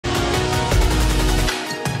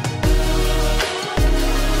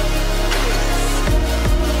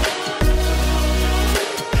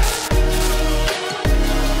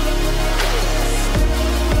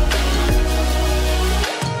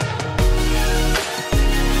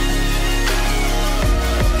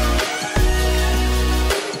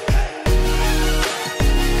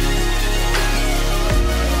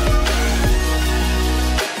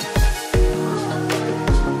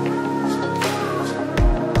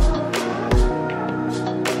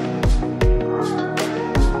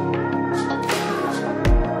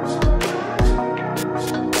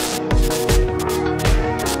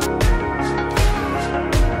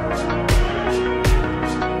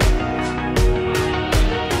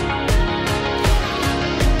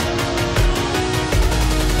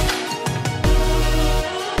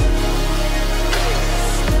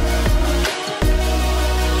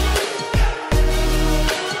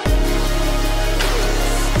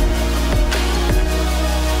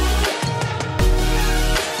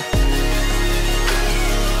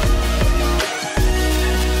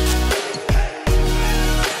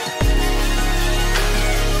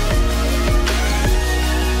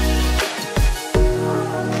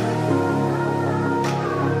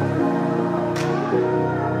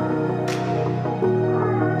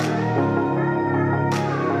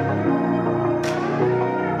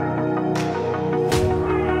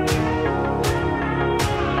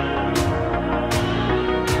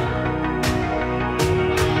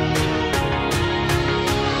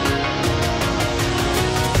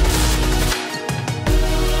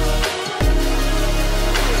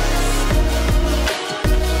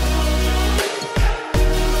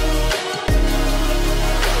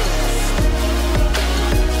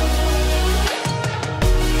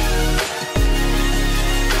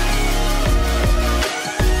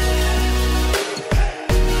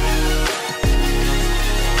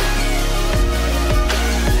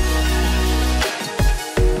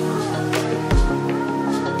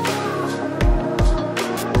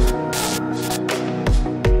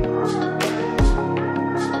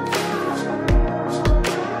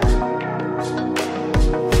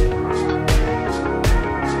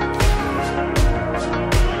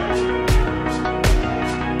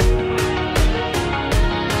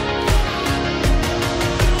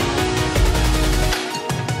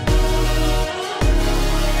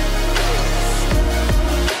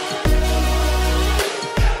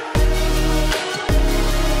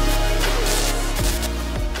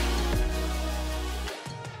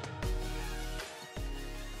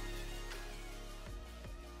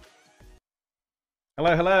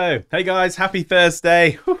Hello, hello. Hey guys, happy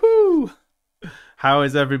Thursday. Woohoo! How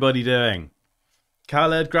is everybody doing?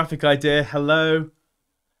 Khaled, graphic idea, hello.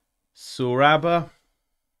 Suraba,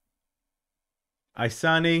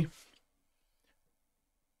 Isani,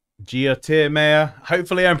 Geotirmea.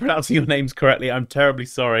 Hopefully I'm pronouncing your names correctly. I'm terribly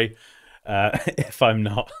sorry if I'm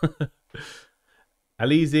not.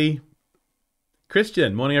 Alizi,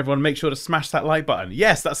 Christian, morning everyone. Make sure to smash that like button.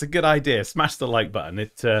 Yes, that's a good idea. Smash the like button.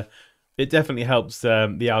 It definitely helps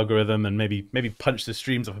the algorithm and maybe punch the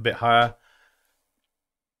streams up a bit higher.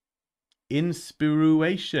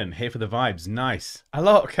 Inspiration here for the vibes. Nice.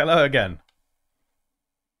 Alok, hello again.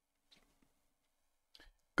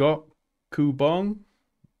 Got Kubong.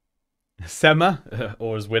 Sema,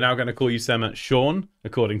 or as we're now going to call you Sema, Sean,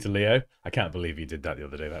 according to Leo. I can't believe you did that the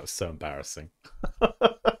other day. That was so embarrassing.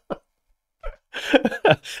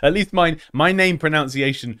 At least my name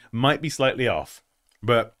pronunciation might be slightly off,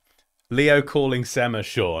 but Leo calling Sema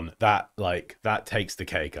Sean, that takes the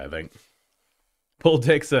cake, I think. Paul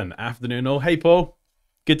Dixon, afternoon all. Hey Paul,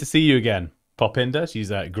 good to see you again. Popinda,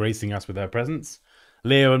 she's gracing us with her presence.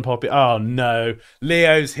 Leo and Poppy, oh no,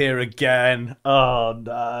 Leo's here again. Oh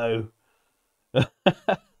no.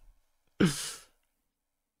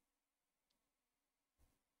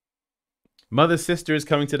 Mother's sister is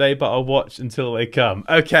coming today, but I'll watch until they come.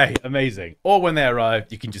 Okay, amazing. Or when they arrive,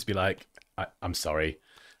 you can just be like, I'm sorry.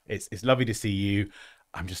 It's lovely to see you.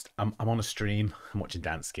 I'm on a stream. I'm watching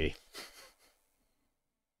Dansky.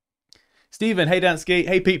 Stephen, hey Dansky.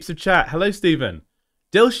 Hey peeps of chat. Hello Stephen.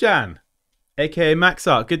 Dilshan, aka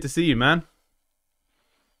Maxart. Good to see you, man.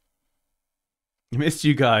 Missed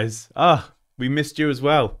you guys. We missed you as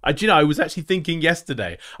well. I was actually thinking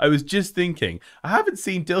yesterday. I was just thinking, I haven't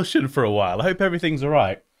seen Dilshan for a while. I hope everything's all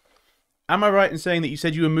right. Am I right in saying that you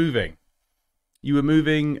said you were moving? You were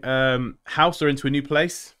moving house or into a new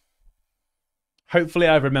place? Hopefully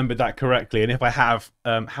I've remembered that correctly. And if I have,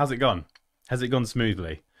 how's it gone? Has it gone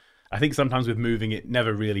smoothly? I think sometimes with moving it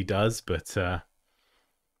never really does, but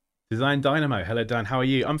Design Dynamo. Hello Dan, how are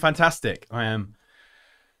you? I'm fantastic. I am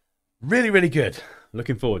really, really good.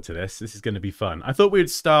 Looking forward to this. This is going to be fun. I thought we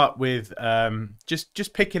would start with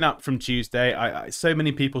just picking up from Tuesday. So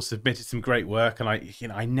many people submitted some great work, and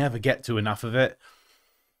I never get to enough of it.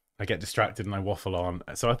 I get distracted and I waffle on.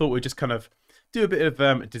 So I thought we'd just kind of do a bit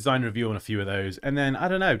of design review on a few of those, and then I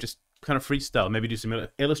don't know, just kind of freestyle. Maybe do some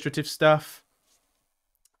illustrative stuff,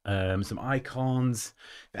 some icons.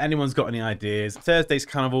 If anyone's got any ideas, Thursday's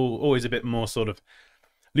kind of always a bit more sort of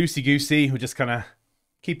loosey goosey. We'll just kind of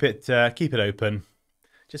keep it open.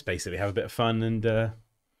 Just basically have a bit of fun and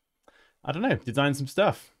I don't know, design some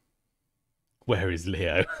stuff. Where is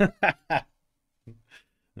Leo?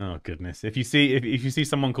 Oh goodness! If you see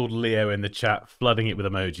someone called Leo in the chat, flooding it with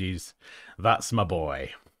emojis, that's my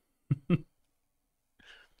boy.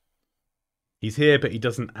 He's here, but he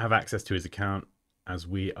doesn't have access to his account as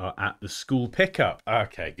we are at the school pickup.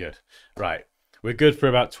 Okay, good. Right, we're good for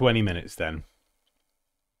about 20 minutes then.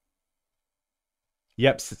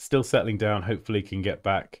 Yep, still settling down. Hopefully can get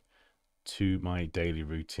back to my daily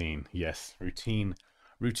routine. Yes, routine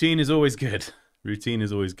is always good. Routine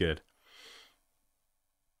is always good.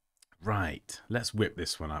 Right, let's whip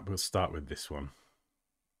this one up. We'll start with this one.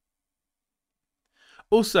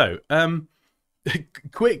 Also,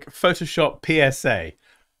 quick Photoshop PSA.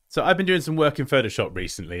 So I've been doing some work in Photoshop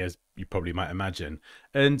recently, as you probably might imagine.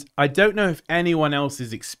 And I don't know if anyone else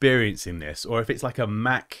is experiencing this or if it's like a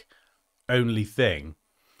Mac only thing,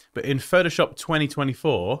 but in Photoshop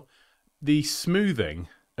 2024, the smoothing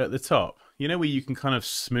at the top, you know, where you can kind of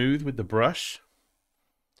smooth with the brush,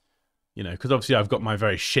 you know, because obviously I've got my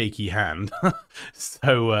very shaky hand,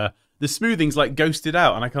 so the smoothing's like ghosted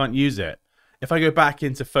out and I can't use it. If I go back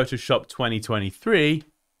into Photoshop 2023,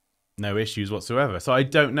 no issues whatsoever. So I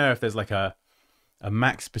don't know if there's like a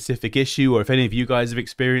Mac specific issue or if any of you guys have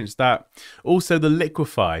experienced that. Also, the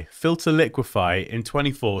liquify, filter liquify in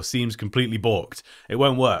 24 seems completely balked. It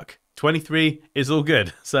won't work. 23 is all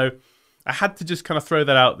good. So I had to just kind of throw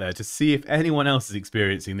that out there to see if anyone else is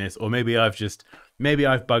experiencing this, or maybe I've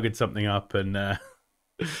buggered something up and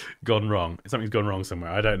gone wrong. Something's gone wrong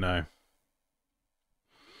somewhere. I don't know.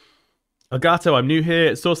 Elgato, I'm new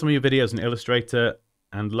here. Saw some of your videos on Illustrator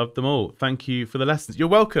and loved them all. Thank you for the lessons. You're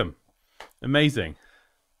welcome. Amazing.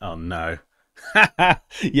 Oh no.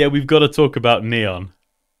 Yeah, we've got to talk about neon.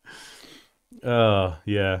 Oh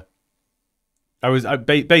yeah.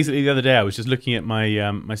 Basically the other day I was just looking at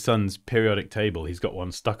my my son's periodic table. He's got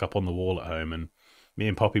one stuck up on the wall at home, and me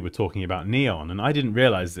and Poppy were talking about neon, and I didn't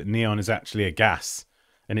realize that neon is actually a gas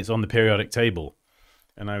and it's on the periodic table.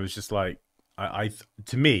 And I was just like,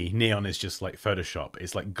 to me, neon is just like Photoshop.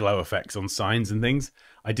 It's like glow effects on signs and things.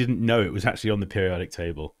 I didn't know it was actually on the periodic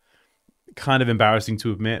table. Kind of embarrassing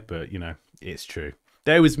to admit, but you know, it's true.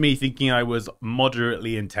 There was me thinking I was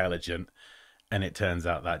moderately intelligent, and it turns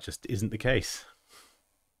out that just isn't the case.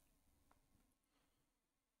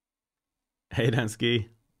 Hey, Dansky.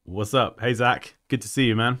 What's up? Hey, Zach. Good to see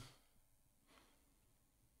you, man.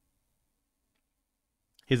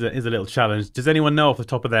 Here's a little challenge. Does anyone know off the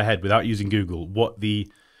top of their head, without using Google, what the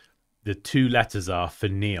 2 letters are for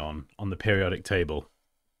neon on the periodic table?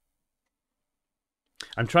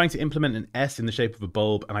 I'm trying to implement an S in the shape of a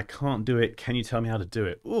bulb, and I can't do it. Can you tell me how to do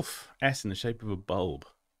it? Oof, S in the shape of a bulb.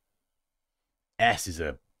 S is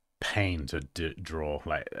a pain to draw.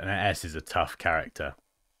 Like, an S is a tough character.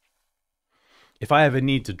 If I ever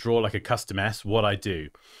need to draw like a custom S, what I do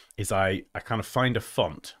is I kind of find a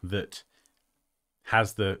font that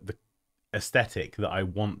has the aesthetic that I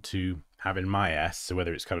want to have in my S. So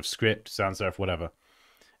whether it's kind of script, sans serif, whatever.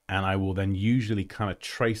 And I will then usually kind of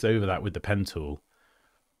trace over that with the pen tool.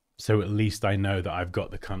 So at least I know that I've got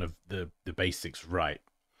the kind of the basics right.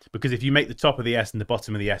 Because if you make the top of the S and the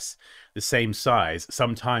bottom of the S the same size,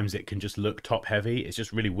 sometimes it can just look top heavy. It's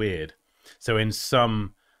just really weird. So in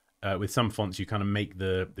some... with some fonts, you kind of make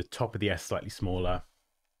the top of the S slightly smaller.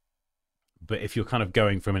 But if you're kind of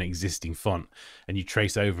going from an existing font and you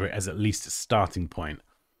trace over it as at least a starting point,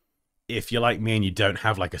 if you're like me and you don't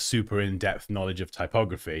have like a super in-depth knowledge of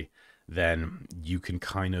typography, then you can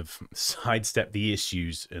kind of sidestep the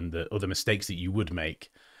issues and the other mistakes that you would make.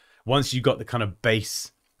 Once you've got the kind of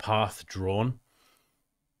base path drawn,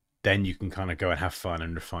 then you can kind of go and have fun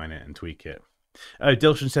and refine it and tweak it. Oh,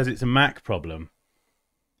 Dilshan says it's a Mac problem.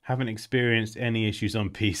 Haven't experienced any issues on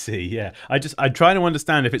PC. Yeah, I'm trying to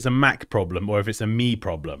understand if it's a Mac problem or if it's a me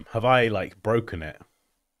problem. Have I like broken it?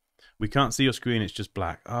 We can't see your screen. It's just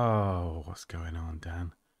black. Oh, what's going on,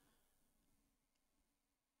 Dan?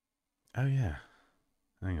 Oh yeah.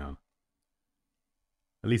 Hang on.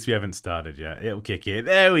 At least we haven't started yet. It'll kick in.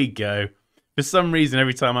 There we go. For some reason,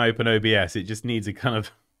 every time I open OBS, it just needs a kind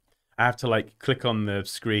of... I have to like click on the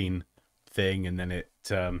screen thing, and then it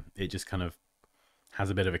just kind of has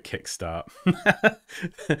a bit of a kickstart.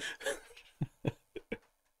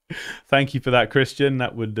 Thank you for that, Christian.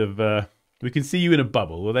 That would have... we can see you in a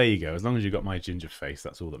bubble. Well, there you go. As long as you've got my ginger face,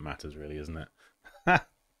 that's all that matters, really, isn't it?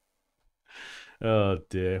 Oh,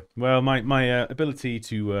 dear. Well, my ability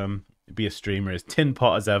to be a streamer is tin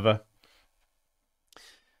pot as ever.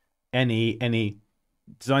 Any...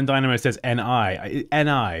 Design Dynamo says NI.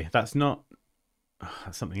 NI, that's not... Oh,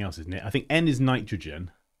 that's something else, isn't it? I think N is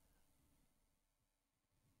nitrogen.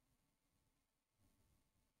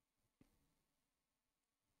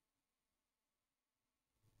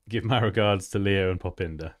 Give my regards to Leo and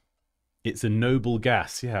Popinda. It's a noble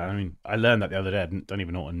gas. Yeah, I mean, I learned that the other day. I don't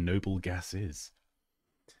even know what a noble gas is.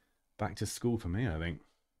 Back to school for me, I think.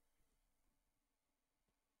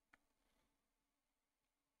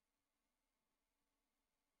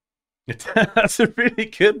 That's a really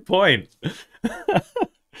good point.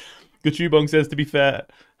 Gachubong says, to be fair,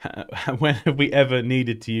 when have we ever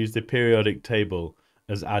needed to use the periodic table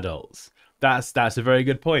as adults? That's a very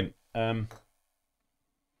good point. I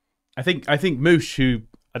think Moosh, who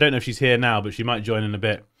I don't know if she's here now, but she might join in a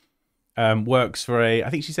bit, works for I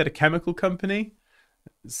think she said a chemical company.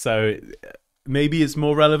 So maybe it's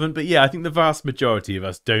more relevant. But yeah, I think the vast majority of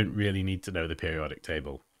us don't really need to know the periodic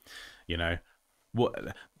table. You know, what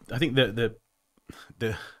I think the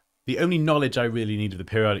only knowledge I really need of the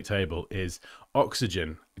periodic table is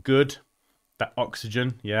oxygen. Good. That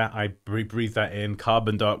oxygen, yeah, I breathe that in.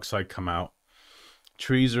 Carbon dioxide come out.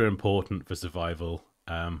 Trees are important for survival.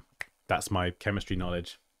 That's my chemistry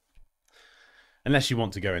knowledge. Unless you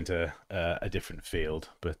want to go into a different field.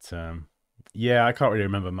 But yeah, I can't really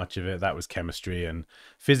remember much of it. That was chemistry and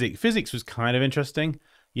physics. Physics was kind of interesting.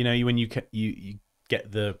 You know, when you get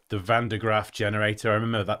the Van de Graaff generator. I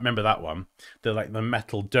remember that one. The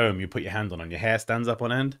metal dome you put your hand on and your hair stands up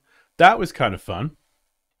on end. That was kind of fun.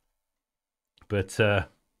 But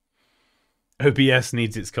OBS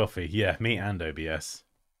needs its coffee. Yeah, me and OBS.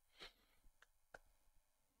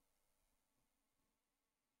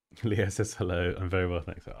 Leah says hello. I'm very well,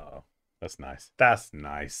 thanks. Oh, that's nice. That's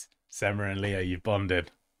nice. Semra and Leah, you've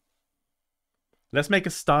bonded. Let's make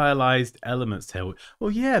a stylized elements table.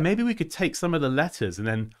 Well, yeah, maybe we could take some of the letters and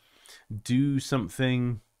then do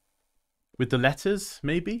something with the letters,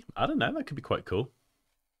 maybe? I don't know. That could be quite cool.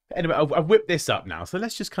 Anyway, I've whipped this up now. So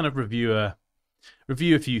let's just kind of review a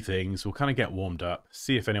few things. We'll kind of get warmed up,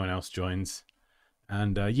 see if anyone else joins.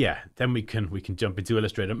 And yeah, then we can jump into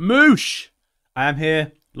Illustrator. Moosh! I am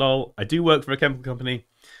here. Lol. I do work for a chemical company,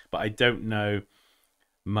 but I don't know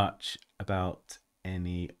much about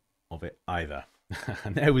any of it either.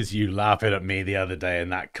 And there was you laughing at me the other day in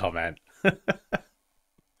that comment.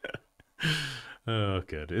 Oh,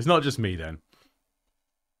 good. It's not just me then.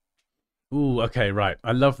 Ooh, okay, right.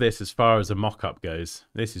 I love this as far as a mock-up goes.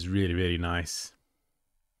 This is really, really nice.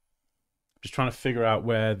 Just trying to figure out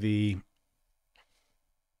where the...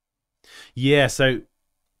 Yeah, so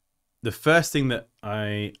the first thing that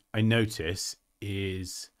I notice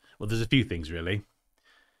is... Well, there's a few things, really.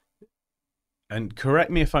 And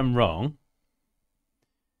correct me if I'm wrong.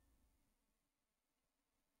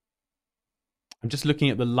 I'm just looking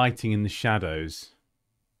at the lighting in the shadows.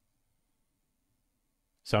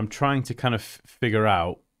 So I'm trying to kind of figure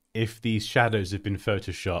out if these shadows have been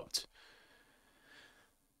photoshopped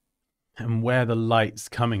and where the light's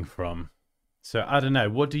coming from. So I don't know.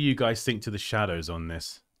 What do you guys think to the shadows on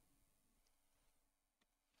this?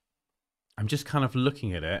 I'm just kind of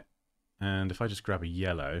looking at it. And if I just grab a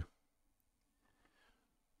yellow.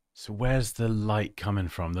 So where's the light coming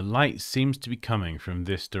from? The light seems to be coming from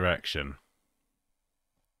this direction.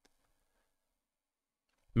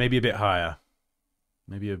 Maybe a bit higher.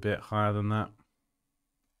 Maybe a bit higher than that.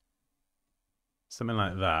 Something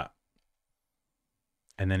like that.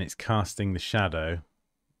 And then it's casting the shadow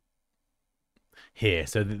here.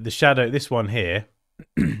 So the shadow, this one here,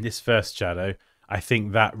 this first shadow, I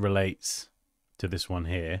think that relates to this one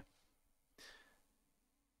here.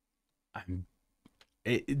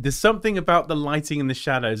 There's something about the lighting and the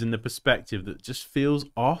shadows and the perspective that just feels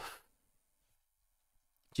off.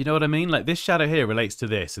 Do you know what I mean? Like this shadow here relates to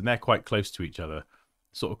this, and they're quite close to each other.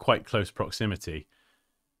 Sort of quite close proximity.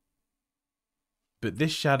 But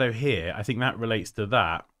this shadow here, I think that relates to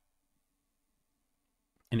that.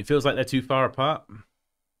 And it feels like they're too far apart.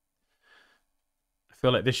 I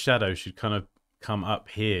feel like this shadow should kind of come up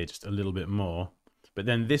here just a little bit more. But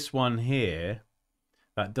then this one here,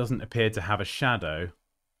 that doesn't appear to have a shadow.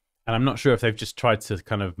 And I'm not sure if they've just tried to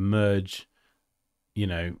kind of merge, you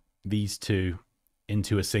know, these two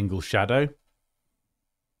into a single shadow.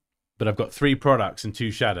 But I've got 3 products and 2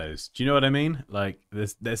 shadows. Do you know what I mean? Like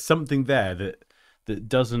there's something there that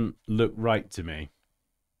doesn't look right to me.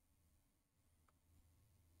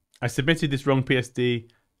 I submitted this wrong PSD,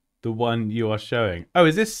 the one you are showing. Oh,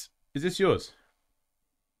 is this yours?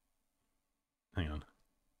 Hang on.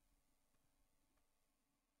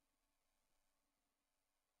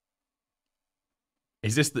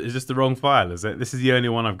 Is this the wrong file? Is it? This is the only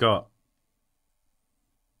one I've got.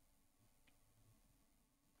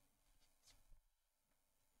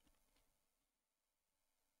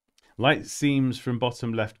 Light seams from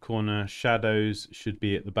bottom left corner. Shadows should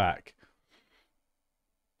be at the back.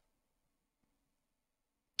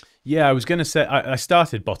 Yeah, I was going to say, I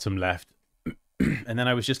started bottom left. And then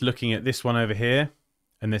I was just looking at this one over here.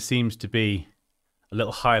 And there seems to be a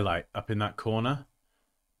little highlight up in that corner.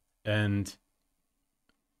 And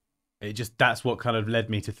it just, that's what kind of led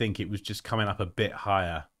me to think it was just coming up a bit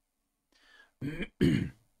higher.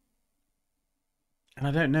 And I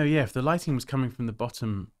don't know, yeah, if the lighting was coming from the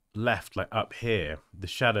bottom left, like up here, the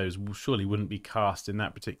shadows surely wouldn't be cast in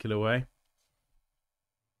that particular way.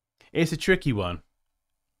 It's a tricky one.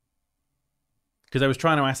 Because I was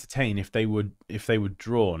trying to ascertain if they were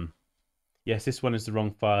drawn. Yes, this one is the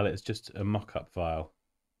wrong file. It's just a mock-up file.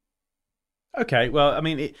 Okay, well, I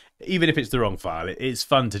mean, even if it's the wrong file, it's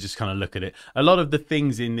fun to just kind of look at it. A lot of the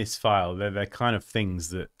things in this file, they're kind of things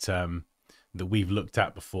that that we've looked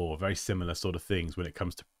at before. Very similar sort of things when it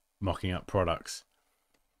comes to mocking up products.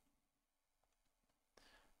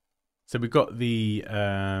 So we've got the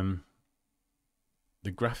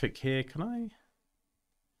graphic here. Can I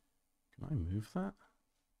move that?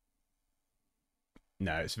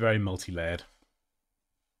 No, it's very multi-layered.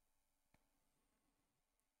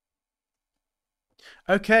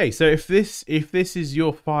 Okay, so if this is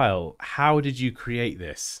your file, how did you create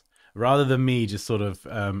this? Rather than me just sort of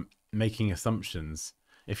making assumptions,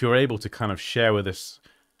 if you're able to kind of share with us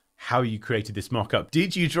how you created this mock-up.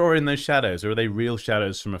 Did you draw in those shadows, or are they real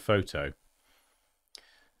shadows from a photo?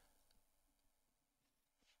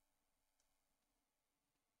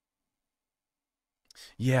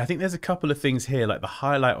 Yeah, I think there's a couple of things here, like the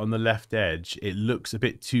highlight on the left edge. It looks a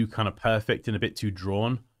bit too kind of perfect and a bit too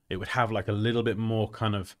drawn. It would have like a little bit more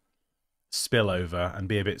kind of spillover and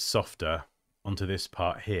be a bit softer onto this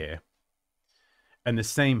part here. And the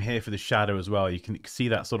same here for the shadow as well. You can see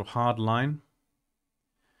that sort of hard line.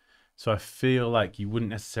 So I feel like you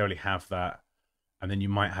wouldn't necessarily have that. And then you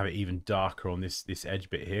might have it even darker on this edge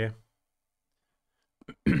bit here.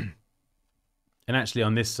 And actually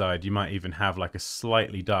on this side, you might even have like a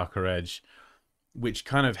slightly darker edge which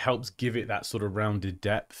kind of helps give it that sort of rounded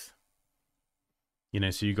depth. You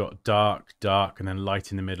know, so you got dark, dark, and then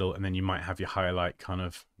light in the middle, and then you might have your highlight kind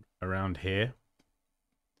of around here.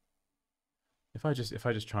 If I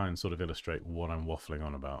just try and sort of illustrate what I'm waffling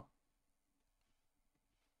on about,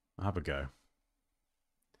 I'll have a go.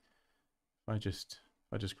 If I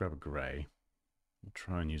just grab a grey, I'll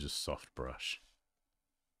try and use a soft brush.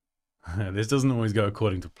 This doesn't always go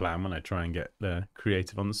according to plan when I try and get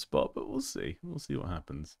creative on the spot, but we'll see. We'll see what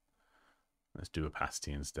happens. Let's do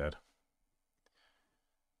opacity instead.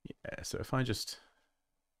 Yeah, so if I just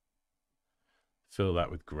fill that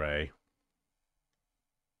with grey.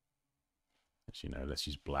 As you know, let's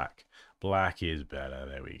use black. Black is better.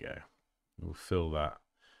 There we go. We'll fill that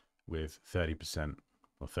with 30%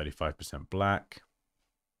 or 35% black.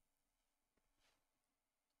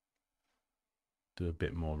 Do a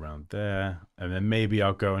bit more around there. And then maybe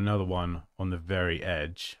I'll go another one on the very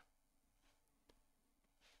edge.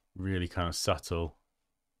 Really kind of subtle.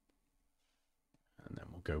 And then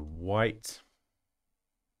we'll go white.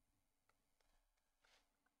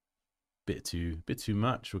 Bit too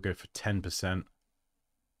much. We'll go for 10%. And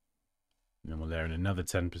then we'll layer in another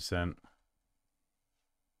 10%.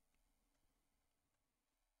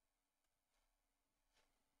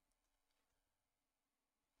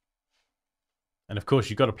 And of course,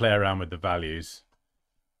 you've got to play around with the values.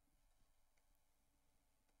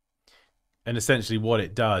 And essentially what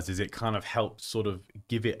it does is it kind of helps sort of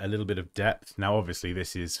give it a little bit of depth. Now, obviously,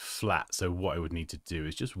 this is flat. So what I would need to do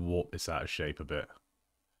is just warp this out of shape a bit.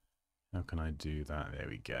 How can I do that? There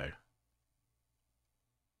we go.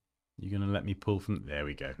 You're going to let me pull from... There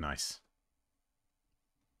we go. Nice.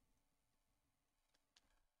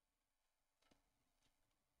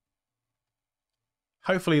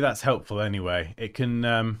 Hopefully that's helpful anyway. It can...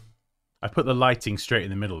 I put the lighting straight in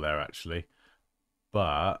the middle there, actually.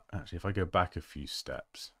 But, actually, if I go back a few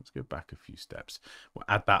steps... Let's go back a few steps. We'll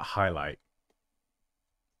add that highlight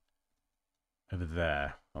over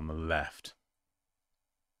there on the left.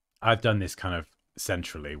 I've done this kind of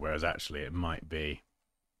centrally, whereas actually it might be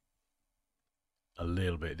a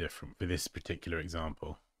little bit different for this particular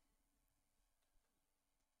example.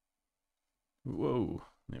 Whoa,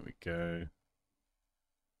 there we go.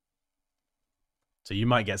 So you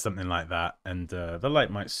might get something like that, and the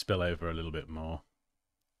light might spill over a little bit more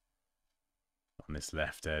on this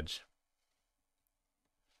left edge.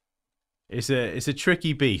 It's a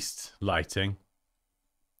tricky beast, lighting.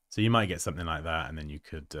 So you might get something like that, and then you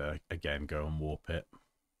could, again, go and warp it.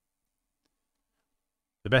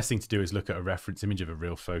 The best thing to do is look at a reference image of a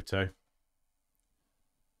real photo.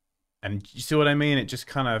 And you see what I mean? It just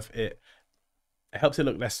kind of, it helps it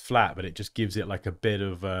look less flat, but it just gives it like a bit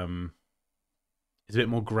of, it's a bit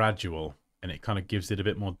more gradual, and it kind of gives it a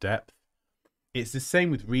bit more depth. It's the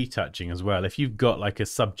same with retouching as well. If you've got like a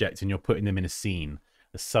subject and you're putting them in a scene,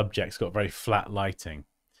 the subject's got very flat lighting.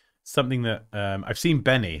 Something that I've seen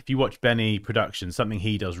Benny, if you watch Benny production, something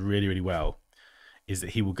he does really, really well is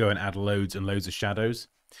that he will go and add loads and loads of shadows.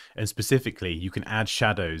 And specifically, you can add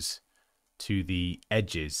shadows to the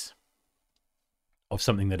edges of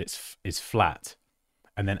something that is flat,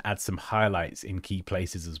 and then add some highlights in key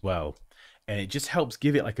places as well. And it just helps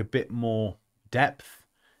give it like a bit more depth,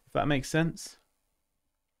 if that makes sense.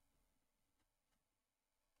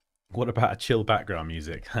 What about a chill background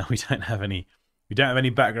music? We don't have any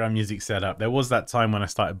background music set up. There was that time when I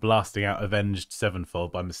started blasting out Avenged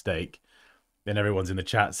Sevenfold by mistake. Then everyone's in the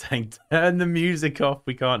chat saying, turn the music off,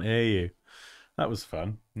 we can't hear you. That was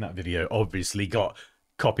fun. And that video obviously got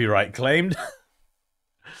copyright claimed.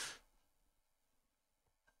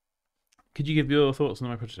 Could you give your thoughts on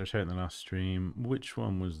my project I showed in the last stream? Which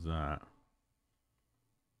one was that?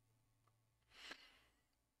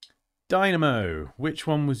 Dynamo, which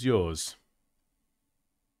one was yours?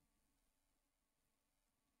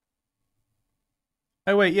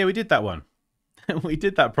 Oh, wait, yeah, we did that one. We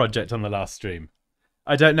did that project on the last stream.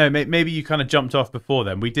 I don't know, maybe you kind of jumped off before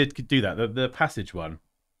then. We did do that, the passage one.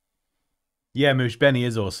 Yeah, Moosh, Benny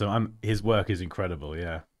is awesome. His work is incredible,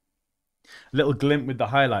 yeah. A little glint with the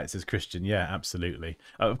highlights, says Christian. Yeah, absolutely.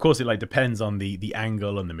 Of course, it like depends on the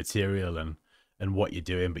angle and the material and what you're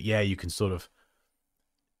doing. But yeah, you can sort of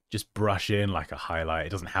just brush in like a highlight.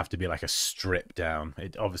 It doesn't have to be like a strip down.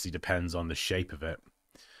 It obviously depends on the shape of it.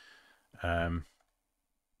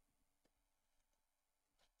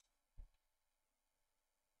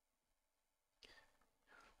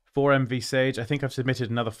 4MV Sage. I think I've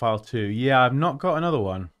submitted another file too. Yeah, I've not got another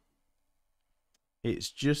one.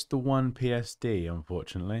 It's just the one PSD,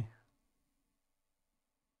 unfortunately.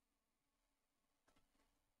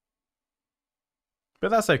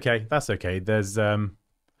 But that's okay. That's okay. There's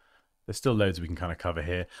There's still loads we can kind of cover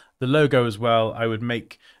here. The logo as well, I would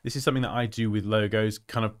make, this is something that I do with logos,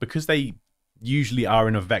 kind of because they usually are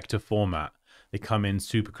in a vector format. They come in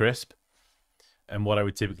super crisp. And what I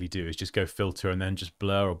would typically do is just go filter and then just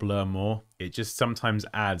blur or blur more. It just sometimes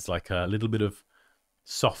adds like a little bit of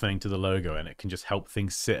softening to the logo, and it can just help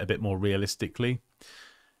things sit a bit more realistically.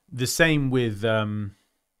 The same with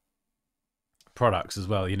products as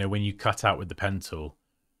well. You know, when you cut out with the pen tool,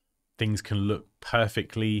 things can look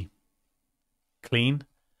perfectly clean,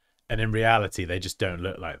 and in reality they just don't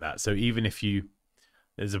look like that. So even if you,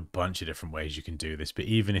 there's a bunch of different ways you can do this, but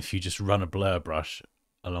even if you just run a blur brush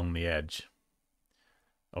along the edge,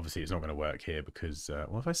 obviously it's not going to work here because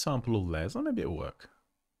well, if I sample all layers, well, maybe it'll work.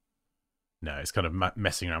 No, it's kind of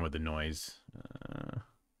messing around with the noise.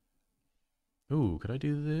 Ooh, could I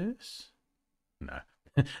do this? No.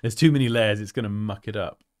 There's too many layers, it's going to muck it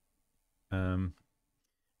up. Unless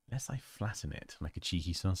I flatten it like a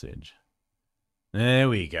cheeky sausage. There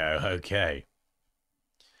we go, okay.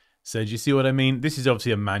 So do you see what I mean? This is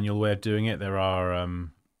obviously a manual way of doing it. There are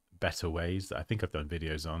better ways that I think I've done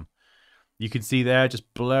videos on. You can see there,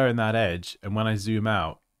 just blurring that edge, and when I zoom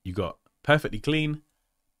out, you got perfectly clean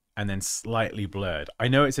and then slightly blurred. I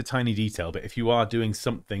know it's a tiny detail, but if you are doing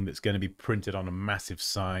something that's going to be printed on a massive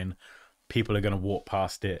sign, people are going to walk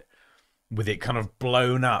past it with it kind of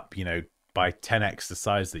blown up, you know, by 10x the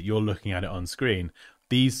size that you're looking at it on screen.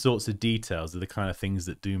 These sorts of details are the kind of things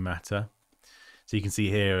that do matter. So you can see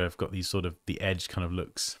here, I've got these sort of, the edge kind of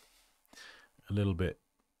looks a little bit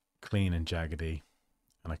clean and jaggedy.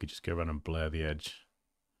 And I could just go around and blur the edge.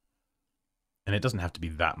 And it doesn't have to be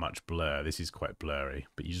that much blur. This is quite blurry,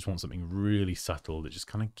 but you just want something really subtle that just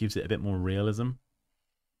kind of gives it a bit more realism.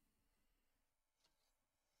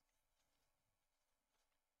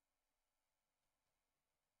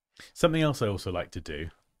 Something else I also like to do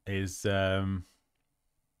is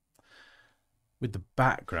with the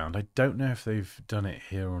background. I don't know if they've done it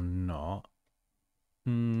here or not.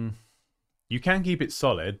 You can keep it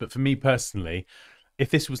solid, but for me personally, if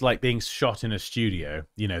this was like being shot in a studio,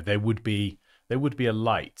 you know, there would be a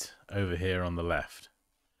light over here on the left.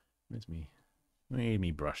 Where's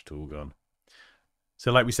me brush tool gone?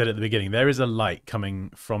 So like we said at the beginning, there is a light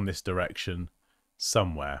coming from this direction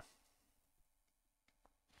somewhere.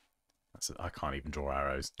 I can't even draw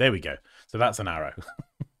arrows. There we go. So that's an arrow.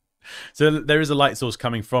 So there is a light source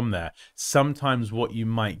coming from there. Sometimes what you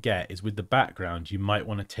might get is with the background, you might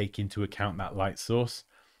want to take into account that light source.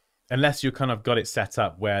 Unless you kind of got it set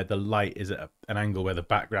up where the light is at an angle where the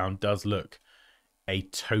background does look a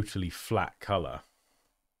totally flat color.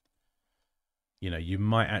 You know, you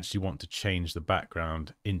might actually want to change the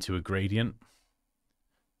background into a gradient.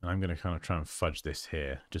 And I'm going to kind of try and fudge this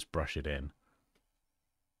here. Just brush it in.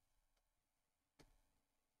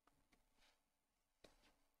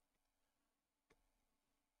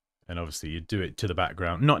 And obviously you do it to the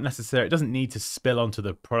background. Not necessarily, it doesn't need to spill onto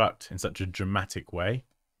the product in such a dramatic way.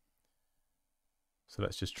 So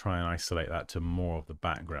let's just try and isolate that to more of the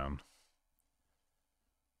background.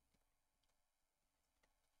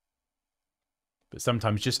 But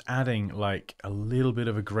sometimes just adding like a little bit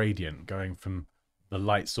of a gradient going from the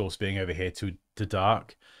light source being over here to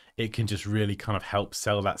dark, it can just really kind of help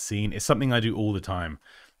sell that scene. It's something I do all the time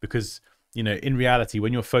because, you know, in reality,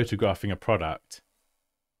 when you're photographing a product,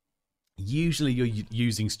 usually you're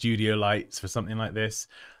using studio lights for something like this.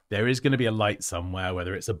 There is going to be a light somewhere,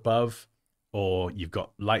 whether it's above or you've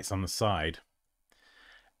got lights on the side.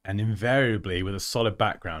 And invariably, with a solid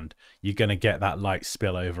background, you're going to get that light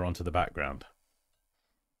spill over onto the background.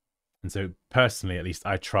 And so personally, at least,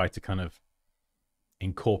 I try to kind of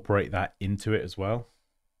incorporate that into it as well.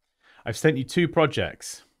 I've sent you 2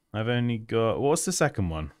 projects. I've only got... What's the second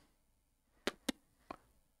one?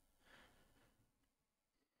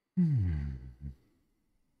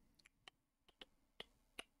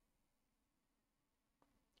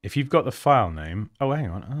 If you've got the file name... Oh, hang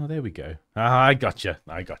on. Oh, there we go. Ah, I gotcha.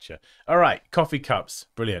 All right. Coffee cups.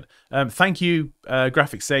 Brilliant. Thank you,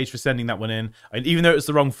 Graphic Sage, for sending that one in. And even though it was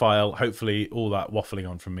the wrong file, hopefully all that waffling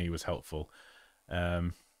on from me was helpful.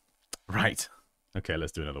 Right. Okay,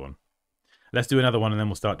 let's do another one. Let's do another one and then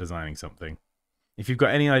we'll start designing something. If you've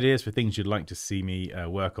got any ideas for things you'd like to see me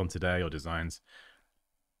work on today or designs,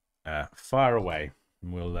 fire away.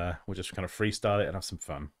 And we'll just kind of freestyle it and have some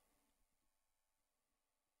fun.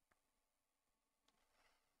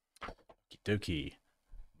 Dokie,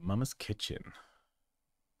 Mama's Kitchen.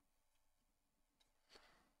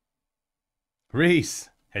 Reese,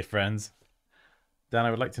 hey friends. Dan, I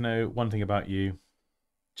would like to know one thing about you.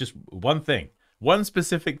 Just one thing, one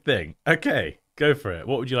specific thing. Okay, go for it.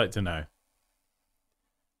 What would you like to know?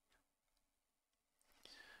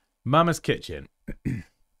 Mama's Kitchen.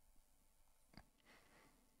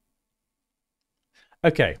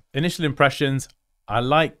 Okay, initial impressions. I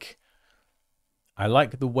like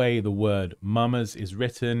the way the word Mama's is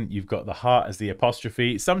written. You've got the heart as the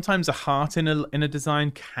apostrophe. Sometimes a heart in a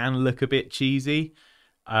design can look a bit cheesy.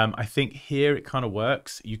 I think here it kind of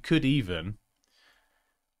works. You could even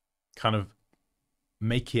kind of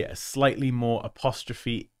make it a slightly more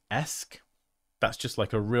apostrophe-esque. That's just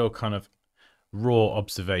like a real kind of raw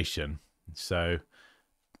observation. So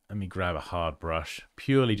let me grab a hard brush,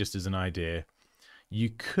 purely just as an idea. You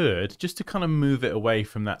could, just to kind of move it away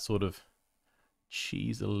from that sort of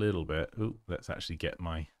cheese a little bit. Ooh, let's actually get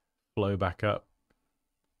my flow back up.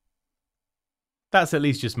 That's at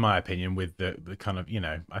least just my opinion with the kind of, you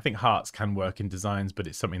know, I think hearts can work in designs, but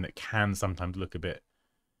it's something that can sometimes look a bit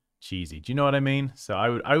cheesy. Do you know what I mean? So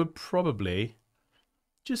I would probably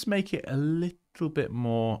just make it a little bit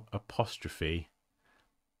more apostrophe.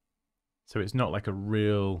 So it's not like a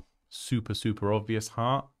real super obvious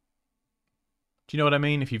heart. Do you know what I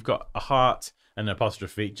mean? If you've got a heart and an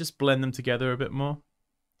apostrophe, just blend them together a bit more.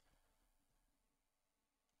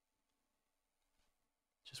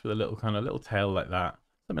 Just with a little kind of little tail like that.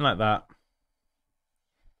 Something like that.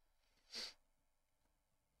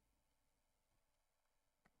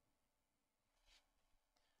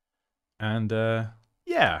 And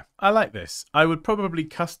yeah, I like this. I would probably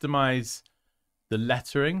customize the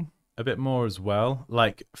lettering a bit more as well.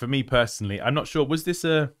 Like for me personally, I'm not sure, was this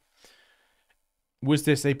a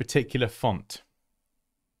particular font?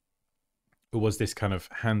 Or was this kind of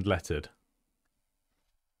hand lettered?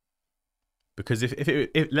 Because if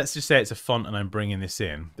let's just say it's a font and I'm bringing this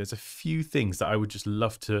in, there's a few things that I would just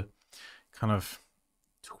love to kind of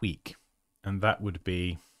tweak. And that would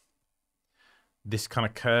be this kind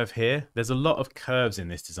of curve here. There's a lot of curves in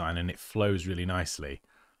this design and it flows really nicely.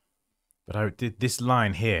 But this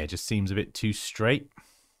line here just seems a bit too straight.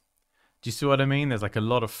 Do you see what I mean? There's like a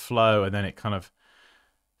lot of flow and then it kind of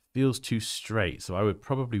feels too straight. So I would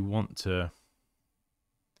probably want to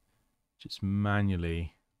just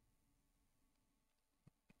manually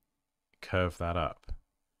curve that up.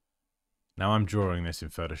 Now I'm drawing this in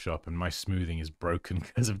Photoshop and my smoothing is broken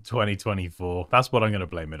because of 2024. That's what I'm going to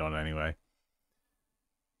blame it on anyway.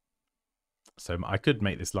 So I could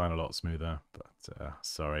make this line a lot smoother, but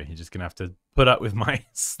sorry, you're just going to have to put up with my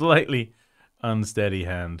slightly unsteady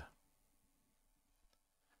hand.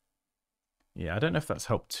 Yeah, I don't know if that's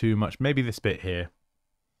helped too much. Maybe this bit here.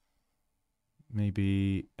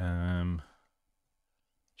 Maybe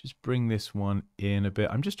just bring this one in a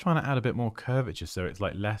bit. I'm just trying to add a bit more curvature so it's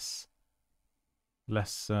like less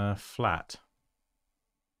flat.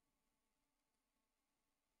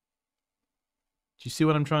 Do you see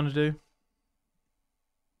what I'm trying to do?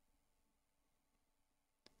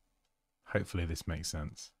 Hopefully this makes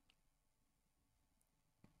sense.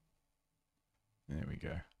 There we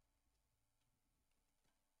go.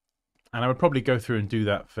 And I would probably go through and do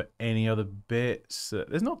that for any other bits.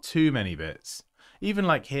 There's not too many bits. Even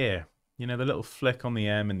like here, you know, the little flick on the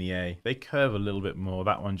M and the A, they curve a little bit more.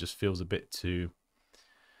 That one just feels a bit too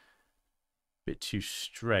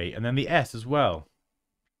straight. And then the S as well.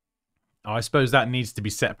 Oh, I suppose that needs to be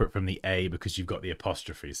separate from the A because you've got the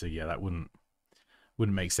apostrophe. So yeah, that wouldn't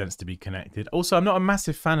make sense to be connected. Also, I'm not a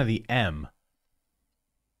massive fan of the M.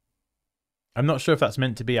 I'm not sure if that's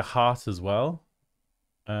meant to be a heart as well.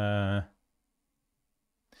 I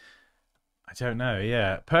don't know.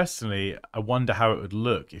 Yeah, personally, I wonder how it would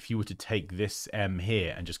look if you were to take this M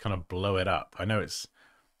here and just kind of blow it up. I know it's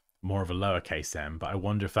more of a lowercase m, but I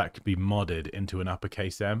wonder if that could be modded into an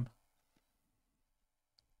uppercase M.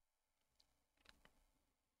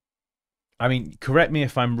 I mean, correct me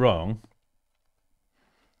if I'm wrong.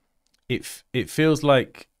 It feels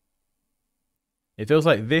like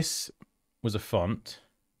this was a font,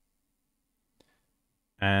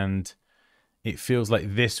 and it feels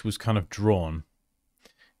like this was kind of drawn.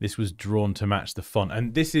 This was drawn to match the font,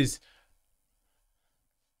 and this is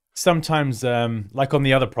sometimes like on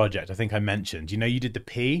the other project I think I mentioned. You know, you did the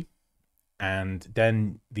P, and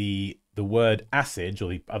then the word acid, or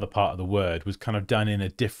the other part of the word, was kind of done in a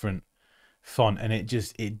different font, and it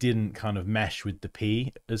didn't kind of mesh with the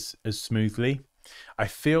P as smoothly. I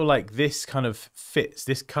feel like this kind of fits,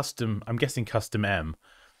 this custom, I'm guessing custom M,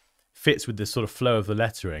 fits with the sort of flow of the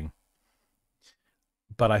lettering,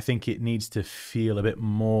 but I think it needs to feel a bit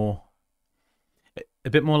more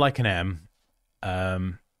like an M,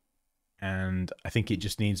 and I think it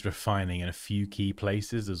just needs refining in a few key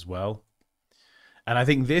places as well. And I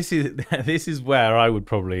think this is where I would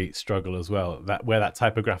probably struggle as well, where that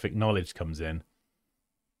typographic knowledge comes in.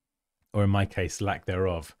 or in my case, lack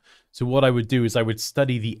thereof. So what I would do is I would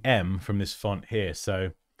study the M from this font here.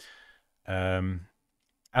 So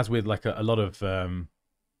as with like a lot of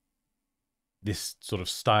this sort of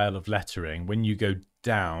style of lettering, when you go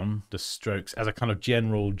down, the strokes, as a kind of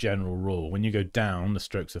general rule, when you go down, the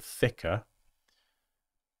strokes are thicker.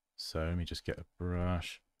 So let me just get a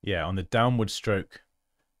brush. Yeah, on the downward stroke,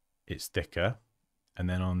 it's thicker. And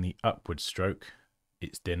then on the upward stroke,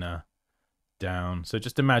 it's thinner, down. So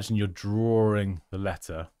just imagine you're drawing the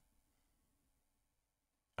letter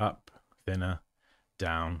up, thinner,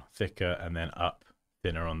 down, thicker, and then up,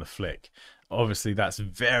 thinner on the flick. Obviously, that's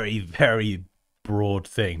very, very broad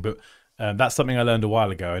thing, but that's something I learned a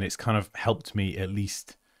while ago, and it's kind of helped me at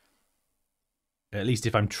least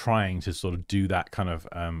if I'm trying to sort of do that kind of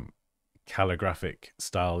calligraphic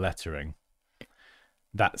style lettering.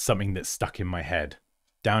 That's something that's stuck in my head.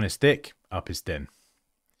 Down is thick, up is thin.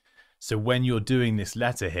 So when you're doing this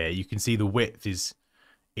letter here, you can see the width is,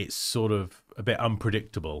 it's sort of a bit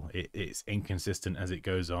unpredictable. It's inconsistent as it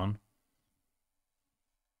goes on.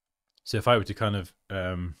 So if I were to kind of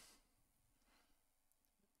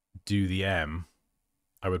do the M,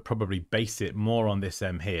 I would probably base it more on this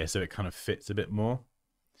M here so it kind of fits a bit more.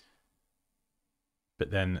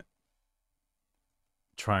 But then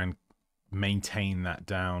try and maintain that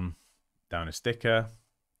down. Down is thicker,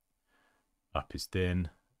 up is thin,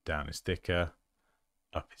 down is thicker,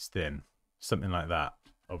 up is thin. Something like that.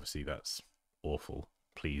 Obviously that's awful.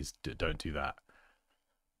 Please don't do that.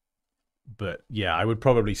 But yeah, I would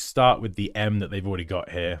probably start with the M that they've already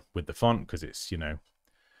got here with the font, because it's, you know,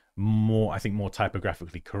 more, I think, more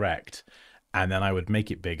typographically correct. And then I would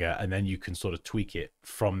make it bigger, and then you can sort of tweak it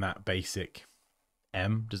from that basic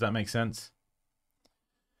M. Does that make sense?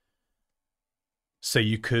 So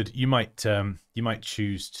you might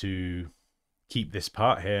choose to keep this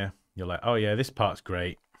part here. You're like, oh yeah, this part's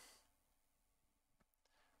great.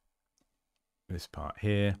 This part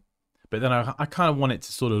here. But then I kind of want it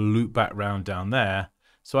to sort of loop back round down there.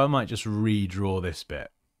 So I might just redraw this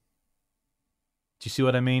bit. Do you see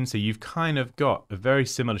what I mean? So you've kind of got a very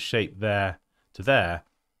similar shape there to there,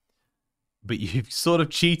 but you've sort of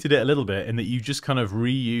cheated it a little bit in that you just kind of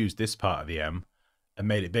reused this part of the M and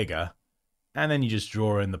made it bigger. And then you just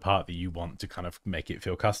draw in the part that you want to kind of make it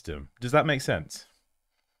feel custom. Does that make sense?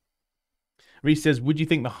 Reese says, would you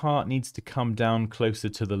think the heart needs to come down closer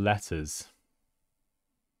to the letters?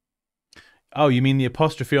 Oh, you mean the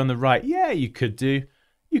apostrophe on the right? Yeah, you could do.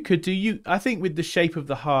 I think with the shape of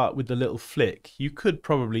the heart, with the little flick, you could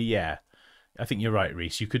probably, yeah. I think you're right,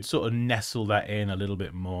 Reese. You could sort of nestle that in a little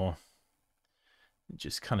bit more.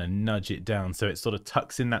 Just kind of nudge it down so it sort of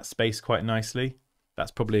tucks in that space quite nicely.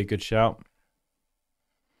 That's probably a good shout.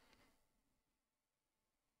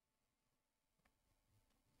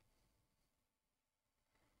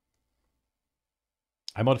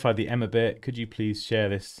 I modified the M a bit. Could you please share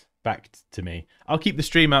this back to me? I'll keep the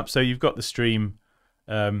stream up, so you've got the stream.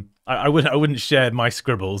 I wouldn't share my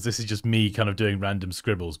scribbles. This is just me kind of doing random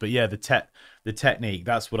scribbles. But yeah, the technique,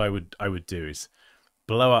 that's what I would do, is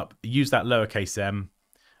blow up, use that lowercase m,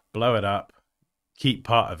 blow it up, keep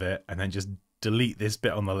part of it, and then just delete this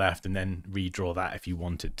bit on the left and then redraw that if you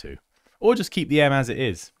wanted to. Or just keep the M as it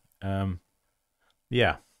is.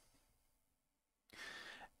 Yeah.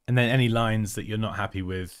 And then any lines that you're not happy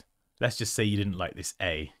with, let's just say you didn't like this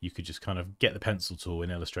A, you could just kind of get the pencil tool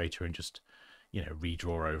in Illustrator and just, you know,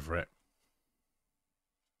 redraw over it.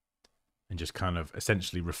 And just kind of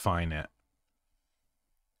essentially refine it.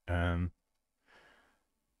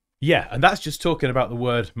 Yeah, and that's just talking about the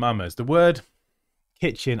word mamas. The word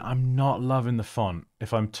kitchen, I'm not loving the font.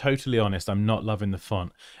 If I'm totally honest, I'm not loving the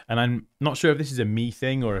font. And I'm not sure if this is a me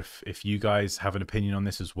thing or if you guys have an opinion on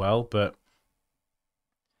this as well, but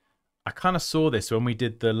I kind of saw this when we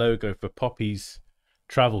did the logo for Poppy's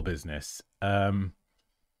travel business. You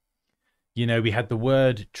know, we had the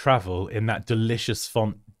word travel in that delicious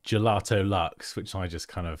font Gelato Luxe, which I just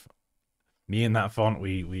kind of, me and that font,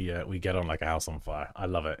 we get on like a house on fire. I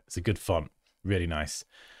love it. It's a good font, really nice.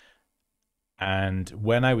 And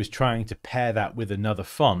when I was trying to pair that with another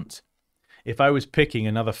font, if I was picking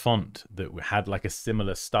another font that had like a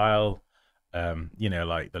similar style, you know,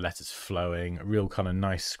 like the letters flowing, a real kind of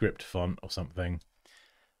nice script font or something,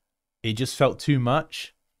 it just felt too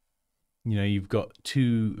much. You know, you've got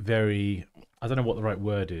two very, I don't know what the right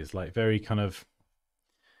word is, like very kind of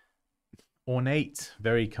ornate,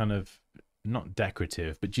 very kind of not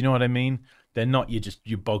decorative, but do you know what I mean? They're not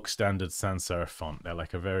your bog standard sans serif font. They're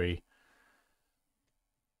like it's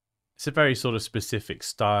a very sort of specific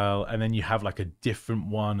style, and then you have like a different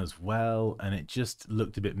one as well, and it just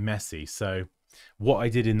looked a bit messy. So what I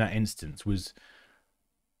did in that instance was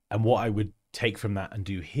And what I would take from that and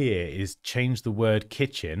do here is change the word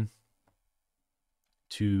kitchen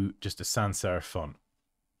to just a sans serif font.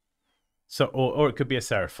 So, or it could be a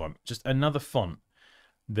serif font, just another font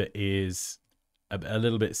that is a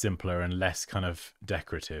little bit simpler and less kind of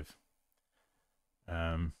decorative.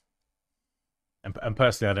 And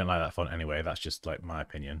personally, I don't like that font anyway. That's just like my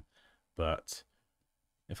opinion. But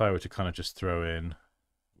if I were to kind of just throw in,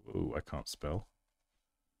 oh, I can't spell.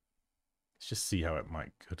 Let's just see how it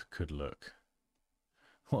could look.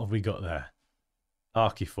 What have we got there?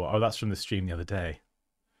 Archifort. Oh, that's from the stream the other day.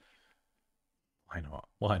 Why not?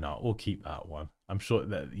 Why not? We'll keep that one. I'm sure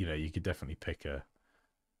that, you know, you could definitely pick a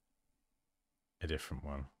different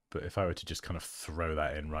one. But if I were to just kind of throw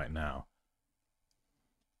that in right now.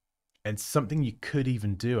 And something you could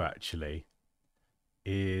even do actually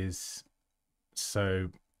is, so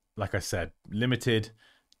like I said, limited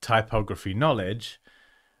typography knowledge,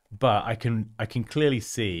 but I can clearly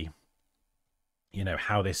see, you know,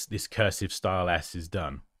 how this cursive style S is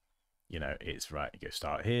done. You know, it's right, you go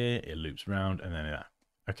start here, it loops around, and then that.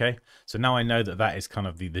 Okay, so now I know that that is kind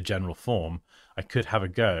of the general form. I could have a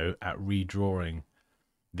go at redrawing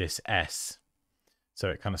this S. So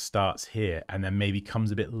it kind of starts here and then maybe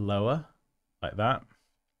comes a bit lower like that.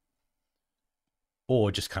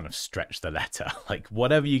 Or just kind of stretch the letter, like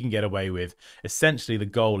whatever you can get away with. Essentially, the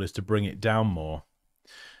goal is to bring it down more.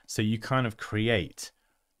 So you kind of create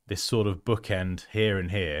this sort of bookend here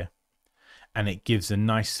and here, and it gives a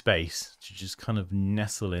nice space to just kind of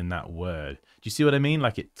nestle in that word. Do you see what I mean?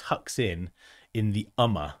 Like it tucks in the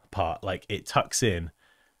part, like it tucks in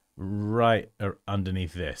right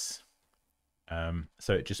underneath this.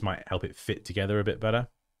 So it just might help it fit together a bit better.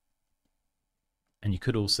 And you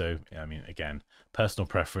could also, I mean, again, personal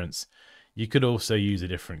preference, you could also use a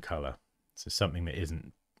different color. So something that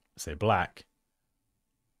isn't, say, black.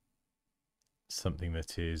 Something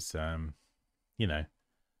that is, you know,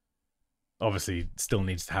 obviously still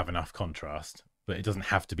needs to have enough contrast, but it doesn't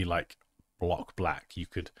have to be like block black. You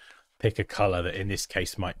could pick a color that in this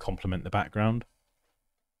case might complement the background.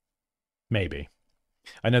 Maybe.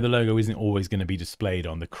 I know the logo isn't always going to be displayed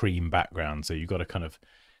on the cream background, so you've got to kind of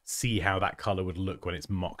see how that color would look when it's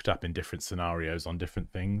mocked up in different scenarios on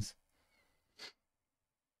different things.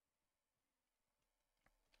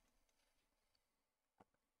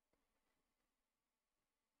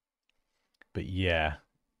 But yeah,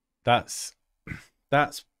 that's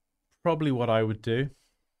probably what I would do.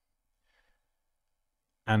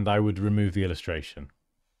 And I would remove the illustration,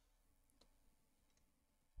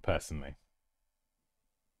 personally.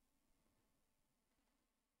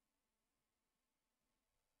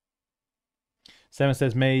 Sarah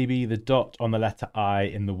says maybe the dot on the letter I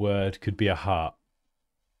in the word could be a heart.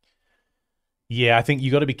 Yeah, I think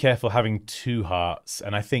you got to be careful having two hearts,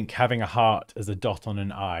 and I think having a heart as a dot on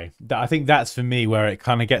an I, I think that's for me where it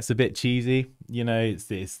kind of gets a bit cheesy. You know, it's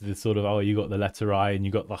the sort of, oh, you got the letter I and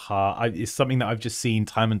you got the heart. It's something that I've just seen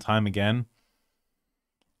time and time again,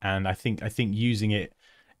 and I think using it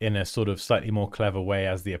in a sort of slightly more clever way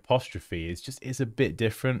as the apostrophe is a bit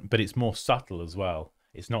different, but it's more subtle as well.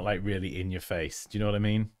 It's not like really in your face. Do you know what I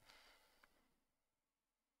mean?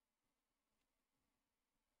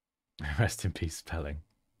 Rest in peace, spelling.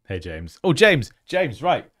 Hey, James. Oh, James,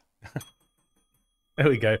 right. There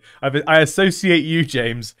we go. I associate you,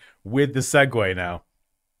 James, with the segue now.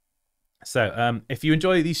 So if you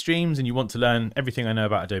enjoy these streams and you want to learn everything I know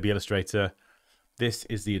about Adobe Illustrator, this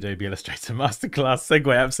is the Adobe Illustrator Masterclass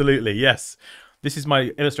segue. Absolutely, yes. This is my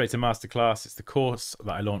Illustrator Masterclass. It's the course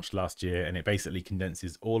that I launched last year, and it basically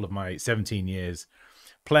condenses all of my 17 years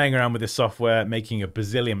playing around with this software, making a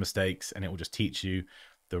bazillion mistakes, and it will just teach you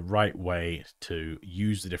the right way to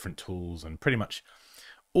use the different tools. And pretty much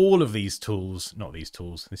all of these tools, not these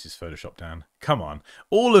tools, this is Photoshop, Dan, come on,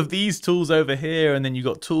 all of these tools over here, and then you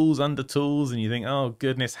got tools under tools, and you think, oh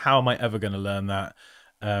goodness, how am I ever going to learn that?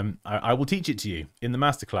 I will teach it to you in the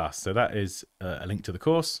masterclass. So that is a link to the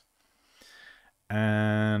course.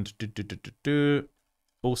 And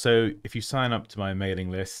also, if you sign up to my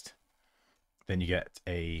mailing list, then you get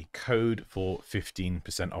a code for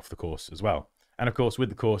 15% off the course as well. And of course, with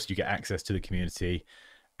the course, you get access to the community,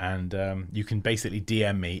 and you can basically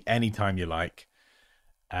DM me anytime you like,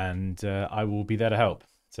 and I will be there to help.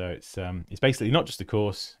 So it's basically not just a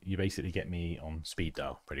course; you basically get me on speed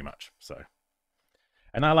dial, pretty much. So,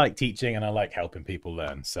 and I like teaching and I like helping people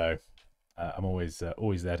learn, so I'm always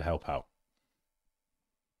there to help out.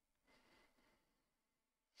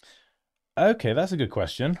 Okay, that's a good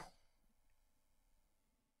question.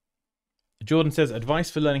 Jordan says, advice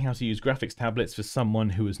for learning how to use graphics tablets for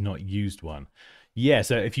someone who has not used one. Yeah,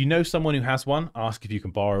 so if you know someone who has one, ask if you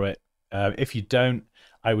can borrow it. If you don't,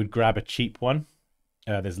 I would grab a cheap one.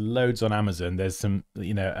 There's loads on Amazon. There's some,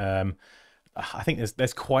 I think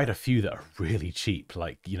there's quite a few that are really cheap.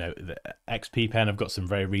 Like, the XP Pen have got some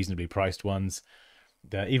very reasonably priced ones.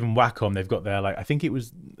 Even Wacom, they've got their, like, I think it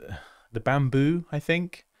was the Bamboo, I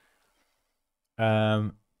think.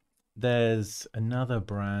 There's another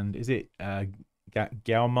brand. Is it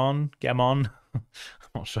Gaomon? Gamon? I'm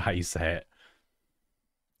not sure how you say it.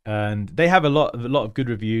 And they have a lot of good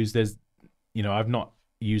reviews. There's, I've not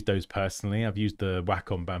used those personally. I've used the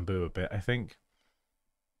Wacom Bamboo a bit, I think.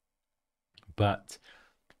 But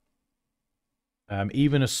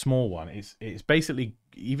even a small one, it's basically,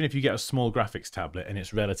 even if you get a small graphics tablet and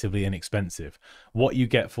it's relatively inexpensive, what you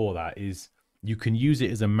get for that is you can use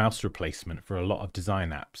it as a mouse replacement for a lot of design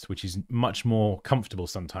apps, which is much more comfortable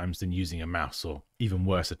sometimes than using a mouse, or even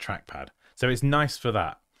worse, a trackpad. So it's nice for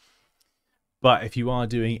that. But if you are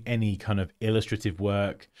doing any kind of illustrative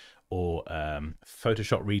work or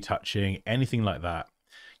Photoshop retouching, anything like that,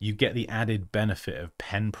 you get the added benefit of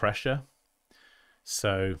pen pressure.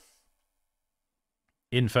 So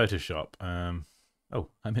in Photoshop, oh,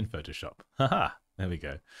 I'm in Photoshop. Haha, there we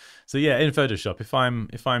go. So yeah, in Photoshop,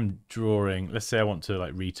 if I'm drawing, let's say I want to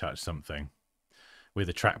like retouch something with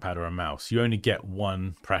a trackpad or a mouse, you only get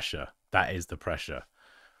one pressure. That is the pressure.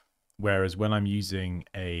 Whereas when I'm using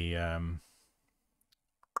a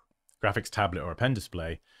graphics tablet or a pen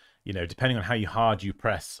display, depending on how hard you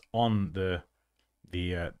press on the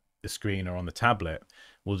screen or on the tablet,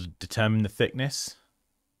 will determine the thickness.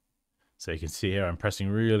 So you can see here I'm pressing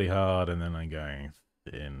really hard and then I'm going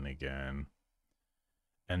thin again.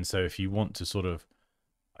 And so if you want to sort of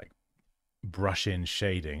like brush in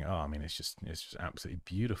shading, oh, I mean, it's just absolutely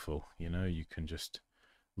beautiful. You can just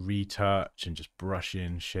retouch and just brush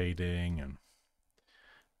in shading, and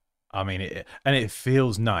I mean it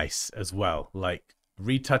feels nice as well. Like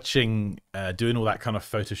retouching, doing all that kind of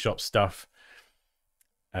Photoshop stuff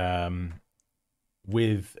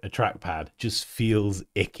with a trackpad just feels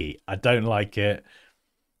icky. I don't like it.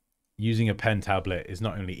 Using a pen tablet is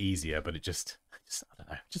not only easier, but it just I don't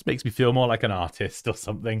know, just makes me feel more like an artist or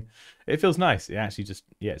something. It feels nice. It actually just,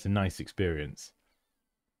 yeah, it's a nice experience.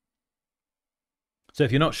 So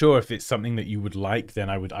if you're not sure if it's something that you would like, then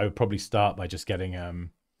I would probably start by just getting a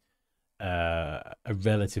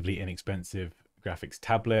relatively inexpensive graphics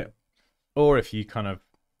tablet. Or if you kind of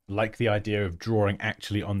like the idea of drawing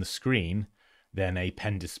actually on the screen, then a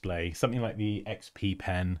pen display, something like the XP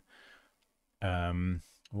Pen.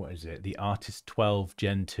 What is it? The Artist 12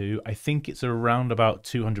 Gen 2. I think it's around about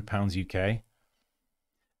 £200 UK.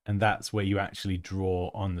 And that's where you actually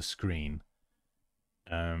draw on the screen.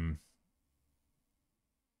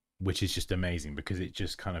 Which is just amazing, because it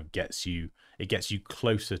just kind of gets you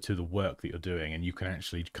closer to the work that you're doing, and you can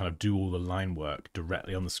actually kind of do all the line work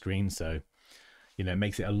directly on the screen. So, it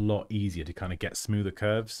makes it a lot easier to kind of get smoother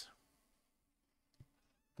curves.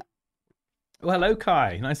 Oh, hello,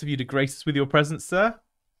 Kai. Nice of you to grace us with your presence, sir.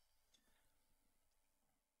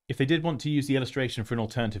 If they did want to use the illustration for an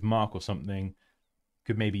alternative mark or something,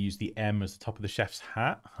 could maybe use the M as the top of the chef's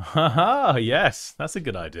hat. Haha, yes, that's a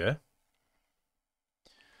good idea.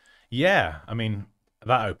 Yeah, I mean,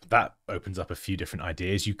 that opens up a few different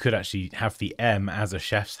ideas. You could actually have the M as a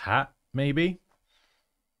chef's hat, maybe.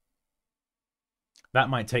 That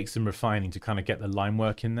might take some refining to kind of get the line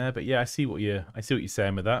work in there, but yeah, I see what you're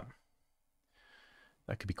saying with that.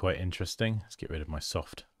 That could be quite interesting. Let's get rid of my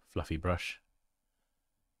soft, fluffy brush.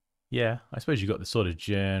 Yeah, I suppose you got the sort of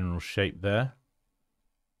general shape there.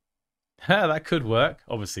 That could work.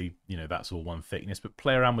 Obviously, that's all one thickness, but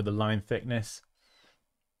play around with the line thickness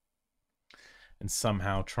and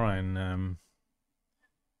somehow try and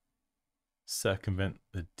circumvent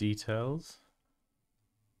the details.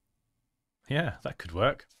 Yeah, that could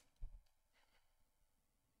work.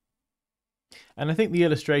 And I think the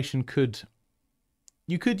illustration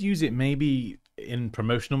you could use it maybe in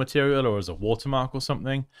promotional material or as a watermark or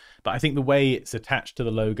something. But I think the way it's attached to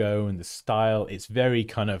the logo and the style, it's very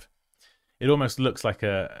kind of, it almost looks like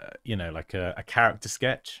a character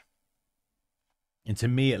sketch. And to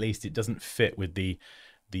me, at least, it doesn't fit with the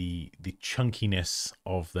chunkiness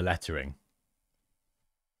of the lettering.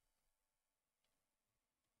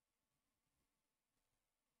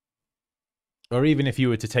 Or even if you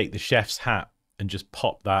were to take the chef's hat and just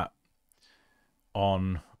pop that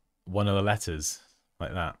on one of the letters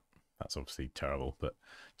like that. That's obviously terrible, but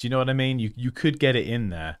do you know what I mean? You could get it in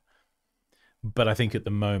there. But I think at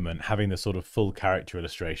the moment, having the sort of full character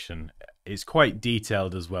illustration, it's quite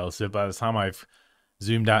detailed as well. So by the time I've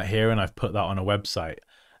zoomed out here and I've put that on a website,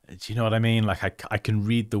 do you know what I mean? Like I can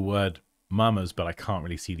read the word mamas, but I can't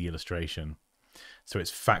really see the illustration. So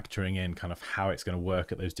it's factoring in kind of how it's going to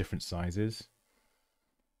work at those different sizes.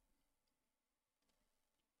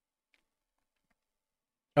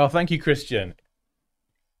 Oh, thank you, Christian.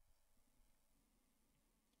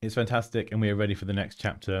 It's fantastic, and we are ready for the next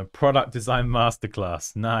chapter. Product design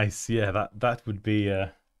masterclass. Nice. Yeah, that would be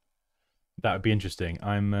interesting.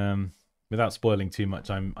 I'm without spoiling too much,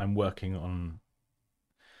 I'm working on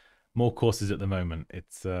more courses at the moment.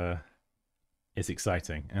 It's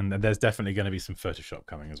exciting, and there's definitely going to be some Photoshop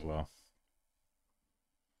coming as well.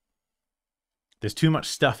 There's too much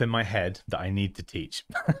stuff in my head that I need to teach.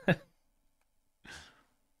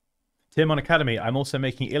 Tim on Academy, I'm also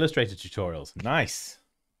making Illustrator tutorials. Nice.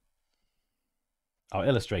 Oh,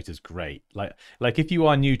 Illustrator's great. Like if you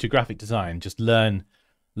are new to graphic design, just learn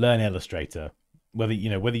Illustrator. Whether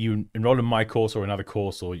you enroll in my course or another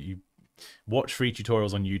course, or you watch free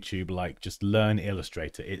tutorials on YouTube, like just learn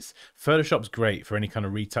Illustrator. Photoshop's great for any kind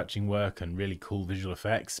of retouching work and really cool visual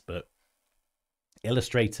effects, but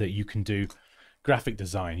Illustrator, you can do graphic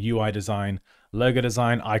design, UI design, logo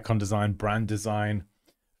design, icon design, brand design,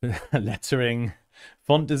 lettering,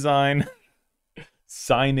 font design,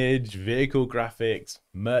 signage, vehicle graphics,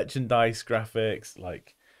 merchandise graphics.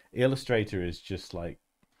 Like Illustrator is just like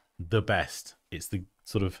the best. It's the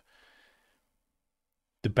sort of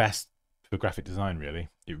the best for graphic design, really.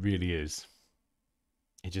 It really is.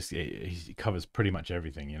 It covers pretty much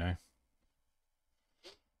everything, you know.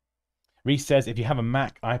 Reese says if you have a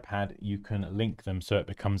Mac, iPad, you can link them so it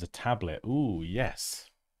becomes a tablet. Ooh, yes.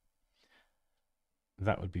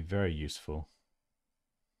 That would be very useful.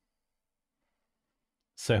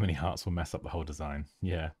 So many hearts will mess up the whole design.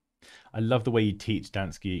 Yeah. I love the way you teach,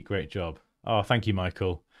 Dansky. Great job. Oh, thank you,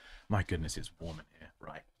 Michael. My goodness, it's warm in here.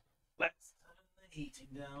 Right. Let's turn the heating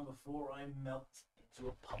down before I melt into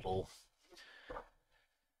a puddle.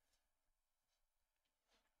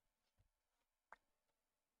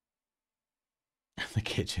 The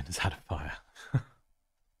kitchen has had a fire.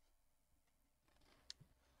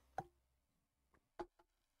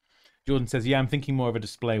 Jordan says, yeah, I'm thinking more of a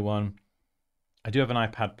display one. I do have an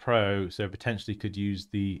iPad Pro, so potentially could use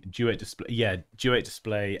the Duet display. Yeah, Duet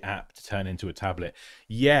display app to turn into a tablet.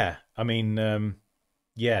 Yeah, I mean,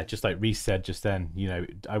 yeah, just like Reese said just then, you know,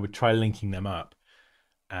 I would try linking them up.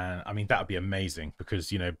 And I mean, that would be amazing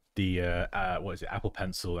because, you know, the, what is it, Apple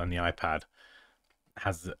Pencil and the iPad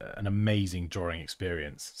has an amazing drawing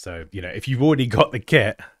experience. So, you know, if you've already got the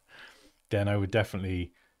kit, then I would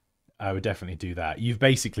definitely do that. You've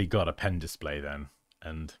basically got a pen display then,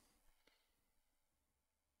 and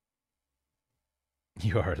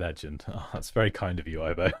you are a legend. Oh, that's very kind of you,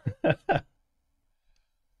 Ivo.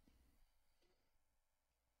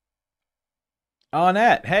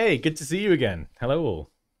 Arnett, hey, good to see you again. Hello all.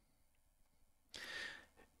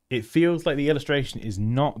 It feels like the illustration is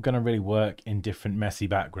not going to really work in different messy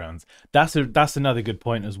backgrounds. That's another good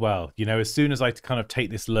point as well. You know, as soon as I kind of take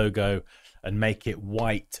this logo and make it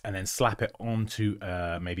white and then slap it onto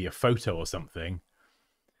maybe a photo or something,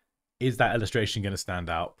 is that illustration going to stand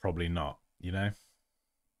out? Probably not, you know?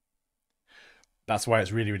 That's why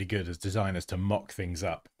it's really, really good as designers to mock things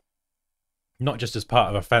up. Not just as part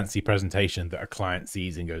of a fancy presentation that a client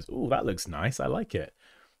sees and goes, oh, that looks nice, I like it.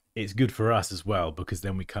 It's good for us as well, because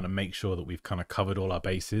then we kind of make sure that we've kind of covered all our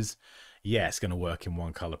bases. Yeah, it's going to work in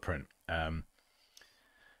one color print.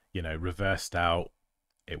 You know, reversed out,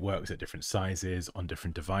 it works at different sizes on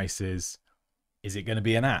different devices. Is it going to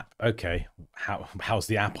be an app? Okay, how's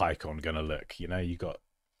the app icon going to look? You know, you got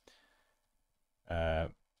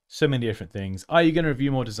so many different things. Are you going to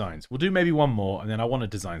review more designs? We'll do maybe one more, and then I want to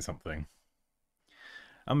design something.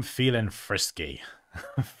 I'm feeling frisky.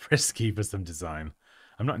 Frisky for some design.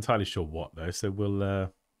 I'm not entirely sure what though, so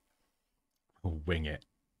we'll wing it.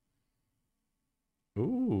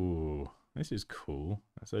 Ooh, this is cool.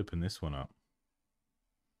 Let's open this one up.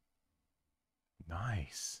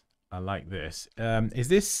 Nice. I like this. Is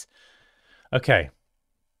this okay?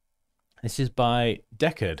 This is by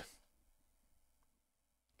Deckard.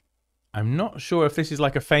 I'm not sure if this is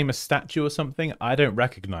like a famous statue or something. I don't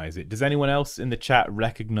recognize it. Does anyone else in the chat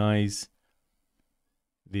recognize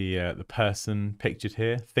the person pictured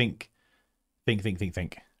here? Think.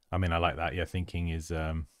 I mean, I like that. Yeah, thinking's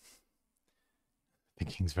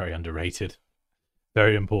very underrated,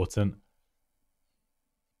 very important.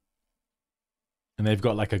 And they've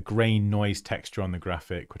got like a grain noise texture on the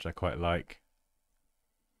graphic, which I quite like.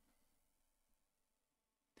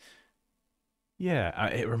 Yeah,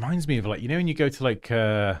 it reminds me of like, you know, when you go to like,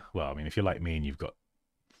 well, I mean, if you're like me and you've got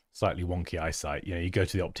slightly wonky eyesight, you know, you go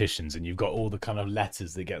to the opticians and you've got all the kind of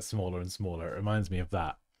letters that get smaller and smaller. It reminds me of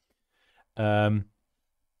that.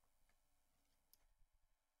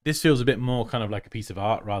 This feels a bit more kind of like a piece of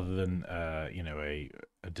art rather than, you know, a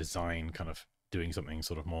design kind of doing something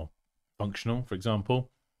sort of more functional, for example.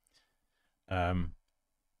 Um,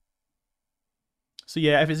 so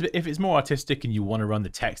yeah, if it's more artistic and you want to run the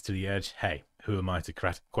text to the edge, hey, who am I to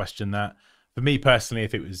question that? For me personally,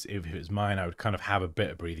 if it was mine, I would kind of have a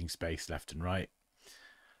bit of breathing space left and right,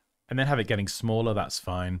 and then have it getting smaller. That's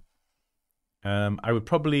fine. I would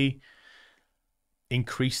probably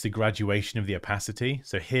increase the graduation of the opacity.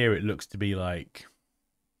 So here it looks to be like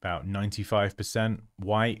about 95%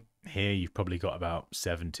 white. Here you've probably got about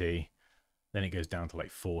 70. Then it goes down to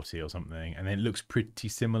like 40 or something. And then it looks pretty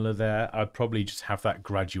similar there. I'd probably just have that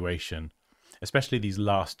graduation, especially these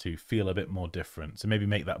last two, feel a bit more different. So maybe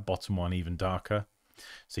make that bottom one even darker,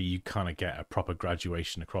 so you kind of get a proper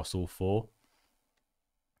graduation across all four.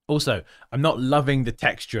 Also, I'm not loving the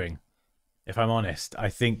texturing, if I'm honest. I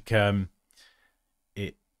think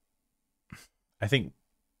it. I think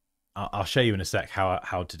I'll show you in a sec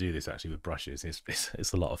how to do this actually with brushes.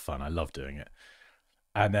 It's a lot of fun. I love doing it.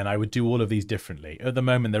 And then I would do all of these differently. At the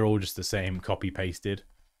moment, they're all just the same, copy pasted.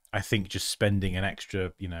 I think just spending an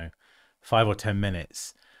extra, 5 or 10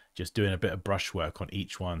 minutes just doing a bit of brush work on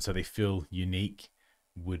each one so they feel unique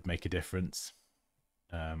would make a difference.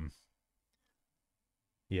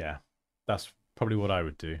 Yeah, that's probably what I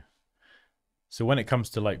would do. So when it comes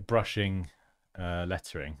to like brushing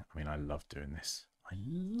lettering, I mean, I love doing this. I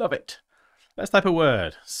love it. Let's type a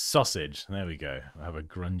word. Sausage. There we go. I have a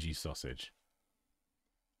grungy sausage.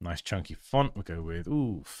 Nice chunky font. We'll go with,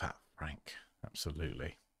 ooh, Fat Frank.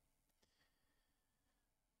 Absolutely.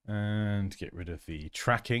 And get rid of the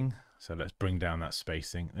tracking. So let's bring down that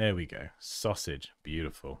spacing. There we go. Sausage.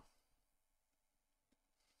 Beautiful.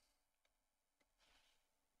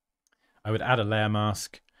 I would add a layer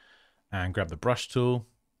mask and grab the brush tool.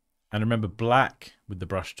 And remember, black with the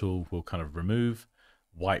brush tool will kind of remove.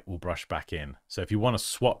 White will brush back in. So if you want to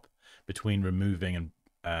swap between removing and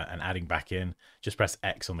adding back in, just press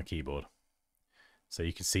X on the keyboard. So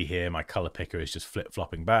you can see here my color picker is just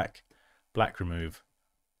flip-flopping back. Black remove,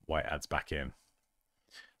 white adds back in.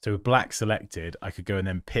 So with black selected, I could go and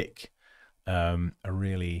then pick a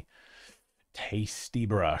really tasty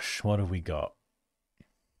brush. What have we got?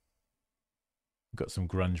 We've got some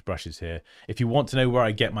grunge brushes here. If you want to know where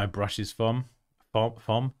I get my brushes from, I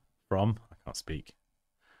can't speak.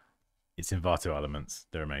 It's Envato Elements.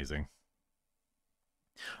 They're amazing.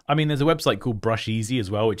 I mean, there's a website called Brush Easy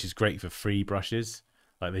as well, which is great for free brushes.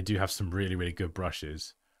 Like, they do have some really, really good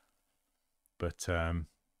brushes. But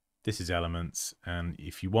this is Elements. And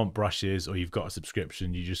if you want brushes or you've got a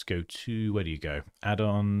subscription, you just go to, where do you go?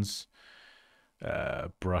 Add-ons,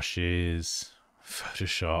 brushes,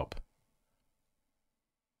 Photoshop.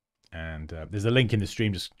 And there's a link in the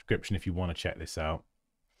stream description if you want to check this out.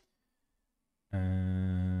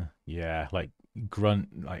 Yeah, like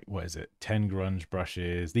what is it? 10 grunge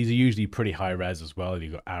brushes. These are usually pretty high res as well.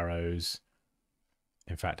 You've got arrows.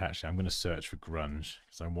 In fact, actually, I'm going to search for grunge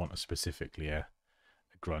because I want specifically a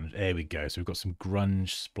grunge. There we go. So we've got some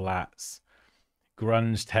grunge splats,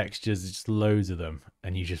 grunge textures, just loads of them.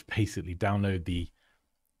 And you just basically download the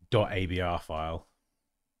 .abr file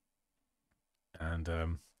and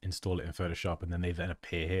install it in Photoshop, and then they then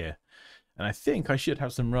appear here. And I think I should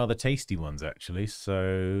have some rather tasty ones, actually.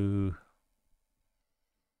 So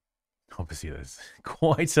obviously there's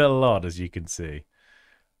quite a lot, as you can see.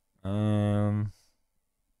 My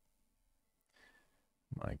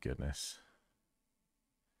goodness.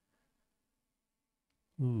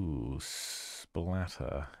 Ooh,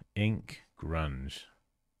 splatter, ink, grunge.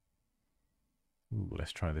 Ooh,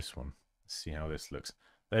 let's try this one. Let's see how this looks.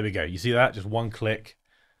 There we go. You see that? Just one click.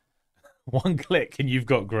 One click and you've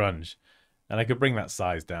got grunge. And I could bring that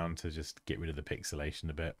size down to just get rid of the pixelation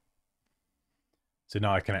a bit. So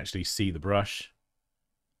now I can actually see the brush.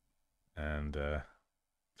 And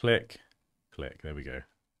click, click. There we go.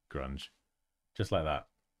 Grunge. Just like that.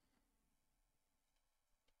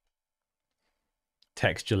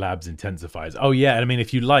 Texture Labs intensifiers. Oh yeah, and I mean,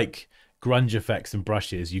 if you like grunge effects and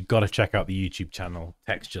brushes, you've got to check out the YouTube channel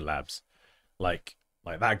Texture Labs. Like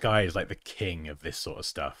that guy is like the king of this sort of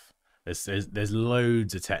stuff. There's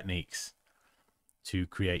loads of techniques to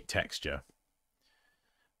create texture.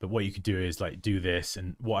 But what you could do is like do this,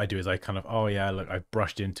 and what I do is I kind of, oh yeah, look, I've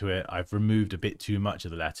brushed into it. I've removed a bit too much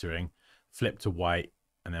of the lettering, flip to white,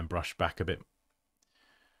 and then brush back a bit.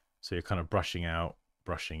 So you're kind of brushing out,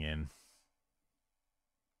 brushing in.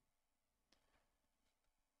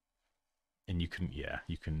 And you can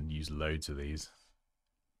use loads of these.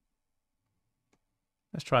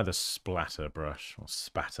 Let's try the splatter brush, or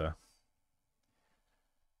spatter.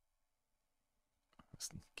 Let's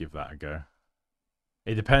give that a go.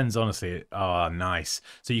 It depends, honestly. Oh, nice.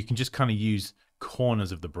 So you can just kind of use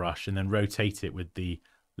corners of the brush and then rotate it with the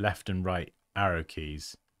left and right arrow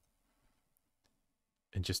keys.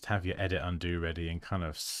 And just have your edit undo ready and kind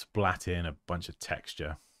of splat in a bunch of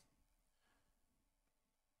texture.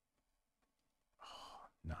 Oh,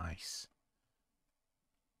 nice.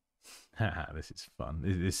 This is fun.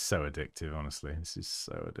 This is so addictive, honestly. This is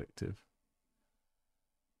so addictive.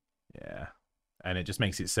 Yeah. And it just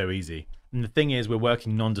makes it so easy. And the thing is, we're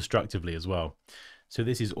working non-destructively as well. So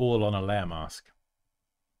this is all on a layer mask.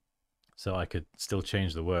 So I could still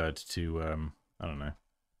change the word to, I don't know,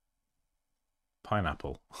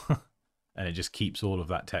 pineapple. And it just keeps all of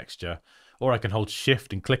that texture. Or I can hold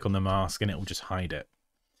shift and click on the mask and it will just hide it.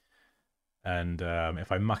 And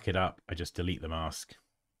if I muck it up, I just delete the mask.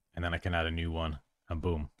 And then I can add a new one and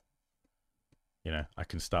boom. You know, I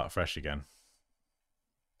can start fresh again.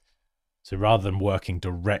 So rather than working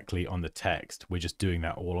directly on the text, we're just doing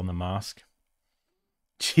that all on the mask.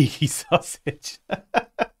 Cheeky sausage.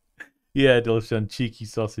 Yeah, Dilshan, cheeky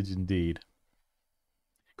sausage indeed.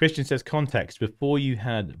 Christian says context. Before you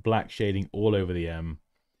had black shading all over the M,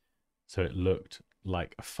 so it looked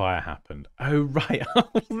like a fire happened. Oh, right. I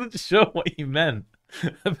wasn't sure what you meant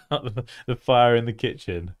about the fire in the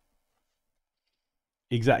kitchen.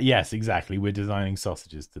 Yes, exactly. We're designing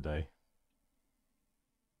sausages today.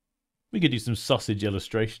 We could do some sausage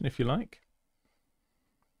illustration if you like.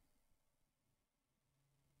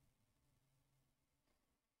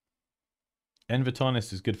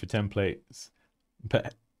 Envatonist is good for templates.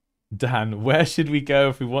 But Dan, where should we go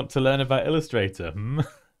if we want to learn about Illustrator?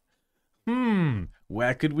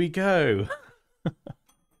 Where could we go?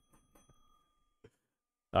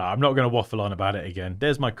 I'm not going to waffle on about it again.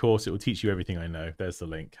 There's my course. It will teach you everything I know. There's the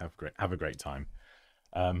link. Have a great time.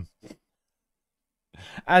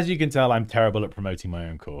 As you can tell, I'm terrible at promoting my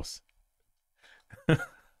own course.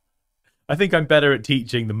 I think I'm better at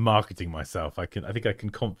teaching than marketing myself. I think I can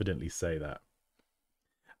confidently say that.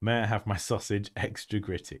 May I have my sausage extra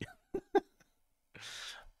gritty?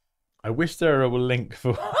 I wish there were a link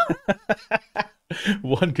for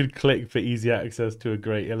one could click for easy access to a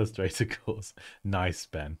great Illustrator course. Nice,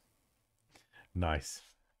 Ben. Nice.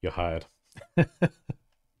 You're hired.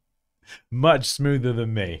 Much smoother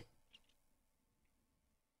than me.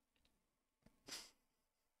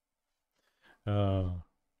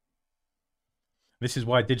 This is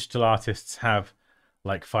why digital artists have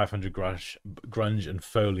like 500 grunge and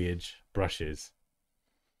foliage brushes.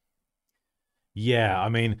 Yeah, I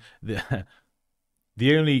mean the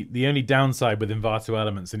only downside with Envato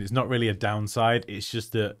Elements, and it's not really a downside, it's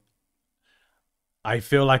just that I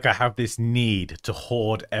feel like I have this need to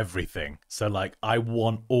hoard everything. So like I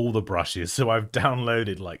want all the brushes, so I've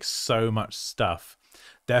downloaded like so much stuff.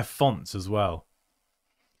 They're fonts as well.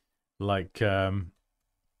 Like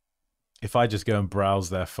if I just go and browse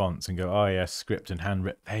their fonts and go, oh yeah, script and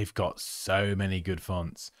handwritten, they've got so many good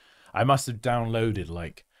fonts. I must have downloaded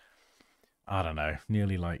like, I don't know,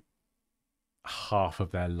 nearly like half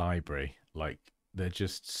of their library. Like they're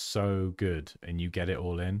just so good and you get it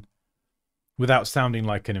all in without sounding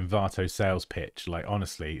like an Envato sales pitch. Like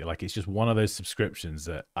honestly, like it's just one of those subscriptions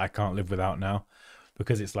that I can't live without now,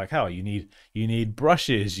 because it's like, how you need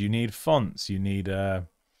brushes, you need fonts, you need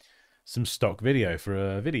some stock video for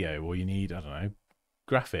a video, or you need, I don't know,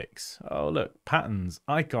 graphics. Oh look, patterns,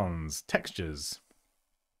 icons, textures.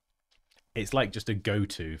 It's like just a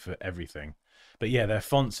go-to for everything. But yeah, their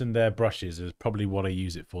fonts and their brushes is probably what I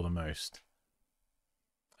use it for the most.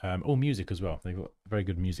 Oh, music as well. They've got a very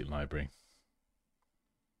good music library.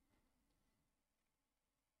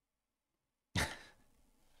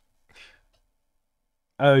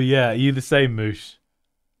 Oh yeah, are you the same, Moosh?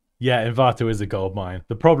 Yeah, Envato is a gold mine.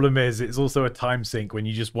 The problem is it's also a time sink when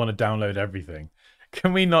you just want to download everything.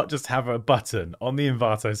 Can we not just have a button on the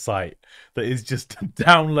Envato site that is just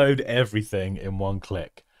download everything in one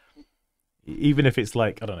click? Even if it's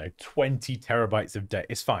like, I don't know, 20 terabytes of data,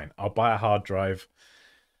 it's fine. I'll buy a hard drive.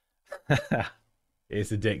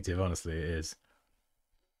 It's addictive, honestly, it is.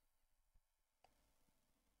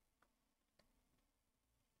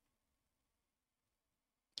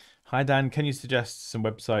 Hi, Dan. Can you suggest some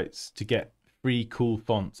websites to get free cool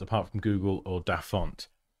fonts apart from Google or DaFont?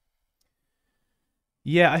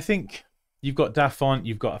 Yeah, I think you've got DaFont,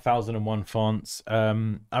 you've got 1001 fonts. I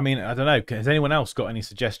mean, I don't know. Has anyone else got any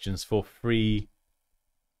suggestions for free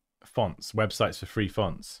fonts, websites for free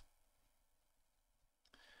fonts?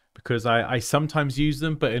 Because I sometimes use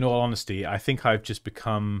them, but in all honesty, I think I've just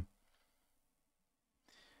become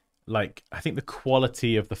like, I think the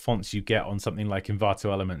quality of the fonts you get on something like Envato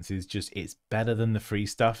Elements is just, it's better than the free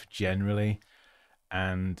stuff generally.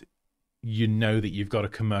 And you know that you've got a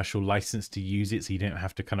commercial license to use it, so you don't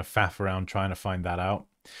have to kind of faff around trying to find that out.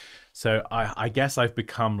 So I guess I've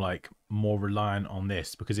become like more reliant on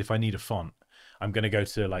this, because if I need a font, I'm going to go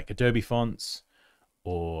to like Adobe Fonts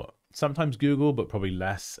or sometimes Google, but probably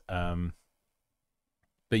less.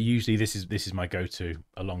 But usually this is my go-to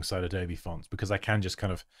alongside Adobe Fonts, because I can just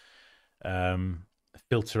kind of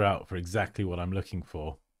filter out for exactly what I'm looking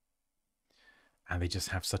for. And they just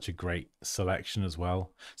have such a great selection as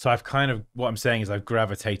well. So I've kind of, what I'm saying is I've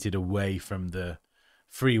gravitated away from the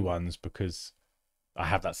free ones because I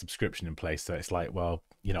have that subscription in place. So it's like, well,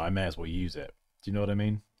 you know, I may as well use it. Do you know what I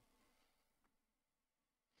mean?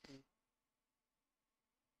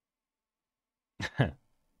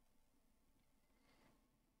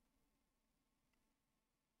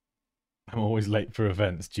 I'm always late for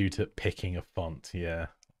events due to picking a font. Yeah,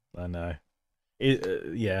 I know.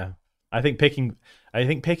 Yeah, I think picking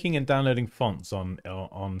and downloading fonts on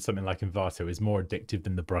something like Envato is more addictive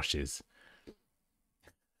than the brushes.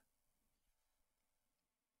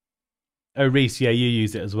 Oh, Reese, yeah, you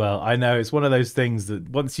use it as well. I know it's one of those things that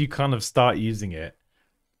once you kind of start using it,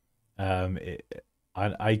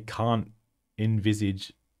 I can't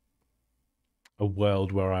envisage a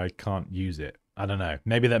world where I can't use it. I don't know.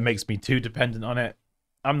 Maybe that makes me too dependent on it.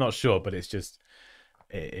 I'm not sure, but it's just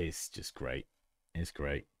great. It's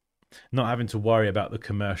great. Not having to worry about the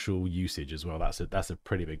commercial usage as well. That's a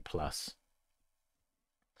pretty big plus.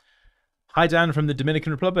 Hi Dan from the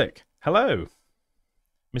Dominican Republic. Hello.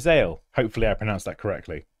 Misael. Hopefully I pronounced that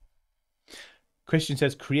correctly. Christian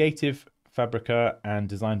says Creative Fabrica and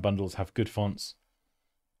Design Bundles have good fonts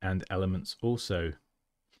and elements also.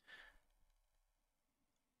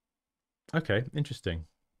 Okay, interesting.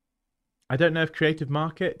 I don't know if Creative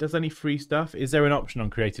Market does any free stuff. Is there an option on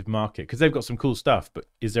Creative Market? Because they've got some cool stuff, but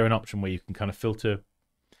is there an option where you can kind of filter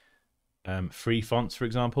free fonts, for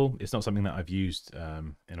example? It's not something that I've used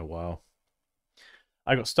in a while.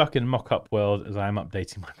 I got stuck in mock-up world as I am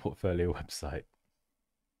updating my portfolio website.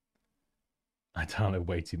 I download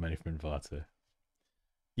way too many from Envato.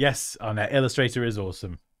 Yes, on Illustrator is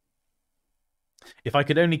awesome. If I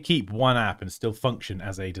could only keep one app and still function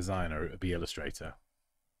as a designer, it would be Illustrator.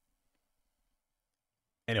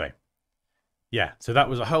 Anyway, yeah, so that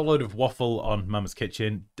was a whole load of waffle on Mama's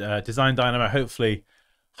Kitchen. Design Dynamo, hopefully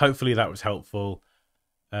that was helpful.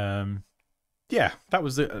 Yeah, that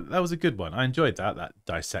was a good one. I enjoyed that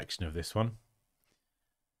dissection of this one.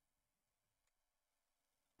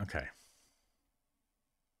 Okay.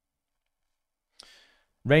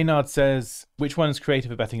 Reynard says, which one is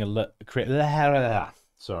creative about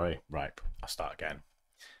sorry, right, I'll start again.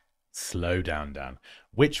 Slow down, Dan.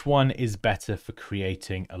 Which one is better for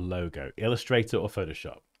creating a logo, Illustrator or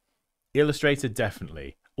Photoshop? Illustrator,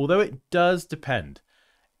 definitely. Although it does depend.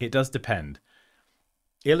 It does depend.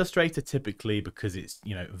 Illustrator typically, because it's,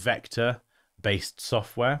 you know, vector-based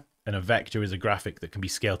software, and a vector is a graphic that can be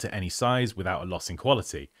scaled to any size without a loss in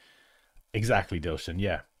quality. Exactly, Dilshan,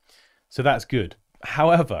 yeah. So that's good.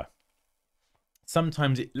 However,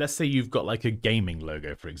 sometimes, let's say you've got like a gaming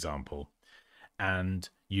logo, for example, and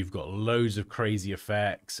you've got loads of crazy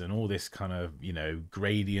effects and all this kind of, you know,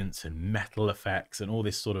 gradients and metal effects and all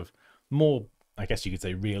this sort of more, I guess you could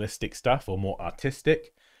say, realistic stuff or more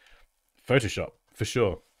artistic. Photoshop, for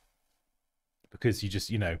sure. Because you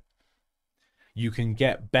just, you know, you can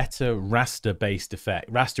get better raster-based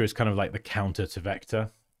effect. Raster is kind of like the counter to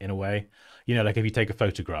vector in a way. You know, like if you take a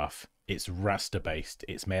photograph, it's raster-based.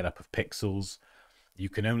 It's made up of pixels. You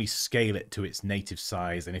can only scale it to its native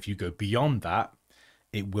size. And if you go beyond that,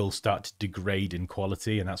 it will start to degrade in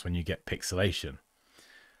quality. And that's when you get pixelation.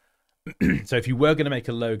 So if you were going to make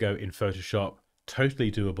a logo in Photoshop,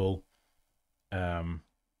 totally doable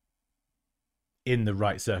in the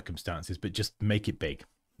right circumstances, but just make it big.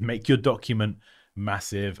 Make your document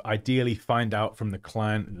massive. Ideally, find out from the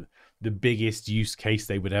client the biggest use case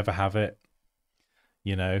they would ever have it.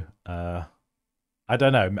 You know, I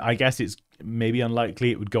don't know. I guess it's maybe unlikely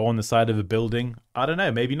it would go on the side of a building. I don't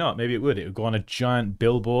know. Maybe not. Maybe it would. It would go on a giant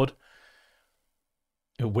billboard.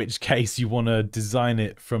 In which case, you want to design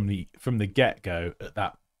it from the get-go at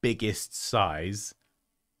that biggest size,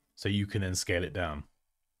 so you can then scale it down.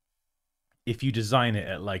 If you design it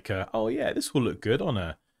at like a, oh yeah, this will look good on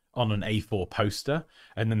an A4 poster,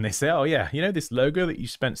 and then they say, oh yeah, you know this logo that you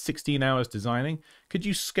spent 16 hours designing, could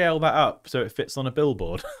you scale that up so it fits on a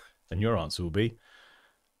billboard? Then your answer will be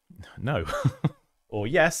no. Or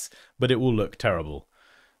yes, but it will look terrible.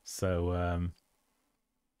 So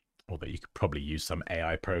although you could probably use some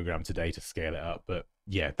AI program today to scale it up, but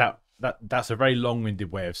yeah, that's a very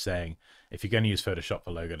long-winded way of saying if you're going to use Photoshop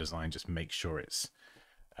for logo design, just make sure it's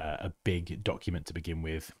a big document to begin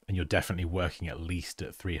with, and you're definitely working at least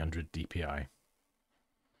at 300 dpi.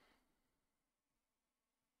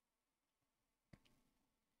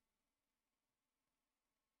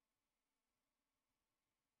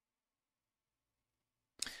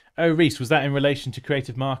 Oh, Reese, was that in relation to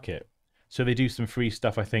Creative Market? So they do some free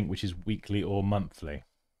stuff, I think, which is weekly or monthly.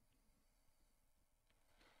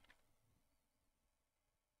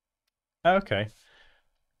 Okay.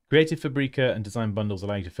 Creative Fabrica and design bundles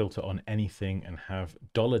allow you to filter on anything and have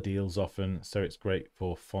dollar deals often, so it's great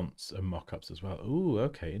for fonts and mock-ups as well. Ooh,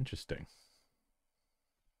 okay, interesting.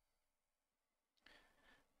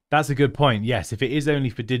 That's a good point. Yes, if it is only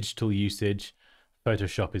for digital usage,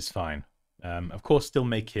 Photoshop is fine. Of course, still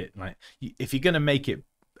make it like if you're going to make it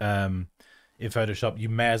in Photoshop, you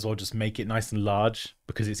may as well just make it nice and large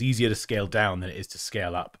because it's easier to scale down than it is to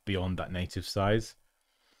scale up beyond that native size.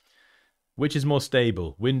 Which is more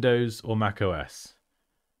stable, Windows or Mac OS?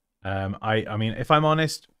 I mean, if I'm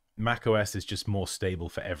honest, Mac OS is just more stable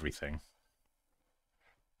for everything.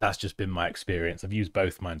 That's just been my experience. I've used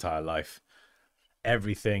both my entire life.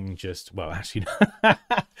 Everything just, well, actually,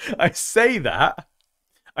 I say that,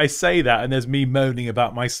 and there's me moaning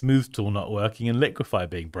about my smooth tool not working and Liquify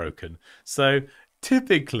being broken. So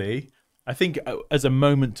typically, I think as a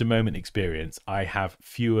moment-to-moment experience, I have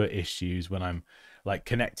fewer issues when I'm like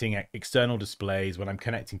connecting external displays, when I'm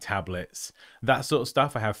connecting tablets, that sort of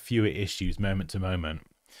stuff. I have fewer issues moment to moment.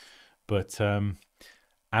 But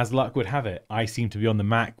as luck would have it, I seem to be on the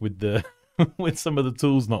Mac with the with some of the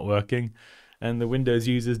tools not working, and the Windows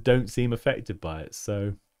users don't seem affected by it.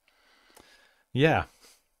 So yeah.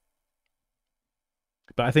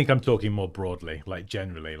 But I think I'm talking more broadly, like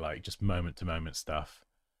generally, like just moment to moment stuff.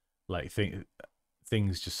 Like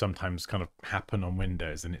things just sometimes kind of happen on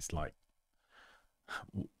Windows, and it's like,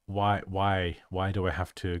 why do I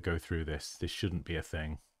have to go through this? This shouldn't be a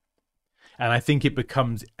thing. And I think it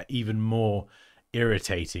becomes even more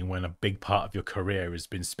irritating when a big part of your career has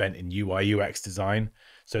been spent in UI UX design.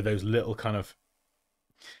 So those little kind of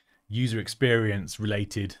user experience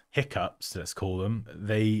related hiccups, let's call them,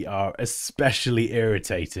 they are especially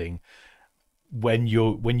irritating when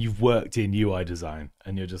you've worked in UI design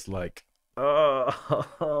and you're just like,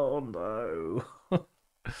 oh no.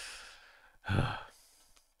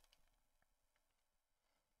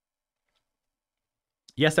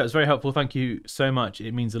 Yes, that was very helpful. Thank you so much.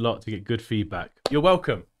 It means a lot to get good feedback. You're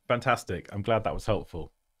welcome. Fantastic. I'm glad that was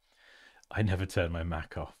helpful. I never turn my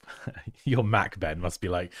Mac off. Your Mac, Ben, must be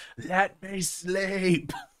like, let me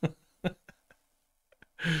sleep.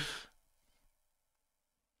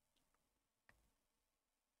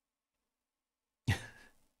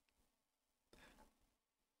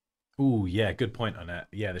 Ooh, yeah, good point on it.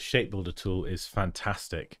 Yeah, the shape builder tool is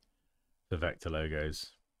fantastic for vector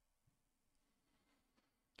logos.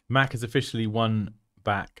 Mac has officially won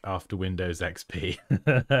back after Windows XP.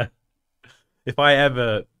 If I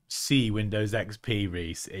ever see Windows XP,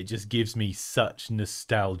 Reese, it just gives me such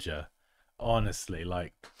nostalgia. Honestly,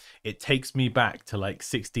 like it takes me back to like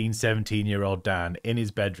 16, 17-year-old Dan in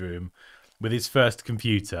his bedroom with his first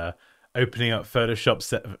computer, opening up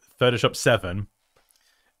Photoshop 7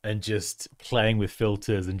 and just playing with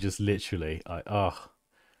filters and just literally,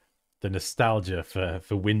 the nostalgia for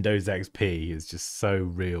Windows XP is just so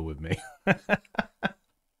real with me.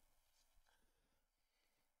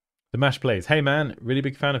 The Mash Plays. Hey man, really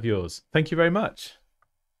big fan of yours. Thank you very much.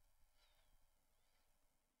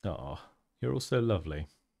 Oh, you're all so lovely.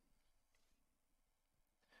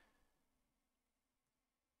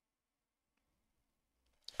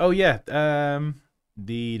 Oh yeah,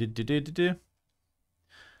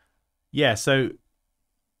 yeah. So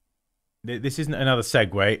this isn't another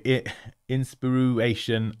segue.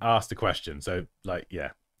 Inspiration asked a question. So like,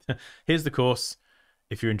 yeah, here's the course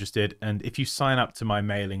if you're interested, and if you sign up to my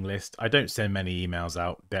mailing list, I don't send many emails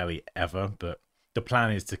out, barely ever, but the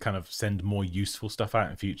plan is to kind of send more useful stuff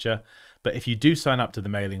out in future. But if you do sign up to the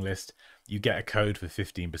mailing list, you get a code for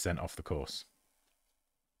 15% off the course.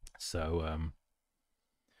 So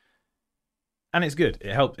and it's good.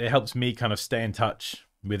 It helps me kind of stay in touch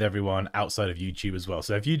with everyone outside of YouTube as well.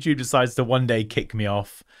 So if YouTube decides to one day kick me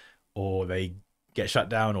off, or they get shut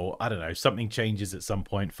down, or I don't know, something changes at some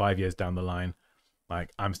point 5 years down the line,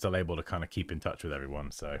 like I'm still able to kind of keep in touch with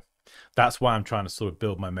everyone. So that's why I'm trying to sort of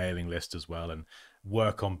build my mailing list as well and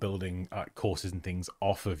work on building courses and things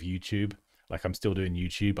off of YouTube. Like I'm still doing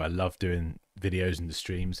YouTube. I love doing videos and the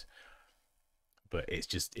streams, but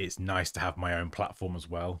it's nice to have my own platform as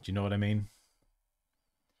well. Do you know what I mean?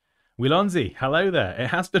 Wilonzi, hello there. It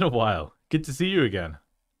has been a while. Good to see you again.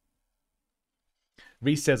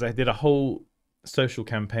 Reese says I did a whole social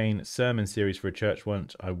campaign sermon series for a church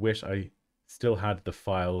once. I wish I still had the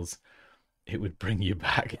files. It would bring you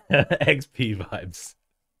back. XP vibes.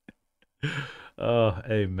 Oh,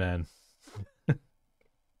 amen.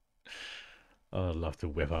 Oh, I'd love to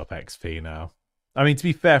whip up XP now. I mean, to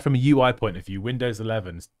be fair, from a UI point of view, Windows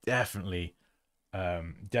 11's definitely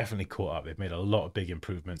caught up. They've made a lot of big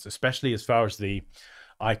improvements, especially as far as the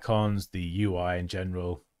icons, the UI in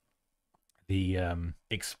general, the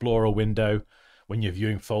Explorer window. When you're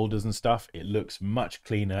viewing folders and stuff, it looks much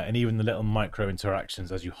cleaner, and even the little micro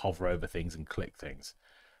interactions as you hover over things and click things.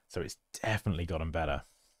 So it's definitely gotten better.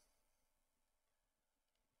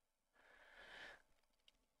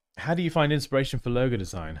 How do you find inspiration for logo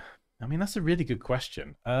design? I mean, that's a really good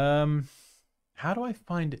question. How do I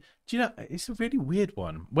find it? Do you know, it's a really weird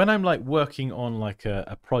one. When I'm like working on like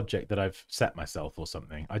a project that I've set myself or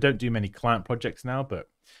something, I don't do many client projects now, but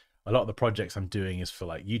a lot of the projects I'm doing is for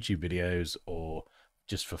like YouTube videos or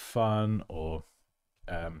just for fun, or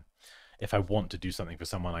if I want to do something for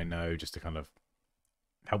someone I know just to kind of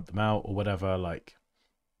help them out or whatever, like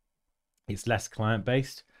it's less client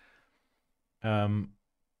based. Um,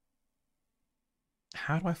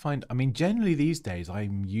 how do I find, I mean, generally these days,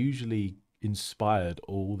 I'm usually inspired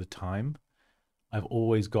all the time. I've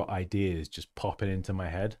always got ideas just popping into my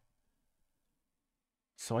head.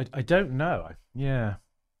 So I don't know. Yeah,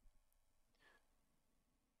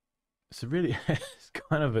 it's a really,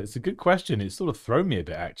 it's a good question. It's sort of thrown me a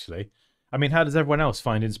bit, actually. I mean, how does everyone else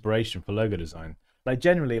find inspiration for logo design? Like,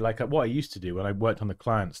 generally, like what I used to do when I worked on the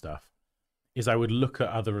client stuff is I would look at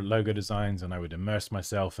other logo designs and I would immerse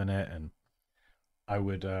myself in it, and I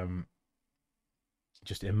would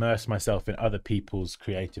just immerse myself in other people's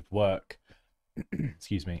creative work.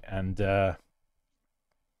 Excuse me. And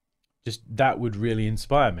just that would really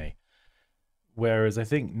inspire me. Whereas I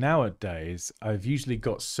think nowadays I've usually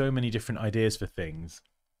got so many different ideas for things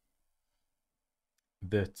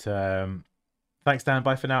that thanks, Dan.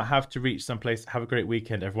 Bye for now. Have to reach someplace. Have a great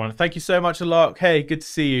weekend, everyone. Thank you so much, Alok. Hey, good to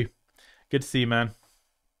see you. Good to see you, man.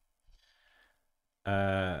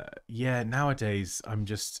 Yeah, nowadays I'm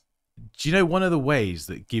just, do you know, one of the ways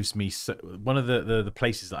that gives me one of the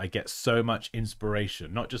places that I get so much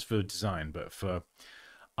inspiration, not just for design but for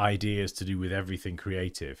ideas to do with everything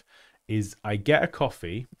creative, is I get a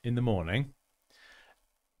coffee in the morning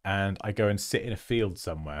and I go and sit in a field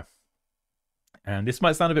somewhere. And this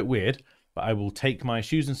might sound a bit weird, but I will take my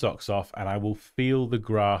shoes and socks off and I will feel the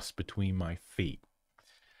grass between my feet.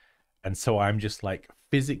 And so I'm just like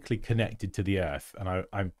physically connected to the earth. And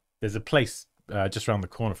I'm there's a place just around the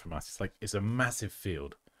corner from us. It's a massive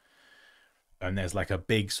field, and there's like a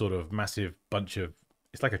big sort of massive bunch of,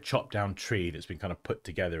 it's like a chopped down tree that's been kind of put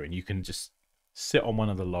together, and you can just sit on one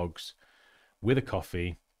of the logs with a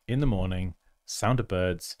coffee in the morning, sound of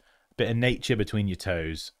birds, a bit of nature between your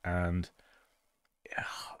toes, and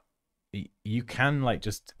you can like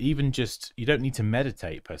just, even just, you don't need to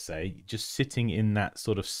meditate per se, just sitting in that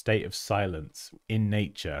sort of state of silence in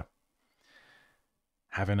nature,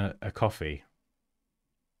 having a coffee.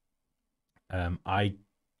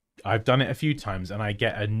 I've done it a few times and I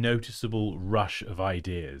get a noticeable rush of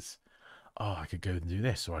ideas. Oh, I could go and do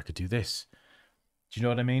this, or I could do this. Do you know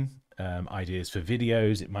what I mean? Ideas for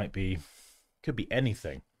videos, it might be, could be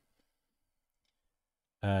anything.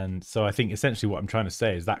 And so I think essentially what I'm trying to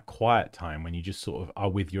say is that quiet time when you just sort of are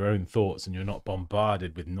with your own thoughts and you're not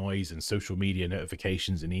bombarded with noise and social media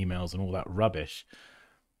notifications and emails and all that rubbish,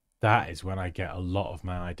 that is when I get a lot of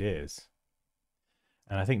my ideas.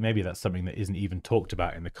 And I think maybe that's something that isn't even talked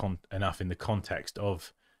about in the enough in the context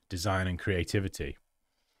of design and creativity.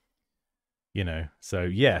 You know, so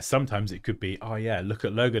yeah, sometimes it could be, oh yeah, look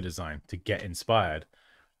at logo design to get inspired.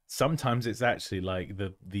 Sometimes it's actually like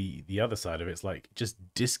the other side of it. It's like just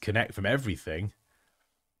disconnect from everything,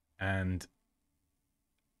 and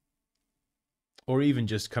or even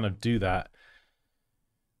just kind of do that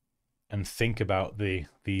and think about the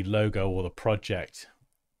logo or the project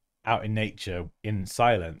out in nature in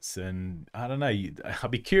silence. And I don't know, I'll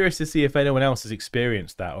be curious to see if anyone else has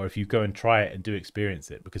experienced that, or if you go and try it and do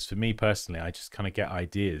experience it, because for me personally, I just kind of get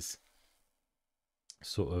ideas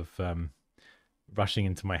sort of rushing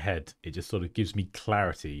into my head. It just sort of gives me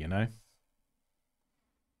clarity, you know,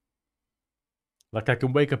 like I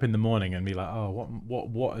can wake up in the morning and be like, oh,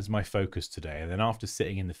 what is my focus today? And then after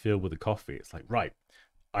sitting in the field with a coffee, it's like, right,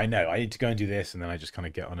 I know I need to go and do this, and then I just kind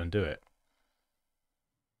of get on and do it.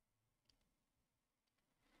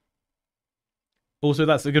 Also,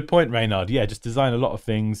 that's a good point, Reynard. Yeah, just design a lot of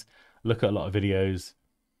things, look at a lot of videos,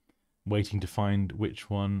 waiting to find which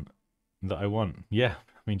one that I want. Yeah,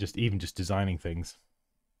 I mean, just even just designing things.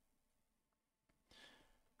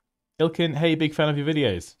 Ilkin, hey, big fan of your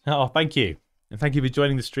videos. Oh, thank you. And thank you for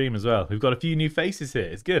joining the stream as well. We've got a few new faces here.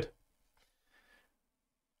 It's good.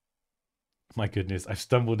 My goodness, I've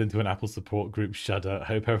stumbled into an Apple support group. Shudder. I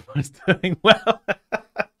hope everyone's doing well.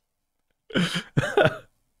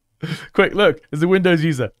 Quick, look, there's a Windows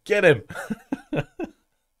user. Get him.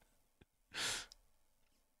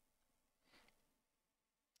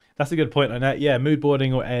 That's a good point, Annette. Yeah, mood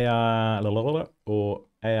boarding or AI,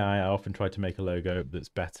 I often try to make a logo that's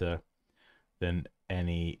better than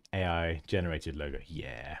any AI generated logo.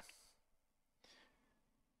 Yeah.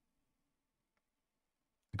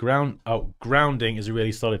 Grounding is a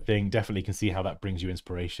really solid thing. Definitely can see how that brings you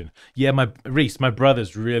inspiration. Yeah, my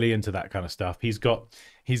brother's really into that kind of stuff. He's got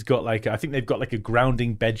like, I think they've got like a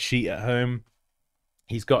grounding bed sheet at home.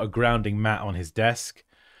 He's got a grounding mat on his desk.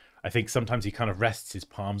 I think sometimes he kind of rests his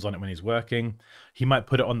palms on it when he's working. He might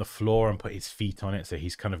put it on the floor and put his feet on it so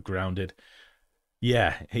he's kind of grounded.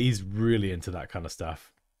 Yeah, he's really into that kind of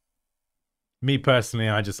stuff. Me personally,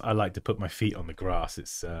 I like to put my feet on the grass.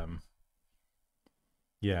 It's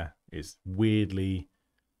yeah, it's weirdly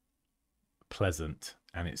pleasant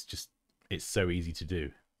and it's so easy to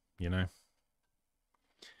do, you know.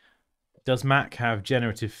 Does Mac have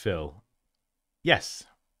generative fill? Yes.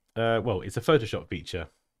 Well, it's a Photoshop feature.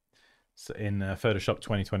 So in Photoshop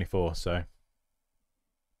 2024, so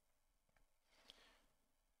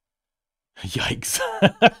yikes.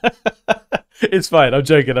 It's fine. I'm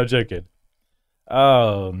joking.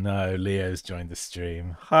 Oh no, Leo's joined the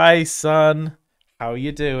stream. Hi, son. How are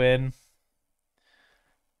you doing?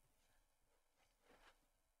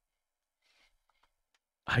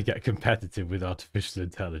 I get competitive with artificial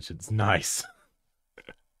intelligence. Nice.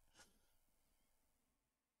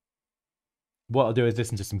 What I'll do is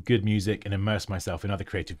listen to some good music and immerse myself in other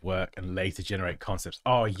creative work and later generate concepts.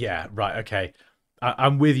 Oh yeah, right, okay.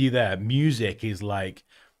 I'm with you there. Music is like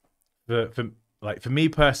for me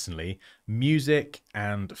personally, music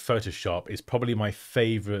and Photoshop is probably my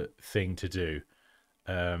favorite thing to do,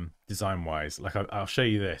 design wise. Like I'll show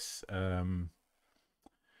you this.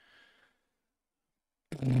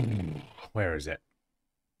 Where is it?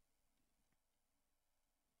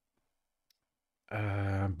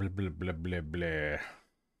 Blah, blah, blah, blah, blah.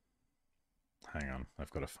 Hang on,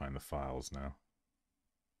 I've got to find the files now.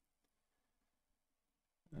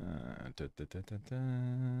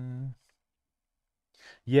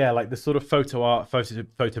 Yeah, like the sort of photo art,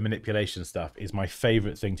 photo manipulation stuff is my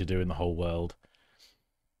favorite thing to do in the whole world.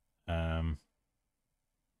 I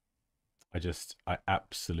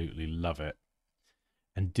absolutely love it.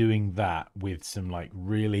 And doing that with some like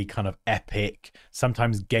really kind of epic,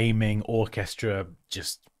 sometimes gaming orchestra,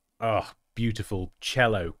 just beautiful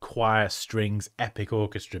cello, choir, strings, epic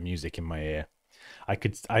orchestra music in my ear. I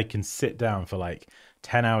can sit down for like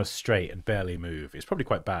 10 hours straight and barely move. It's probably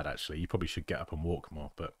quite bad actually. You probably should get up and walk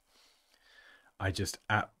more, but I just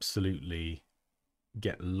absolutely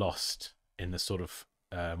get lost in the sort of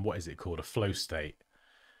what is it called, a flow state.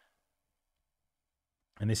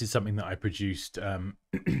 And this is something that I produced a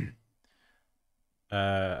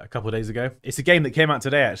couple of days ago. It's a game that came out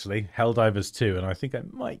today, actually, Helldivers 2, and I think I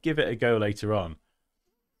might give it a go later on.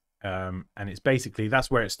 And it's basically,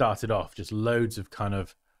 that's where it started off, just loads of kind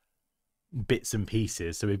of bits and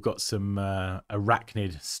pieces. So we've got some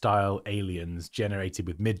arachnid-style aliens generated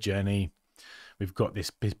with Midjourney. We've got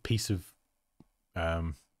this piece of,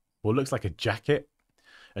 what looks like a jacket,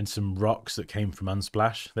 and some rocks that came from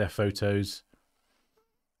Unsplash, their photos.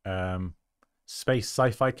 Space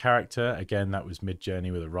sci-fi character, again that was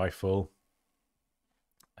Midjourney with a rifle.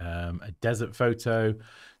 A desert photo,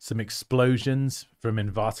 some explosions from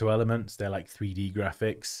Envato Elements, they're like 3D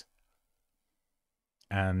graphics,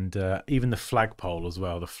 and even the flagpole as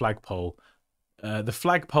well. The flagpole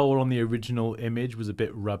on the original image was a bit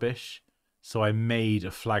rubbish, so I made a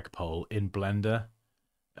flagpole in Blender.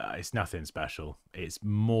 It's nothing special, it's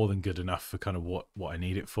more than good enough for kind of what I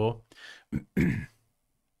need it for.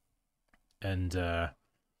 And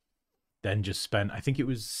then just spent, I think it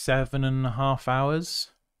was 7.5 hours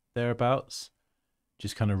thereabouts,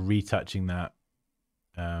 just kind of retouching that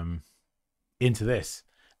into this.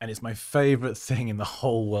 And it's my favorite thing in the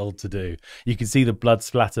whole world to do. You can see the blood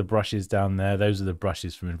splatter brushes down there. Those are the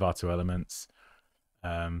brushes from Envato Elements.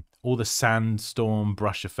 All the sandstorm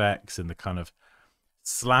brush effects and the kind of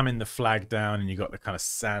slamming the flag down, and you got the kind of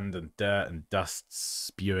sand and dirt and dust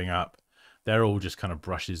spewing up. They're all just kind of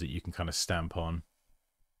brushes that you can kind of stamp on.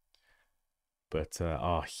 But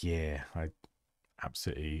oh yeah, I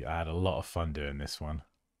had a lot of fun doing this one.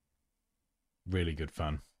 Really good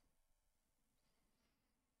fun.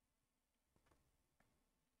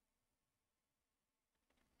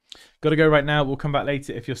 Got to go right now. We'll come back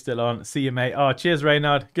later if you're still on. See you, mate. Oh, cheers,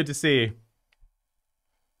 Reynard. Good to see you.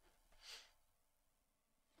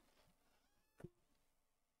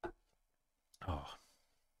 Oh.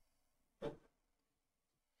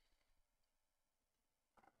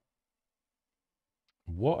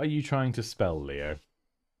 What are you trying to spell, Leo?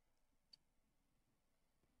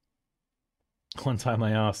 One time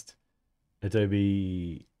I asked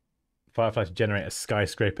Adobe Firefly to generate a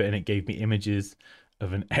skyscraper and it gave me images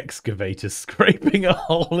of an excavator scraping a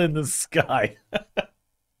hole in the sky.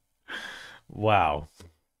 Wow.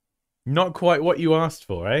 Not quite what you asked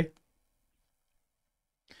for, eh?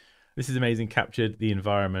 This is amazing. Captured the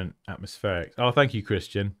environment, atmospheric. Oh, thank you,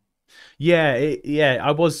 Christian. Yeah,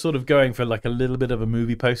 I was sort of going for like a little bit of a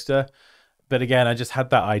movie poster, but again, I just had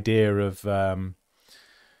that idea of,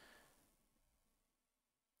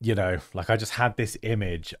 like I just had this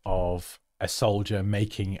image of a soldier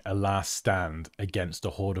making a last stand against a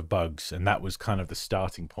horde of bugs, and that was kind of the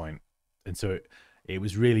starting point. And so it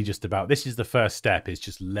was really just about, this is the first step, is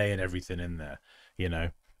just laying everything in there,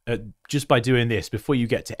 just by doing this, before you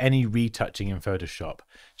get to any retouching in Photoshop,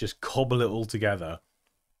 just cobble it all together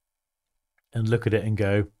and look at it and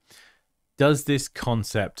go, does this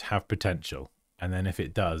concept have potential? And then if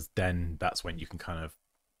it does, then that's when you can kind of,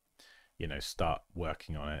 start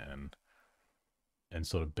working on it and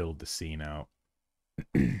sort of build the scene out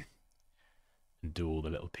and do all the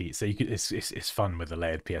little pieces. So it's fun with the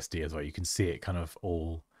layered PSD as well. You can see it kind of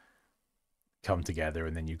all come together,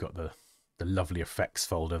 and then you've got the lovely effects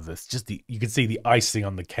folder. That's just you can see the icing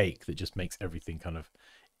on the cake that just makes everything kind of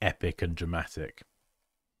epic and dramatic.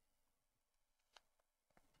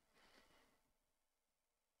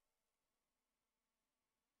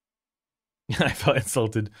 I felt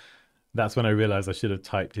insulted. That's when I realized I should have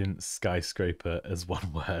typed in skyscraper as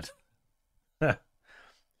one word.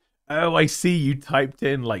 Oh, I see. You typed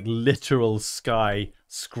in like literal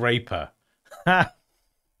skyscraper.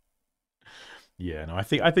 Yeah, no, I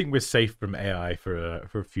think we're safe from AI for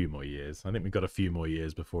a few more years. I think we've got a few more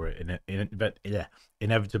years before it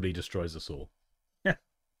inevitably destroys us all. Yeah,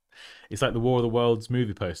 it's like the War of the Worlds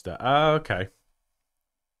movie poster. Oh, okay.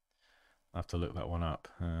 I'll have to look that one up.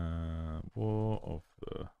 War of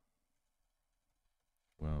the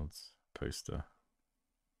Worlds poster.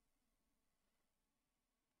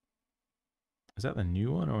 Is that the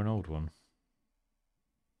new one or an old one?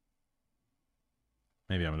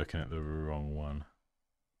 Maybe I'm looking at the wrong one.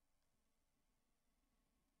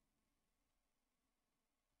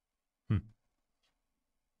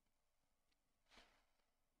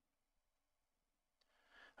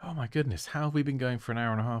 Oh my goodness, how have we been going for an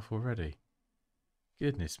hour and a half already?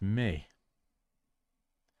 Goodness me.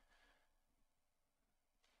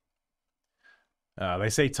 They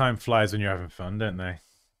say time flies when you're having fun, don't they?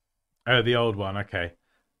 Oh, the old one, okay.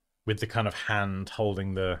 With the kind of hand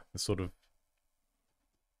holding the sort of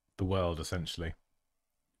the world, essentially.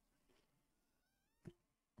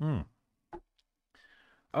 Hmm.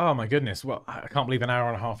 Oh my goodness. Well, I can't believe an hour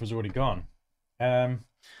and a half has already gone.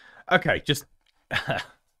 Okay, just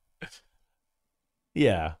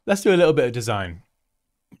yeah, let's do a little bit of design.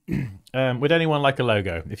 Would anyone like a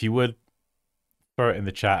logo? If you would, throw it in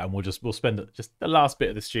the chat, and we'll spend just the last bit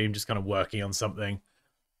of the stream just kind of working on something.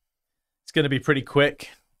 It's going to be pretty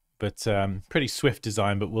quick, but pretty swift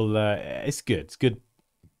design. But it's good. It's good.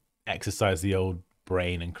 Exercise the old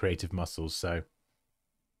brain and creative muscles. So,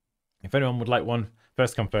 if anyone would like one,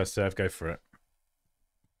 first come, first serve. Go for it.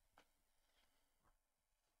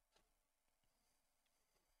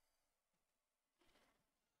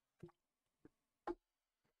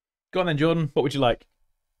 Go on then, Jordan. What would you like?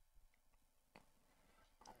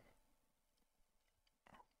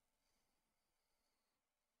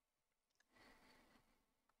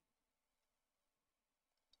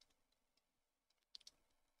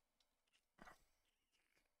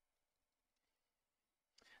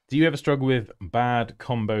 Do you ever struggle with bad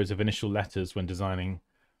combos of initial letters when designing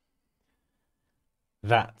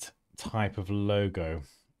that type of logo?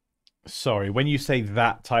 Sorry, when you say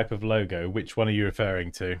that type of logo, which one are you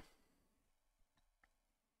referring to?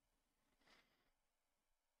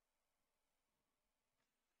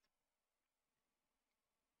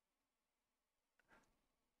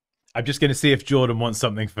 I'm just going to see if Jordan wants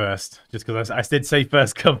something first, just because I did say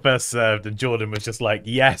first come, first served, and Jordan was just like,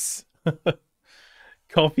 yes.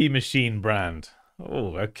 Coffee machine brand.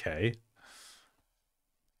 Oh, okay.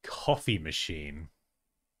 Coffee machine.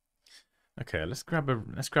 Okay, let's grab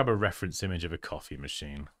a reference image of a coffee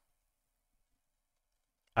machine.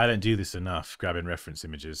 I don't do this enough, grabbing reference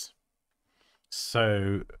images.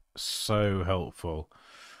 So helpful.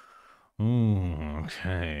 Ooh,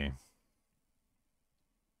 okay.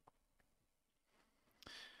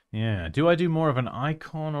 Yeah. Do I do more of an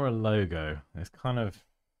icon or a logo? It's kind of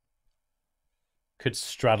could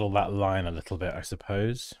straddle that line a little bit, I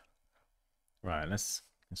suppose. Right, let's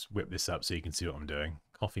whip this up so you can see what I'm doing.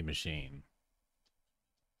 Coffee machine.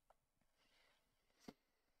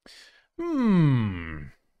 Hmm.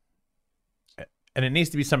 And it needs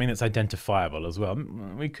to be something that's identifiable as well.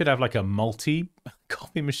 We could have like a multi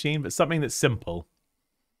coffee machine, but something that's simple.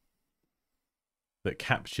 That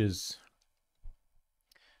captures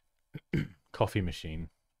coffee machine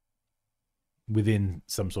within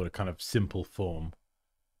some sort of kind of simple form.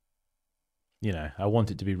 You know, I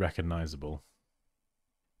want it to be recognizable.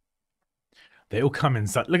 They all come in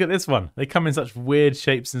such... Look at this one. They come in such weird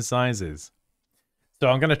shapes and sizes. So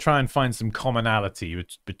I'm going to try and find some commonality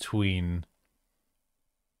between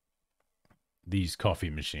these coffee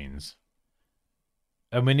machines.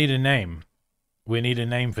 And we need a name. We need a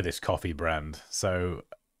name for this coffee brand. So,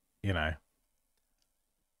 you know,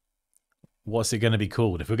 what's it going to be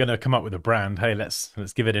called? If we're going to come up with a brand, hey, let's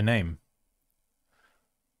give it a name.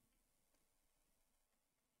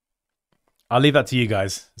 I'll leave that to you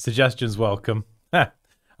guys. Suggestions welcome.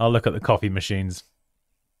 I'll look at the coffee machines.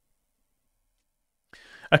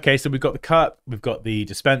 Okay, so we've got the cup, we've got the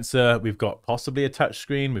dispenser, we've got possibly a touch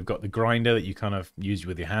screen, we've got the grinder that you kind of use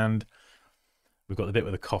with your hand. We've got the bit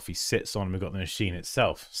where the coffee sits on, and we've got the machine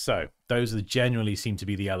itself. So those are generally seem to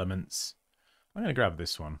be the elements. I'm going to grab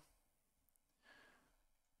this one.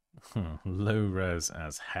 Low res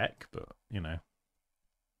as heck, but, you know.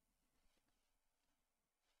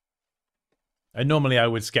 And normally I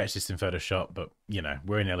would sketch this in Photoshop, but, you know,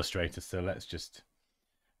 we're in Illustrator, so let's just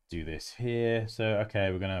do this here. So, okay,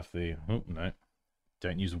 we're going to have the... Oh, no.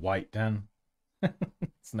 Don't use white, Dan.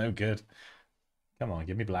 It's no good. Come on,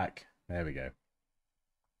 give me black. There we go.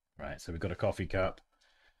 Right, so we've got a coffee cup.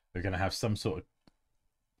 We're going to have some sort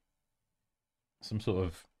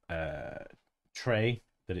of tray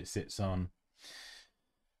that it sits on.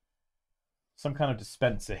 Some kind of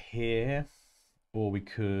dispenser here. Or we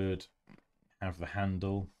could have the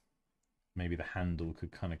handle. Maybe the handle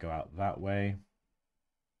could kind of go out that way.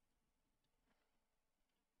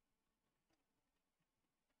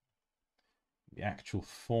 The actual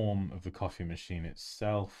form of the coffee machine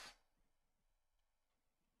itself.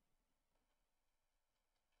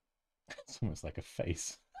 It's almost like a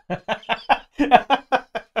face.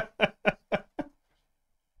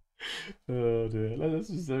 Oh dear. Let's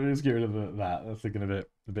just get rid of that. That's looking a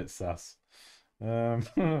bit sus.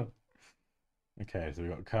 Okay, so we've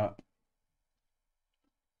got a cup.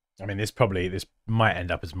 I mean, this might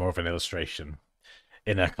end up as more of an illustration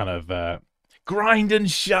in a kind of grind and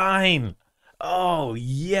shine. Oh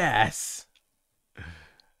yes.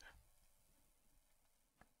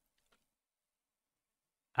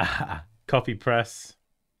 Copy press,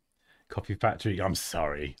 copy factory. I'm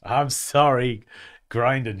sorry.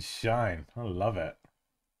 Grind and shine. I love it.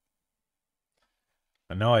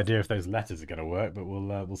 I've no idea if those letters are going to work, but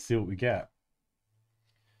we'll see what we get.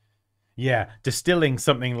 Yeah, distilling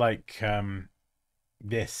something like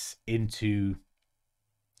this into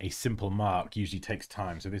a simple mark usually takes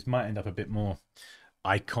time. So this might end up a bit more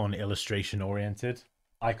icon illustration oriented.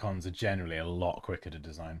 Icons are generally a lot quicker to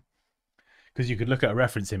design, because you could look at a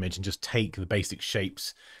reference image and just take the basic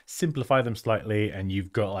shapes, simplify them slightly, and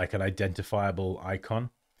you've got like an identifiable icon.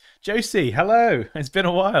 Josie, hello. It's been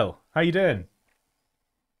a while. How you doing?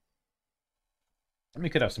 And we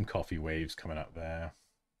could have some coffee waves coming up there.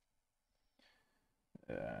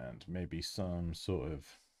 And maybe some sort of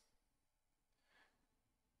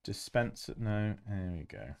dispenser. No, there we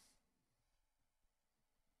go.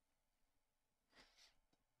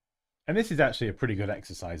 And this is actually a pretty good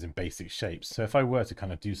exercise in basic shapes. So if I were to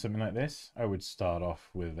kind of do something like this, I would start off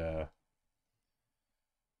with a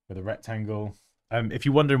rectangle. If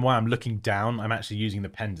you're wondering why I'm looking down, I'm actually using the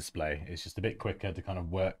pen display. It's just a bit quicker to kind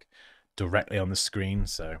of work directly on the screen.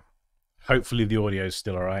 So hopefully the audio is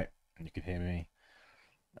still all right and you can hear me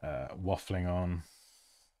waffling on.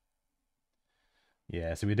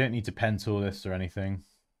 Yeah, so we don't need to pen tool this or anything.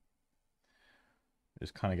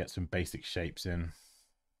 Just kind of get some basic shapes in.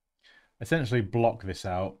 Essentially block this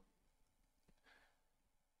out.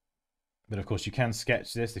 But of course you can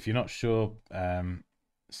sketch this. If you're not sure,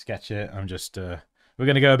 sketch it. I'm just, we're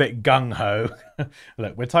going to go a bit gung-ho.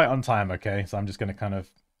 Look, we're tight on time, okay? So I'm just going to kind of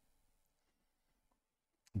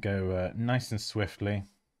go nice and swiftly.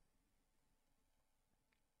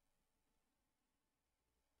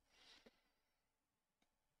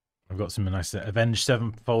 I've got some nice Avenged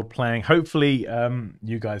Sevenfold playing. Hopefully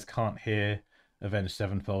you guys can't hear Avenged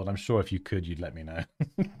Sevenfold. I'm sure if you could, you'd let me know.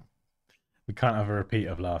 We can't have a repeat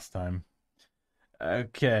of last time.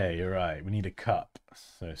 Okay, you're right. We need a cup.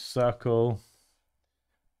 So circle.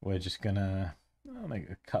 We're just gonna make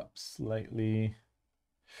the cup slightly.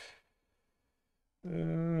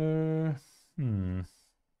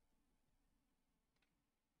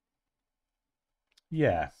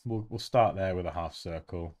 Yeah, we'll start there with a half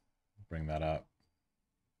circle. Bring that up.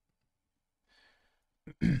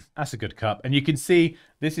 That's a good cup. And you can see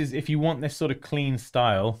this is, if you want this sort of clean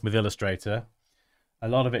style with Illustrator, a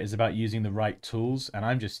lot of it is about using the right tools.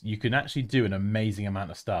 And you can actually do an amazing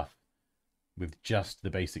amount of stuff with just the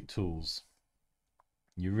basic tools.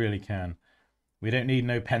 You really can. We don't need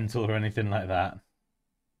no pen tool or anything like that.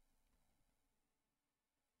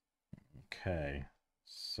 Okay,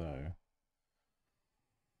 so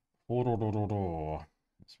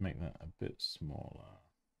let's make that a bit smaller.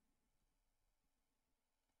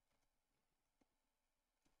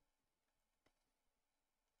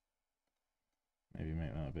 Maybe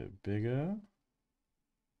make that a bit bigger.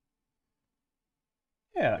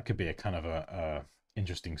 Yeah, that could be a kind of a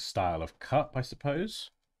interesting style of cup, I suppose.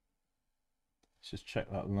 Let's just check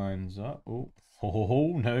that lines up.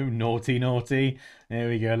 Oh, no, naughty, naughty. There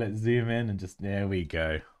we go. Let's zoom in and just, there we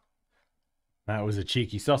go. That was a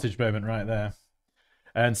cheeky sausage moment right there.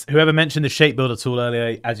 And whoever mentioned the shape builder tool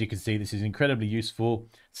earlier, as you can see, this is incredibly useful.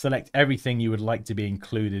 Select everything you would like to be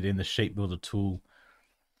included in the shape builder tool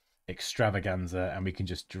extravaganza, and we can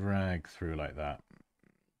just drag through like that.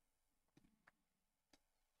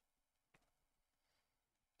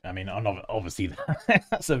 I mean, obviously,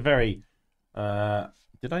 that's a very...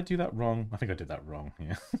 did I do that wrong? I think I did that wrong.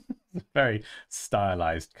 Yeah, very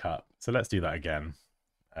stylized cut. So let's do that again.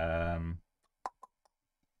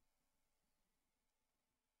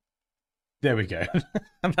 There we go.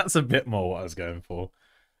 And that's a bit more what I was going for.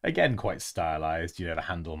 Again, quite stylized. You know, the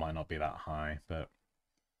handle might not be that high, but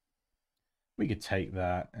we could take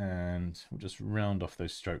that and we'll just round off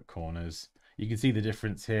those stroke corners. You can see the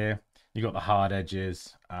difference here. You got the hard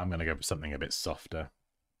edges. I'm going to go for something a bit softer.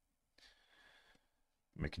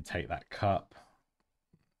 We can take that cup,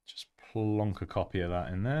 just plonk a copy of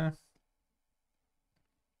that in there.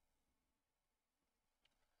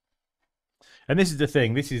 And this is the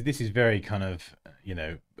thing. This is very kind of, you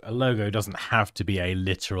know, a logo doesn't have to be a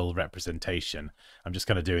literal representation. I'm just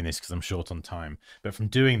kind of doing this because I'm short on time. But from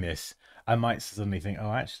doing this, I might suddenly think,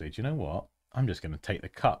 oh, actually, do you know what? I'm just going to take the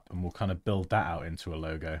cup and we'll kind of build that out into a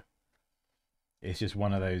logo. It's just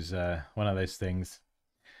one of those things.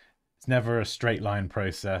 It's never a straight line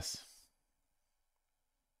process.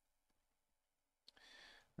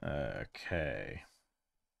 Okay.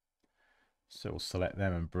 So we'll select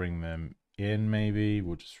them and bring them in, maybe.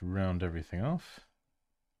 We'll just round everything off.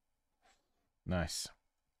 Nice.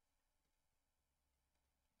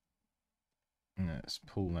 Let's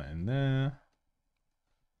pull that in there.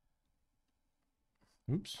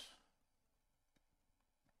 Oops.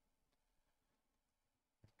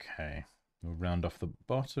 Okay. We'll round off the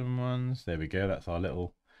bottom ones. There we go. That's our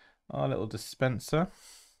little dispenser.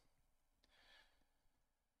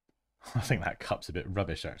 I think that cup's a bit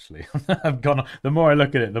rubbish, actually. I've gone. The more I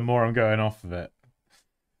look at it, the more I'm going off of it.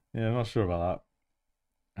 Yeah, I'm not sure about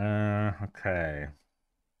that. Okay.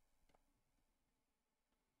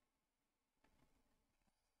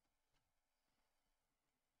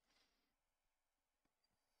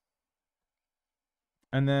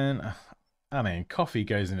 And then, I mean, coffee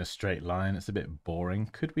goes in a straight line. It's a bit boring.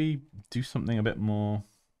 Could we do something a bit more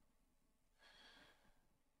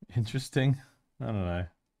interesting? I don't know.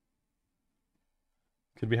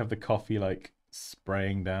 Could we have the coffee like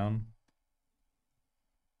spraying down?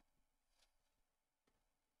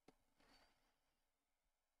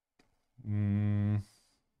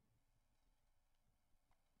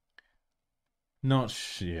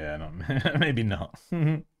 Yeah, not maybe not.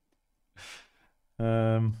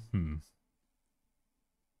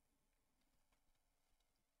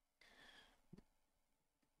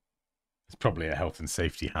 It's probably a health and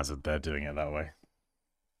safety hazard there doing it that way.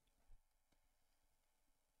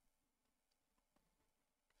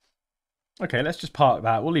 Okay, let's just park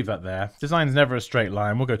that. We'll leave that there. Design's never a straight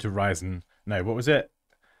line. We'll go to Rise and... No, what was it?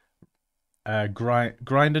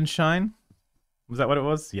 Grind and Shine? Was that what it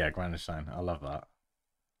was? Yeah, Grind and Shine. I love that.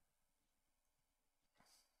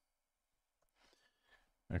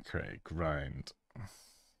 Okay, grind.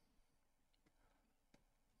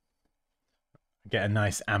 Get a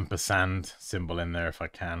nice ampersand symbol in there if I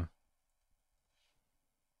can.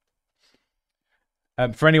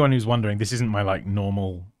 For anyone who's wondering, this isn't my like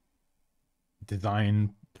normal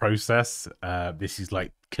design process. This is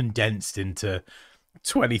like condensed into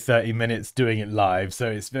 20-30 minutes doing it live, so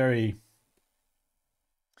it's very,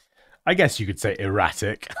 I guess you could say,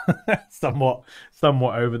 erratic. somewhat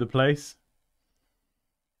over the place.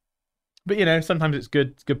 But you know, sometimes it's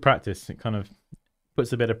good practice. It kind of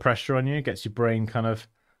puts a bit of pressure on you, gets your brain kind of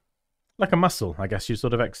like a muscle. I guess you're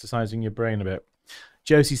sort of exercising your brain a bit.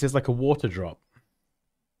 Josie says like a water drop.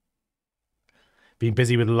 Being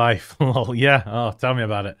busy with life. Oh yeah. Oh, tell me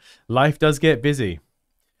about it. Life does get busy.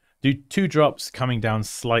 Do 2 drops coming down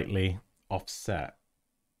slightly offset.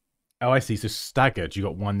 Oh, I see. So staggered. You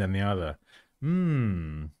got one, then the other.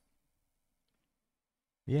 Hmm.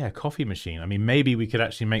 Yeah, coffee machine. I mean, maybe we could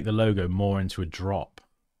actually make the logo more into a drop.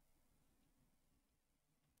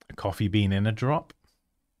 A coffee bean in a drop.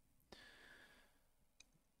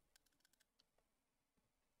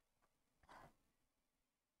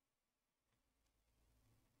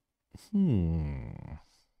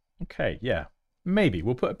 Okay, yeah. Maybe.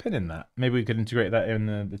 We'll put a pin in that. Maybe we could integrate that in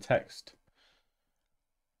the text.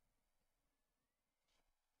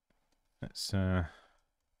 Yeah,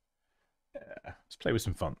 let's play with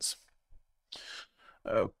some fonts.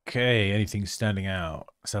 Okay, anything standing out?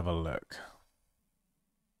 Let's have a look.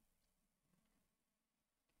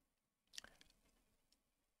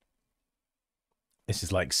 This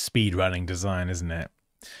is like speed running design, isn't it?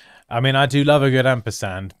 I mean, I do love a good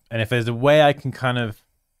ampersand, and if there's a way I can kind of...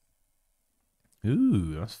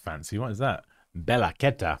 Ooh, that's fancy. What is that? Bella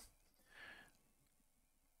Queta.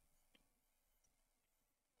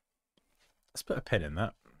 Let's put a pin in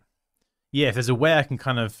that. Yeah, if there's a way I can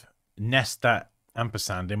kind of nest that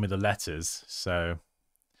ampersand in with the letters, so...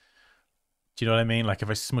 Do you know what I mean? Like if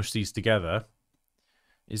I smush these together,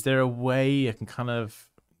 is there a way I can kind of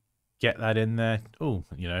get that in there? Oh,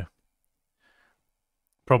 you know.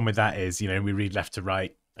 Problem with that is, you know, we read left to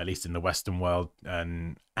right, at least in the Western world,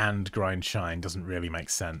 and grind shine doesn't really make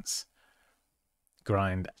sense.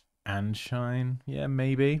 Grind and shine? Yeah,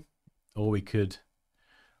 maybe. Or we could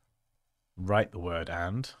write the word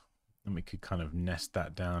and we could kind of nest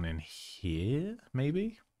that down in here,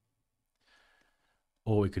 maybe.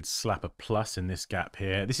 Or we could slap a plus in this gap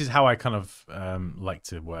here. This is how I kind of like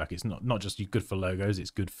to work. It's not just good for logos,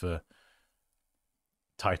 it's good for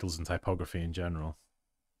titles and typography in general.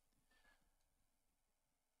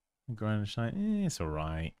 Grind and shine, it's all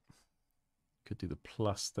right. Could do the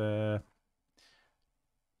plus there.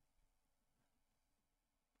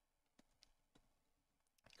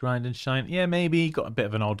 Grind and shine, yeah, maybe. Got a bit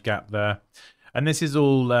of an odd gap there. And this is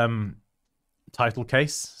all title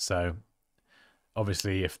case, so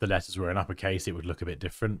obviously if the letters were in uppercase, it would look a bit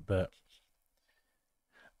different, but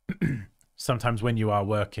sometimes when you are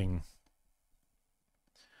working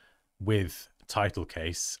with title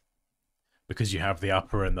case, because you have the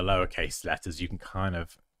upper and the lowercase letters, you can kind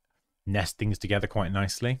of nest things together quite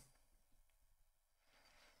nicely.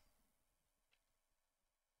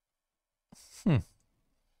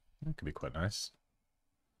 That could be quite nice.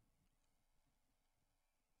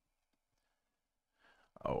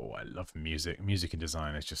 Oh, I love music. Music and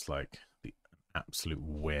design is just like the absolute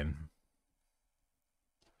win.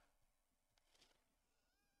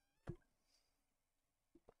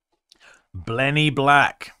 Blenny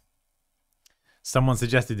Black. Someone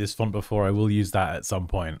suggested this font before. I will use that at some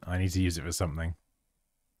point. I need to use it for something.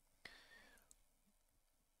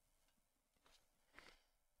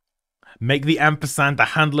 Make the ampersand the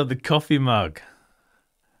handle of the coffee mug.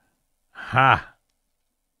 Ha.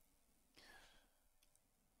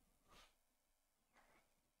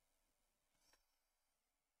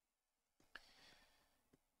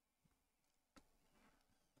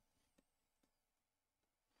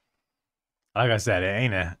 Like I said,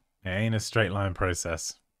 it ain't a straight line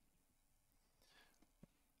process.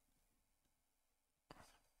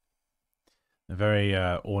 Very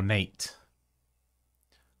ornate.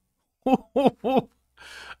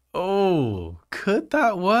 Oh, could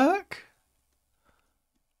that work?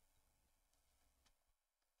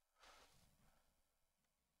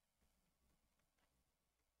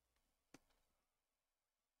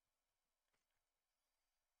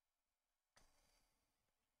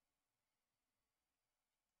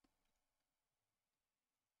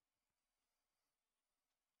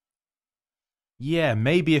 Yeah,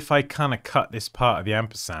 maybe if I kind of cut this part of the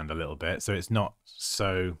ampersand a little bit so it's not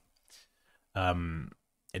so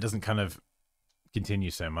it doesn't kind of continue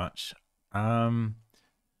so much. How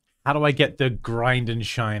do I get the grind and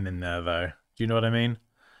shine in there though? Do you know what I mean?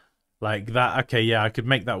 Like that, okay, yeah, I could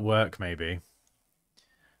make that work maybe.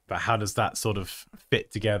 But how does that sort of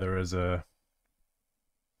fit together as a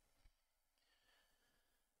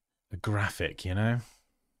graphic, you know?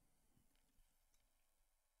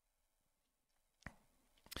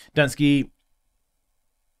 Dansky,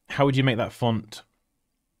 how would you make that font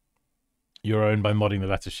your own by modding the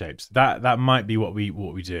letter shapes? That might be what we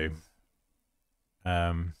do.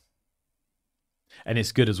 And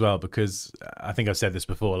it's good as well because I think I've said this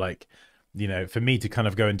before, like, you know, for me to kind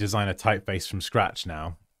of go and design a typeface from scratch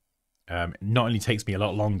now, not only takes me a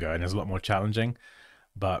lot longer and is a lot more challenging,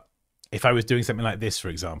 but if I was doing something like this, for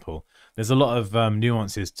example, there's a lot of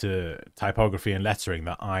nuances to typography and lettering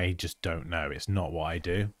that I just don't know. It's not what I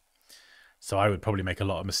do. So I would probably make a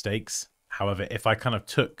lot of mistakes. However, if I kind of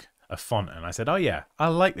took a font and I said, oh yeah, I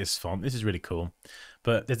like this font, this is really cool,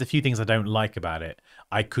 but there's a few things I don't like about it,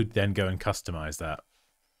 I could then go and customize that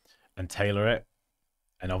and tailor it.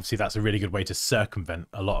 And obviously that's a really good way to circumvent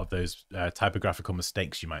a lot of those typographical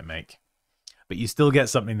mistakes you might make. But you still get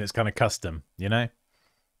something that's kind of custom, you know?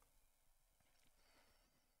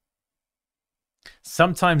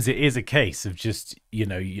 Sometimes it is a case of just, you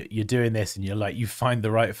know, you're doing this and you're like, you find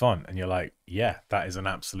the right font and you're like, yeah, that is an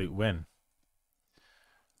absolute win.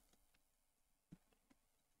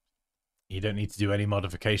 You don't need to do any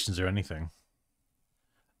modifications or anything.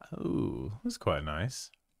 Oh, that's quite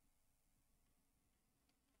nice.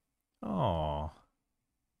 Oh.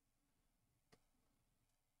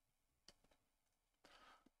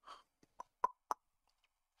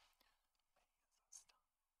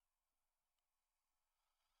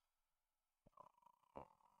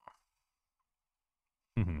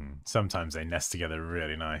 Sometimes they nest together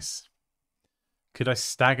really nice. Could I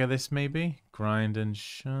stagger this maybe? Grind and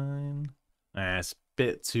shine. It's a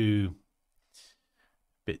bit too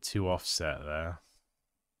offset there.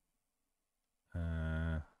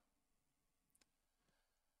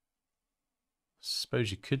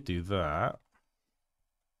 Suppose you could do that.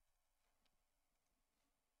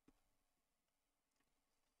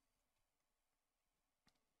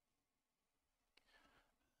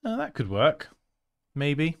 That could work.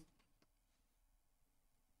 Maybe.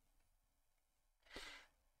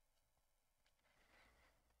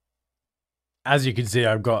 As you can see,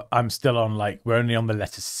 I'm still on, like, we're only on the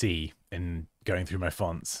letter C in going through my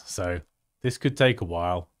fonts. So this could take a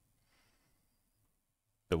while.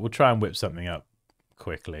 But we'll try and whip something up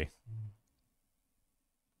quickly.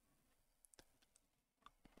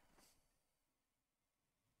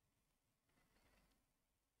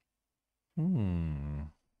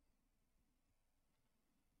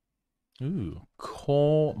 Ooh,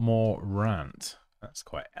 cormorant. That's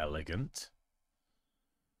quite elegant.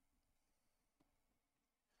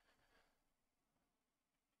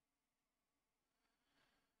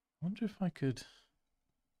 I wonder if I could...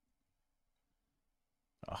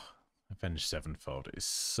 Oh, Avenged Sevenfold is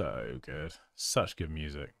so good. Such good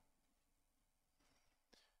music.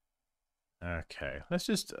 Okay, let's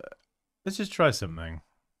just try something.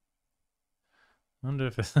 I wonder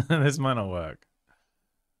if this might not work.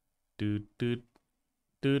 Dude.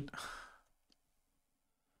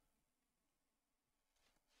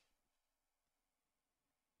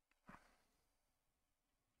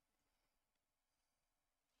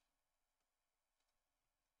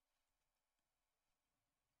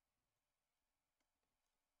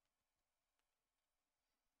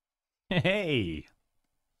 Hey.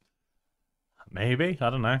 Maybe, I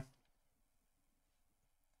don't know.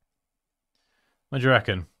 What do you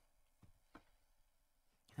reckon?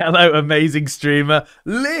 Hello, amazing streamer,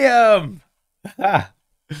 Liam!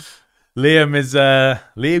 Liam is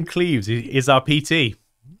Liam Cleaves is our PT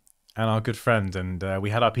and our good friend, and we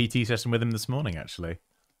had our PT session with him this morning, actually.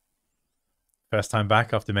 First time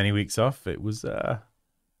back after many weeks off. It was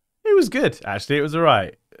good, actually. It was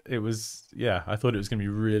alright. It was, yeah, I thought it was gonna be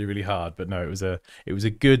really, really hard, but no, it was a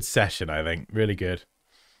good session, I think. Really good.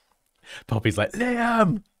 Poppy's like,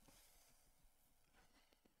 Liam!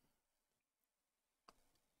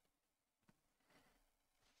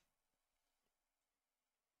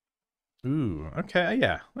 Ooh, okay,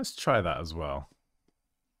 yeah. Let's try that as well.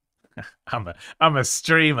 I'm a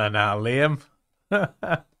streamer now, Liam.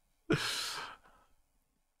 The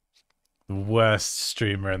worst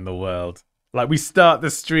streamer in the world. Like, we start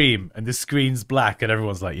the stream and the screen's black and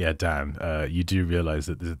everyone's like, yeah, Dan, you do realize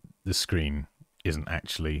that the screen isn't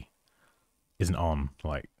on.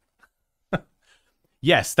 Like,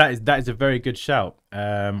 yes, that is a very good shout.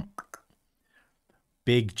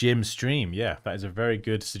 Big Jim stream. Yeah, that is a very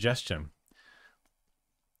good suggestion.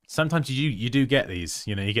 Sometimes you do get these,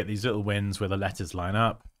 you know, you get these little wins where the letters line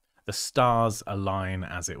up, the stars align,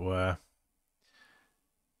 as it were.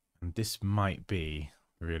 And this might be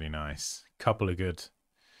really nice. Couple of good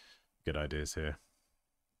ideas here.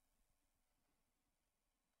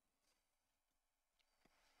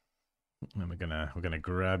 And we're gonna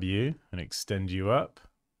grab you and extend you up.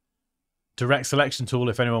 Direct selection tool,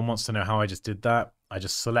 if anyone wants to know how I just did that, I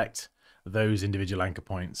just select those individual anchor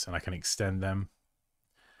points and I can extend them.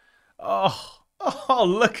 Oh,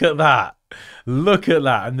 look at that. Look at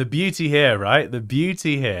that. And the beauty here, right? The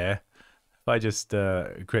beauty here. If I just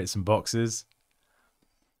create some boxes.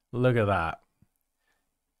 Look at that.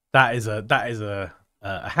 That is a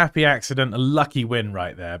happy accident, a lucky win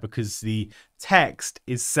right there, because the text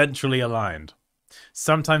is centrally aligned.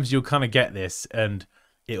 Sometimes you'll kind of get this and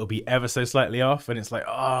it'll be ever so slightly off, and it's like,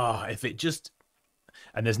 oh, if it just...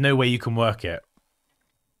 And there's no way you can work it.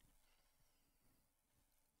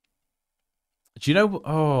 Do you know...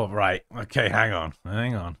 Oh, right. Okay, hang on.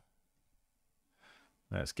 Hang on.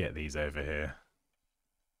 Let's get these over here.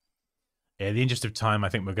 Yeah, in the interest of time, I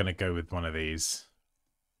think we're going to go with one of these.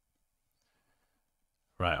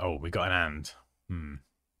 Right, oh, we got an and.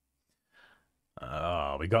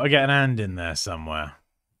 Oh, we got to get an and in there somewhere.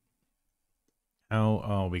 How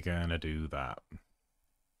are we going to do that?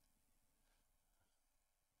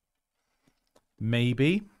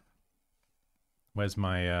 Maybe. Where's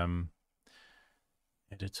my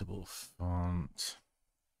editable font?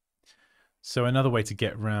 So another way to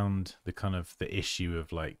get around the kind of the issue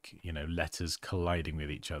of, like, you know, letters colliding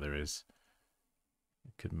with each other is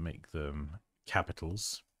you could make them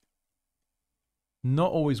capitals.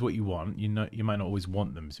 Not always what you want. You know, you might not always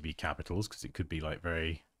want them to be capitals because it could be like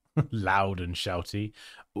very loud and shouty.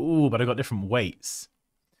 Ooh, but I got different weights.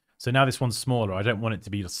 So now this one's smaller. I don't want it to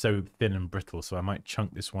be so thin and brittle, so I might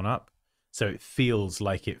chunk this one up so it feels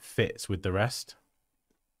like it fits with the rest.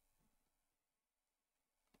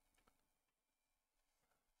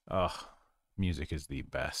 Oh, music is the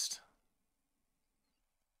best.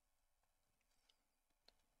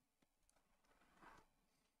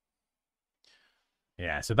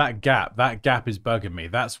 Yeah, so that gap is bugging me.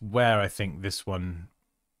 That's where I think this one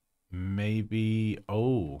maybe...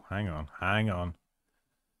 Oh, hang on. Hang on,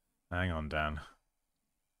 Dan.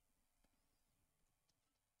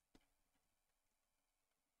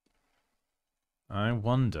 I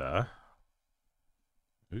wonder...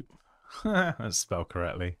 Let's spell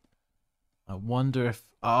correctly. I wonder if...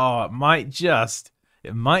 Oh, it might just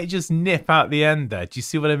nip out the end there. Do you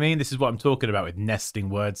see what I mean? This is what I'm talking about with nesting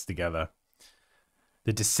words together.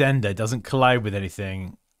 The descender doesn't collide with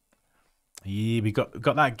anything. Yeah, we got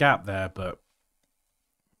that gap there, but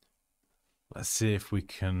let's see if we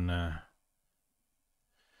can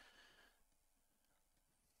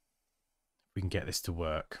get this to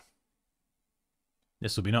work.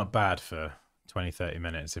 This will be not bad for 20-30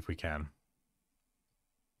 minutes if we can.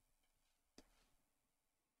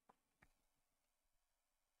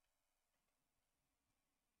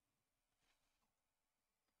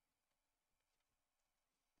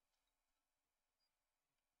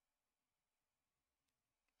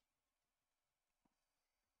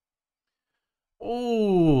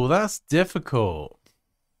 Oh, that's difficult.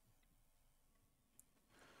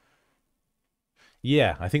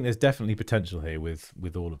 Yeah, I think there's definitely potential here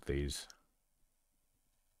with all of these.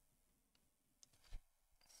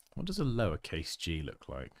 What does a lowercase g look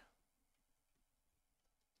like?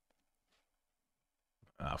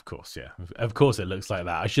 Of course, yeah. Of course it looks like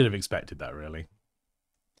that. I should have expected that, really.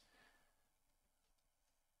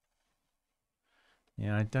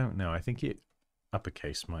 Yeah, I don't know. I think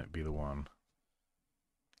uppercase might be the one.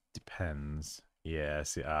 Depends. Yeah,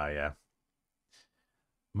 see, yeah.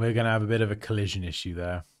 We're going to have a bit of a collision issue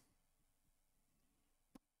there.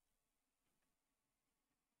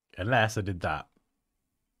 Unless I did that.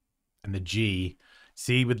 And the G...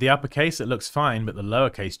 See, with the uppercase, it looks fine, but the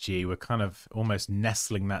lowercase g, we're kind of almost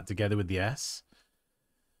nestling that together with the S.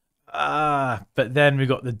 But then we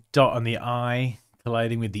got the dot on the I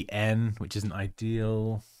colliding with the N, which isn't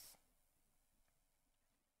ideal.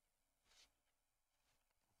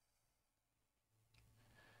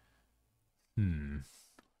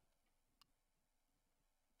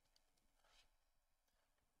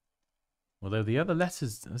 Although the other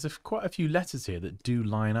letters, there's quite a few letters here that do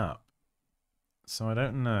line up. So I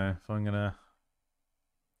don't know if I'm going to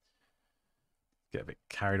get a bit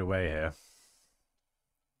carried away here.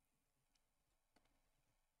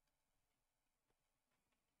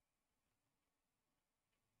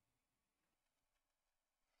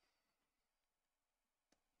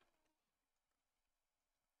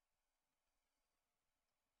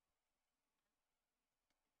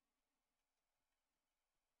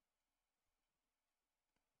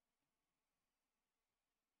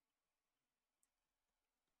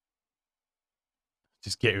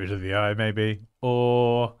 Just get rid of the I, maybe.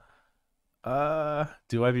 Or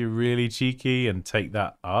do I be really cheeky and take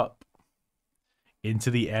that up into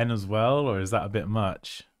the N as well? Or is that a bit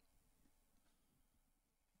much?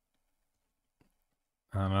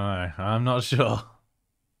 I don't know. I'm not sure.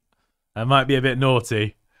 That might be a bit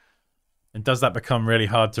naughty. And does that become really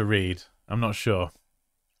hard to read? I'm not sure.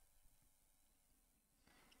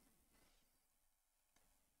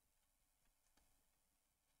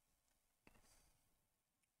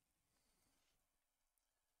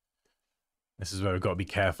 This is where we've got to be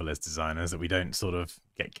careful as designers that we don't sort of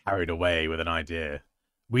get carried away with an idea.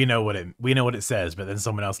 We know what it says, but then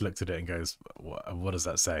someone else looks at it and goes, "What does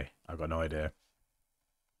that say?" I've got no idea.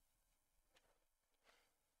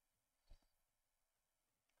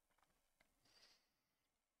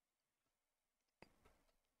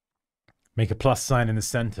 Make a plus sign in the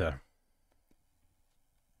center.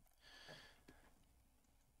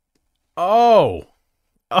 Oh,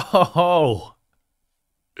 oh,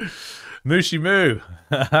 Mushy Moo.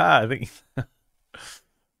 I think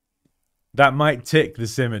that might tick the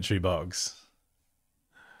symmetry box.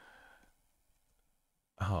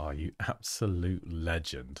 Oh, you absolute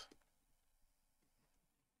legend.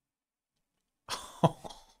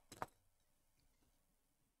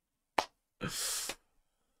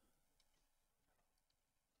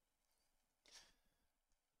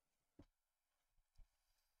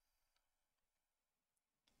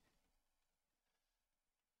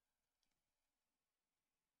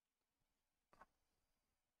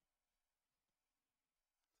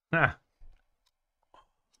 Ah.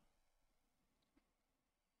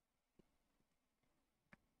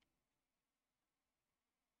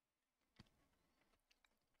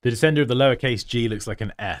 The descender of the lowercase g looks like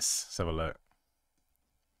an S. Let's have a look.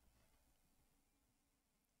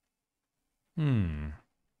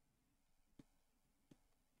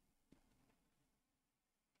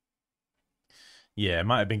 Yeah,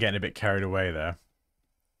 might have been getting a bit carried away there.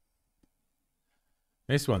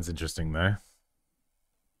 This one's interesting, though.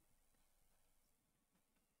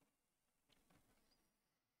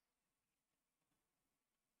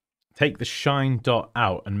 Take the shine dot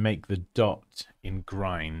out and make the dot in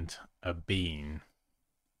grind a bean.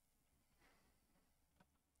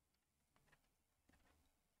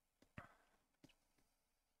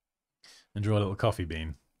 And draw a little coffee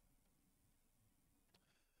bean.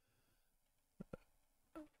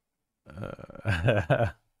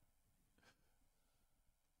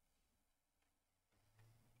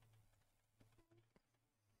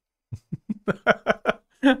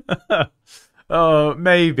 Oh,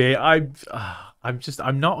 maybe. I'm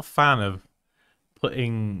not a fan of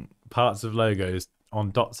putting parts of logos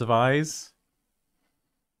on dots of eyes.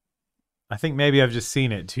 I think maybe I've just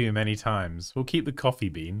seen it too many times. We'll keep the coffee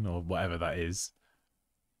bean or whatever that is.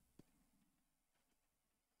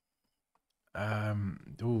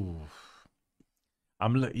 Ooh.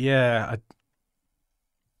 I'm looking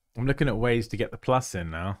at ways to get the plus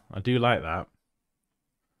in now. I do like that.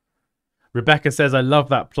 Rebecca says, I love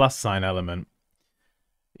that plus sign element.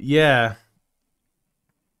 Yeah.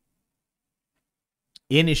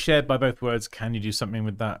 In is shared by both words. Can you do something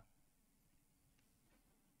with that?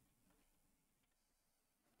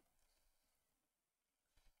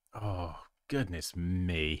 Oh, goodness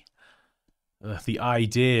me. The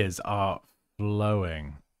ideas are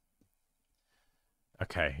flowing.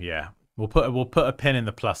 Okay, yeah. We'll put a pin in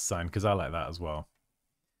the plus sign because I like that as well.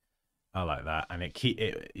 I like that, and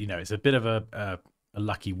it's a bit of a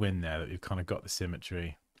lucky win there that we've kind of got the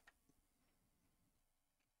symmetry.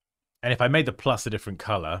 And if I made the plus a different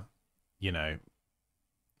color, you know,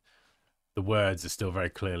 the words are still very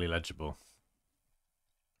clearly legible.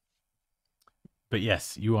 But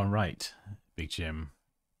yes, you are right, Big Jim.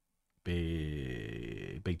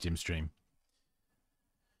 Big Jim stream.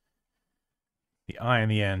 The I and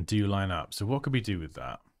the N do line up. So what could we do with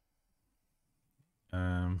that?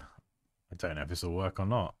 I don't know if this will work or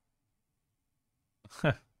not.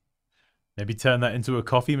 Maybe turn that into a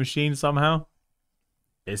coffee machine somehow.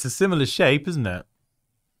 It's a similar shape, isn't it?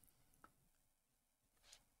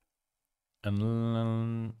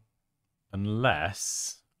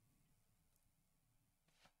 Unless...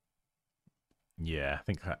 Yeah, I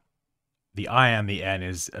think that the I and the N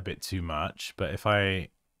is a bit too much. But if I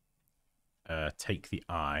take the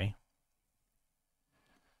I...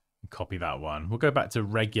 copy that one. We'll go back to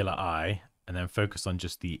regular I and then focus on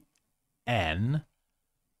just the N.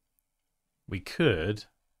 We could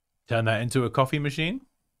turn that into a coffee machine,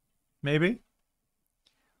 maybe.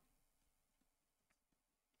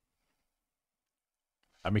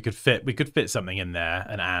 And we could fit something in there,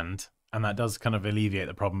 and that does kind of alleviate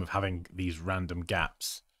the problem of having these random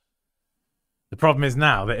gaps. The problem is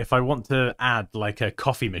now that if I want to add like a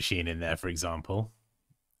coffee machine in there, for example,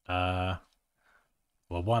 well,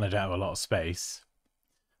 one, I don't have a lot of space.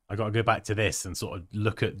 I got to go back to this and sort of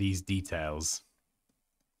look at these details.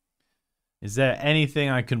 Is there anything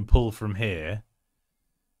I can pull from here?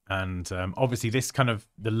 And obviously this kind of,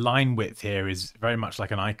 the line width here is very much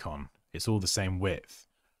like an icon. It's all the same width.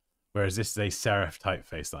 Whereas this is a serif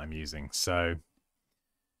typeface that I'm using. So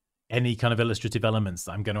any kind of illustrative elements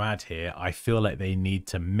that I'm going to add here, I feel like they need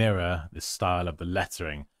to mirror the style of the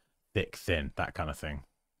lettering thick, thin, that kind of thing.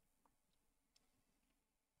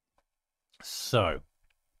 So,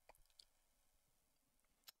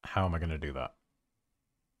 how am I going to do that?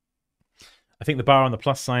 I think the bar on the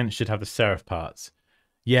plus sign should have the serif parts.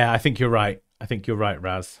 Yeah, I think you're right. I think you're right,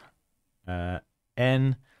 Raz.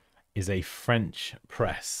 N is a French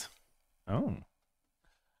press. Oh.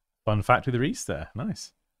 Fun fact with Reese there.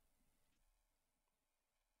 Nice.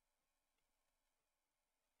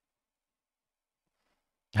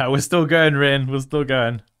 We're still going, Rin. We're still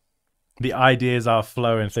going. The ideas are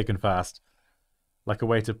flowing thick and fast. Like a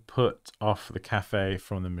way to put off the cafe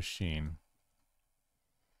from the machine.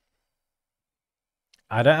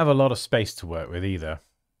 I don't have a lot of space to work with either.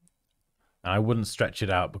 And I wouldn't stretch it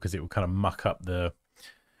out because it would kind of muck up the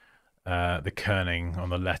kerning on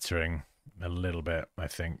the lettering a little bit, I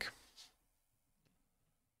think.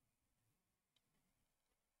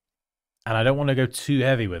 And I don't want to go too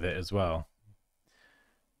heavy with it as well.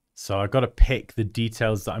 So I've got to pick the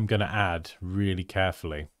details that I'm going to add really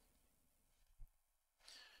carefully.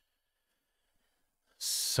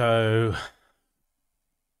 So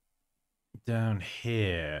down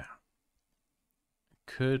here,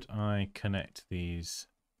 could I connect these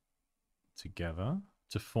together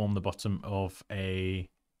to form the bottom of a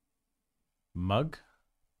mug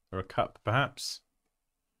or a cup, perhaps?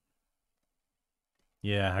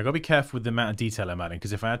 Yeah, I gotta be careful with the amount of detail I'm adding,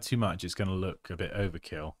 because if I add too much, it's gonna look a bit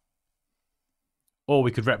overkill. Or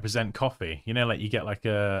we could represent coffee. You know, like you get like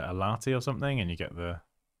a latte or something, and you get the...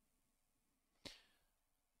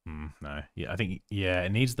 no. Yeah, I think, yeah,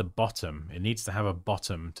 it needs the bottom. It needs to have a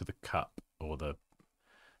bottom to the cup or the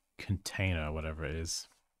container, or whatever it is.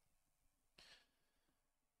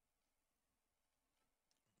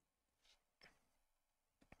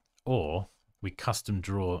 Or we custom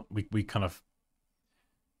draw, we kind of...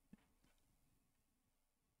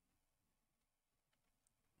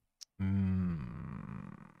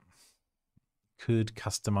 could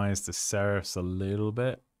customize the serifs a little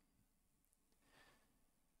bit.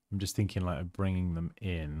 I'm just thinking like of bringing them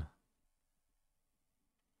in,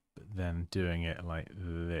 but then doing it like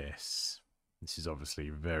this. This is obviously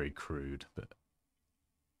very crude, but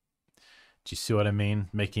do you see what I mean?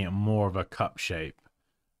 Making it more of a cup shape,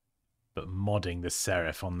 but modding the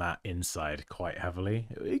serif on that inside quite heavily.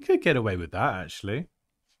 It could get away with that, actually.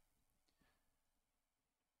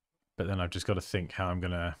 But then I've just got to think how I'm going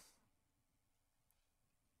to...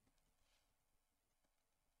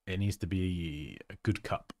 It needs to be a good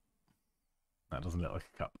cup. That doesn't look like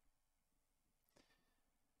a cup.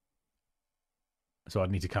 So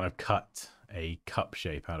I'd need to kind of cut a cup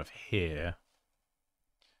shape out of here.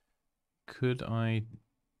 Could I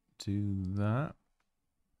do that?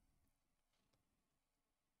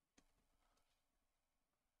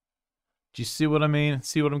 Do you see what I mean?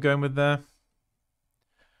 See what I'm going with there?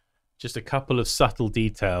 Just a couple of subtle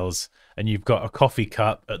details, and you've got a coffee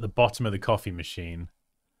cup at the bottom of the coffee machine.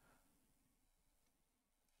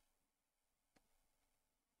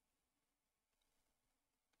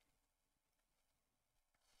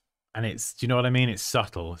 And it's, do you know what I mean? It's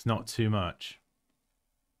subtle. It's not too much.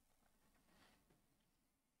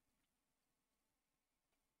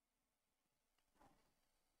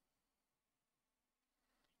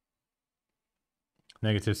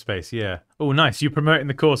 Negative space, yeah. Oh, nice. You're promoting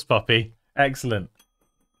the course, Poppy. Excellent.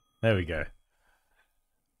 There we go.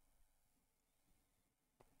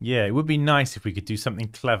 Yeah, it would be nice if we could do something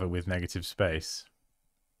clever with negative space.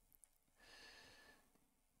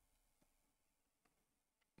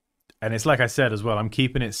 And it's like I said as well, I'm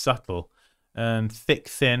keeping it subtle. And thick,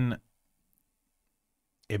 thin.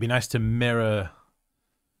 It'd be nice to mirror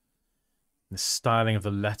the styling of the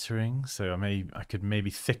lettering. So I could maybe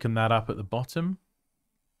thicken that up at the bottom.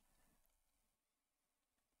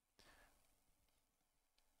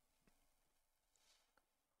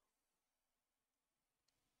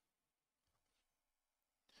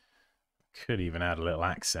 Could even add a little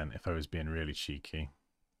accent if I was being really cheeky.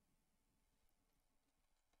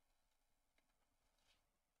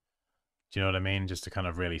 Do you know what I mean? Just to kind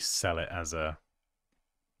of really sell it as a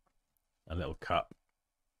little cup.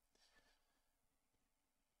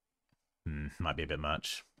 Might be a bit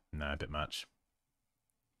much. No, a bit much.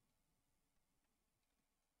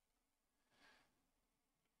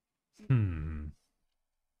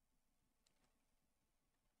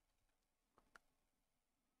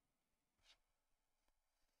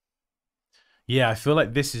 Yeah, I feel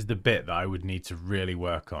like this is the bit that I would need to really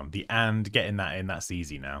work on. The and, getting that in, that's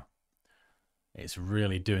easy now. It's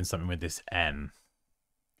really doing something with this N.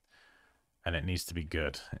 And it needs to be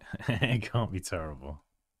good. It can't be terrible.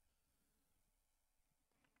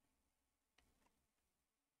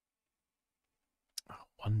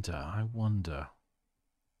 I wonder. I wonder.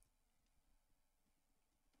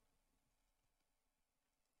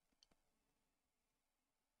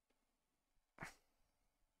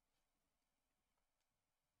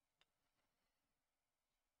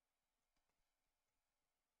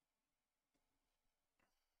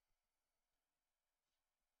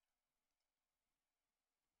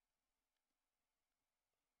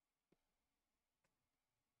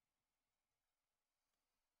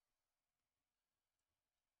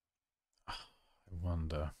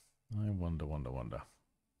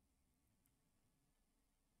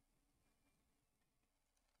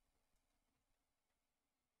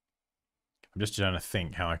 I'm just trying to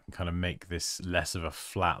think how I can kind of make this less of a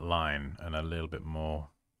flat line and a little bit more,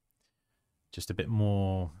 just a bit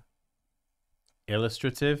more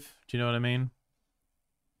illustrative. Do you know what I mean?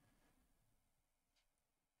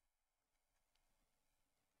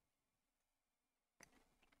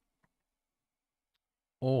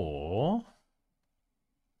 Or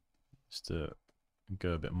just to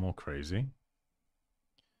go a bit more crazy.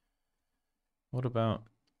 What about...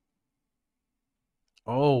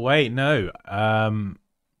 Oh, wait, no.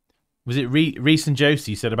 Was it Reese and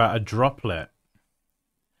Josie said about a droplet?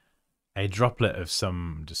 A droplet of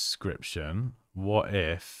some description. What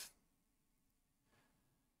if...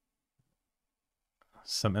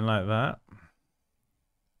 something like that?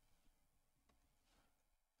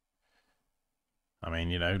 I mean,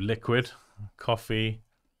 you know, liquid, coffee,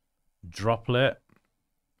 droplet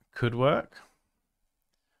could work.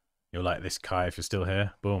 You're like this, Kai, if you're still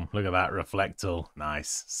here. Boom, look at that reflectal.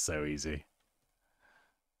 Nice, so easy.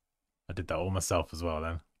 I did that all myself as well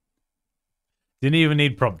then. Didn't even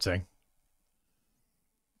need prompting.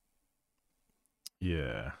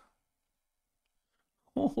 Yeah.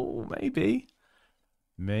 Oh, maybe.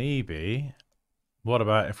 Maybe. What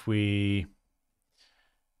about if we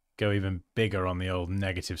go even bigger on the old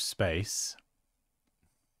negative space?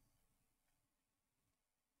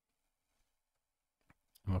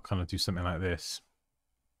 And we'll kind of do something like this.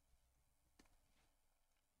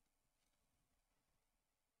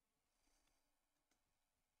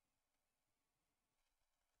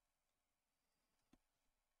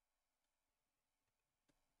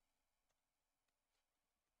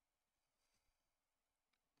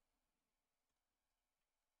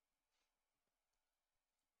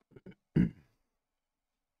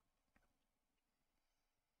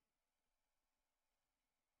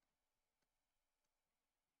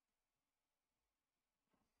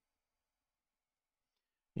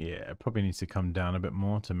 Yeah, it probably needs to come down a bit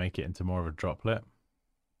more to make it into more of a droplet.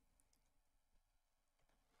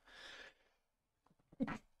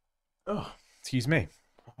 Oh, excuse me.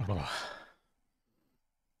 Oh.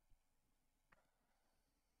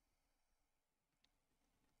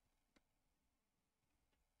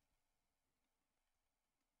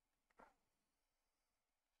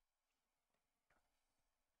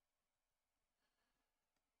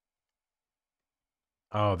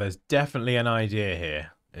 Oh, there's definitely an idea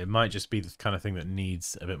here. It might just be the kind of thing that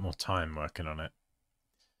needs a bit more time working on it.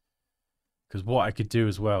 Because what I could do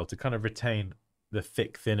as well to kind of retain the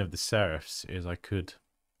thick thin of the serifs is I could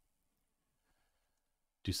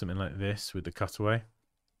do something like this with the cutaway.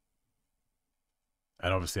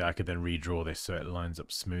 And obviously I could then redraw this so it lines up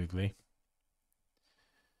smoothly.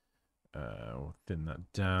 We'll thin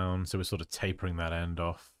that down. So we're sort of tapering that end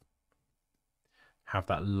off. Have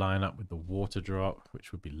that line up with the water drop,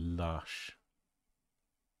 which would be lush.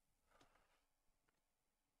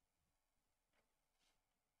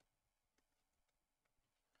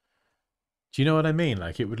 Do you know what I mean?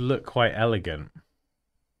 Like, it would look quite elegant.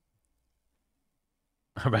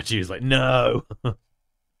 How about you? It's like, no. The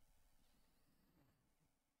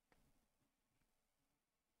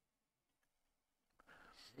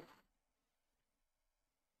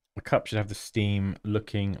cup should have the steam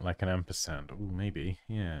looking like an ampersand. Oh, maybe.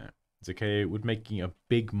 Yeah. It's okay. Would making a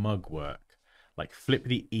big mug work? Like, flip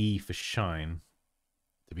the E for shine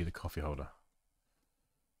to be the coffee holder.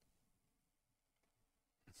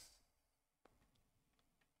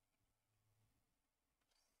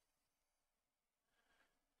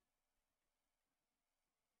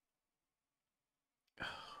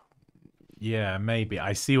 Yeah, maybe.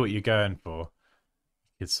 I see what you're going for.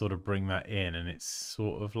 You could sort of bring that in, and it's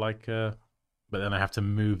sort of like a... But then I have to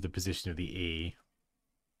move the position of the E.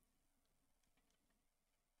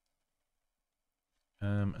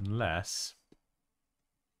 Unless...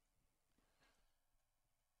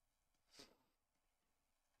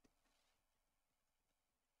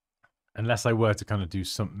 Unless I were to kind of do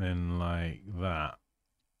something like that.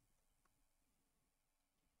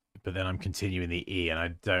 But then I'm continuing the E, and I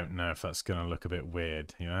don't know if that's going to look a bit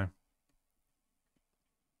weird, you know?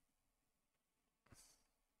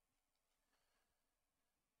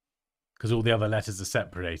 because all the other letters are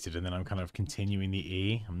separated, and then I'm kind of continuing the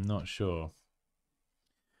E. I'm not sure.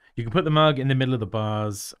 You can put the mug in the middle of the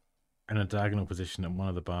bars in a diagonal position, and one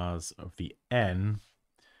of the bars of the N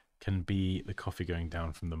can be the coffee going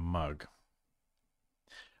down from the mug.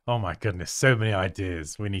 Oh my goodness, so many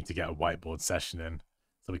ideas. We need to get a whiteboard session in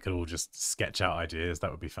so we could all just sketch out ideas.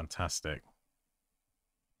 That would be fantastic.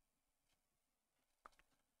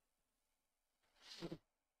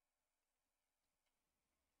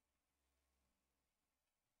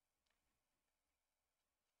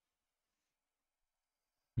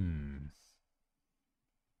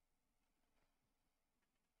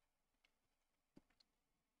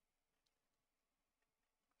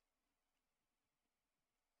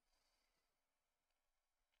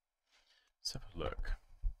 Let's have a look.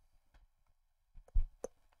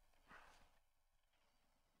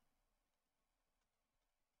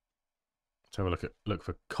 Let's have a look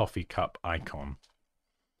for coffee cup icon.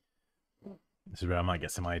 This is where I might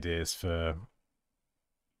get some ideas for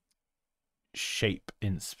shape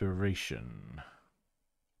inspiration.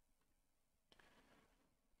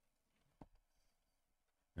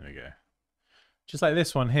 There we go. Just like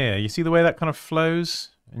this one here. You see the way that kind of flows?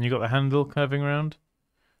 And you got the handle curving around?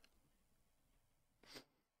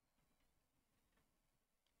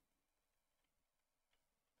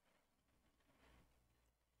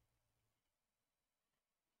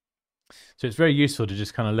 So it's very useful to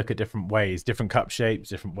just kind of look at different ways, different cup shapes,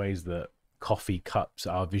 different ways that coffee cups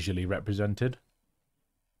are visually represented.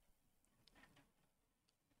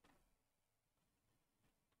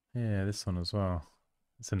 Yeah, this one as well.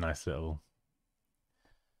 It's a nice little...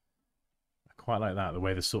 I quite like that, the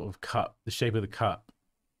way the sort of cup, the shape of the cup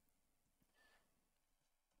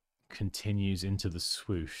continues into the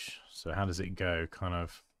swoosh. So how does it go? Kind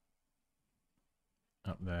of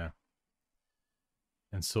up there.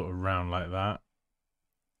 And sort of round like that.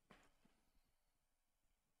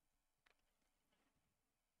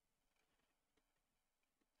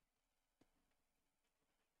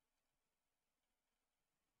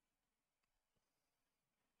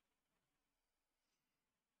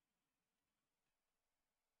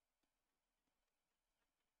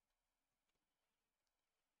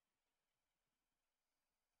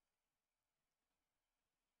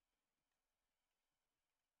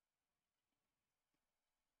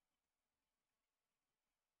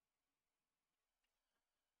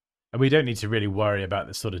 And we don't need to really worry about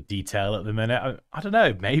this sort of detail at the minute. I don't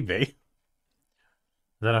know, maybe.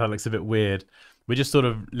 I don't know if that looks a bit weird. We're just sort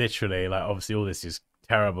of literally, like, obviously all this is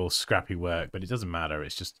terrible, scrappy work, but it doesn't matter.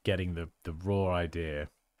 It's just getting the raw idea.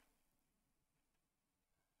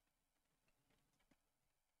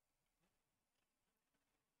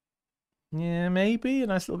 Yeah, maybe. A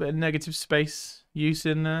nice little bit of negative space use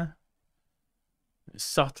in there.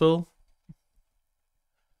 Subtle.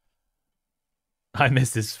 I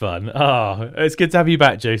miss this fun. Oh, it's good to have you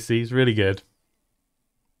back, Josie. It's really good.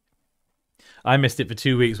 I missed it for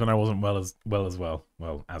 2 weeks when I wasn't well.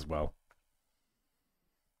 Well, as well.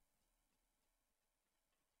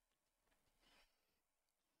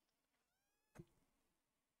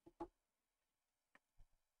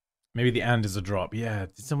 Maybe the and is a drop. Yeah,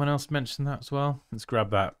 did someone else mention that as well? Let's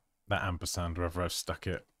grab that ampersand wherever I've stuck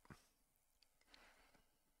it.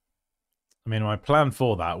 I mean, my plan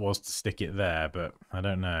for that was to stick it there, but I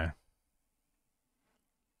don't know.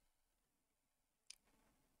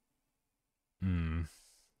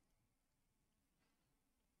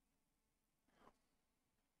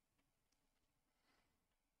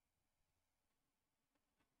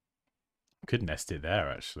 Could nest it there,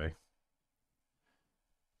 actually.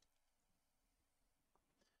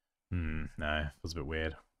 No, feels a bit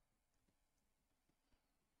weird.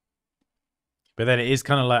 But then it is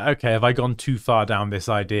kind of like, okay, have I gone too far down this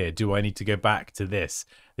idea? Do I need to go back to this?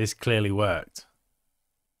 This clearly worked.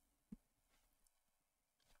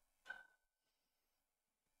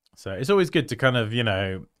 So it's always good to kind of, you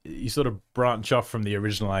know, you sort of branch off from the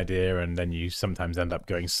original idea, and then you sometimes end up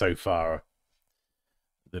going so far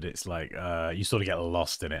that it's like you sort of get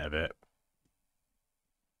lost in it a bit.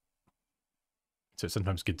 So it's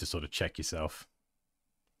sometimes good to sort of check yourself.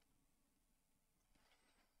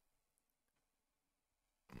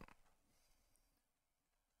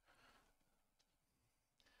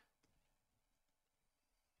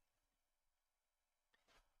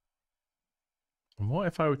 And what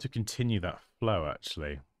if I were to continue that flow,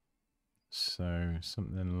 actually? So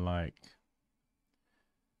something like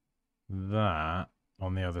that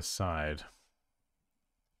on the other side. Do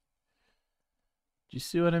you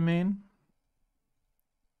see what I mean?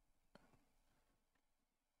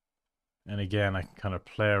 And again, I can kind of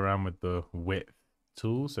play around with the width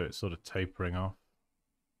tool, so it's sort of tapering off.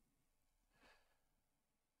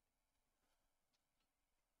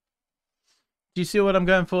 Do you see what I'm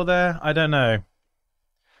going for there? I don't know.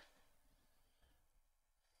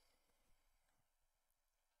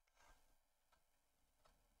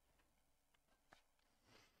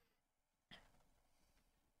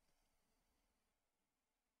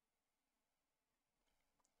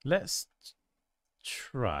 Let's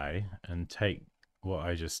try and take what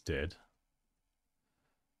I just did.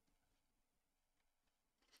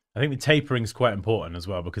 I think the tapering is quite important as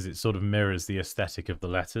well because it sort of mirrors the aesthetic of the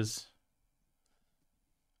letters.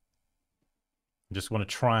 I just want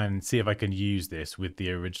to try and see if I can use this with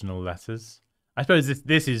the original letters. I suppose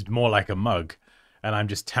this is more like a mug, and I'm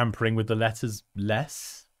just tampering with the letters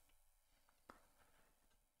less.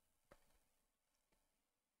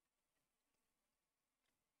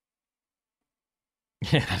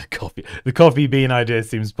 Yeah, the coffee bean idea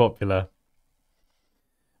seems popular.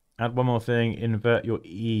 Add one more thing. Invert your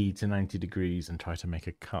E to 90 degrees and try to make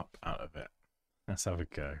a cup out of it. Let's have a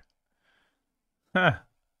go. Huh.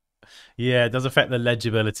 Yeah, it does affect the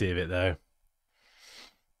legibility of it, though.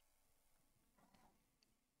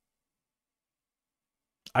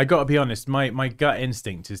 I got to be honest, my gut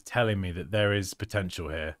instinct is telling me that there is potential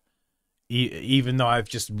here. Even though I've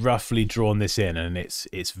just roughly drawn this in and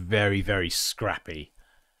it's very, very scrappy.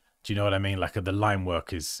 Do you know what I mean? Like the line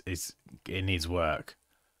work is it needs work.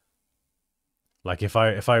 Like if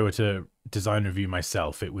I were to design review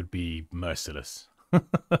myself, it would be merciless.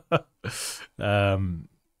 What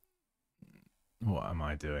am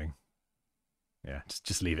I doing? Yeah,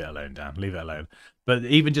 just leave it alone, Dan. Leave it alone. But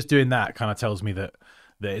even just doing that kind of tells me that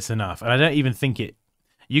it's enough. And I don't even think it.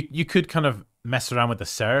 You could kind of mess around with the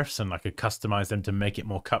serifs and like customize them to make it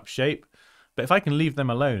more cup shape. But if I can leave them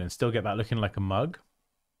alone and still get that looking like a mug,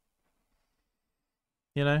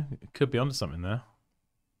 you know, it could be onto something there.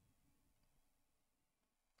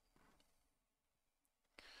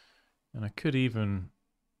 And I could even.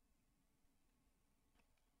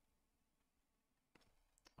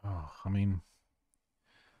 Oh, I mean,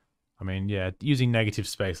 yeah, using negative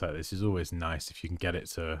space like this is always nice if you can get it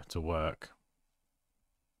to work.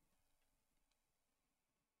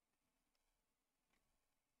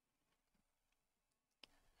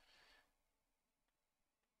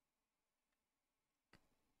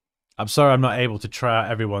 I'm sorry I'm not able to try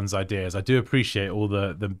out everyone's ideas. I do appreciate all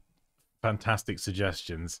the fantastic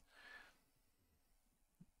suggestions.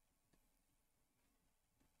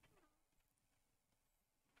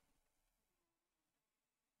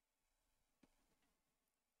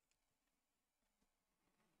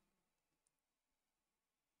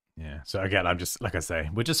 Yeah. So again, I'm just like I say,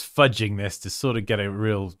 we're just fudging this to sort of get a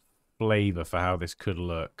real flavor for how this could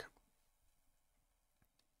look.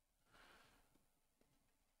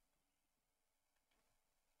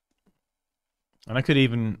 And I could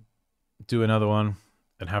even do another one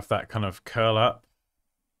and have that kind of curl up.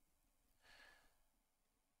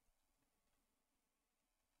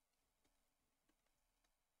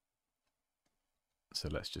 So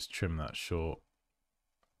let's just trim that short.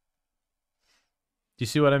 Do you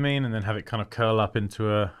see what I mean? And then have it kind of curl up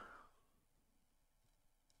into a...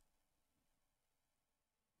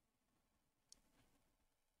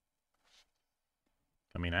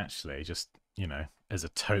 I mean, actually, just, you know, as a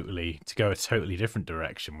to go a totally different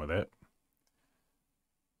direction with it.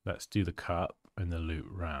 Let's do the cup and the loop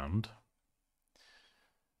round.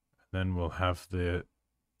 Then we'll have the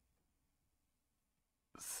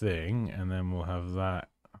thing, and then we'll have that.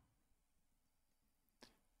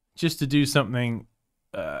 Just to do something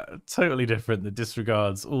totally different that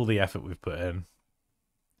disregards all the effort we've put in.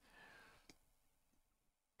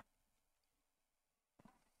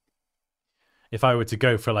 If I were to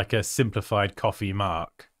go for like a simplified coffee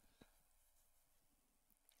mark,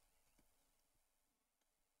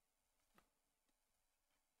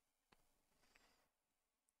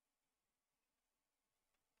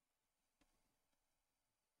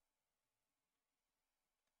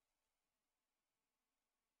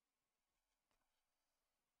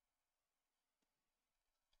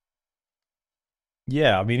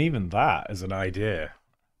 yeah, I mean, even that as an idea.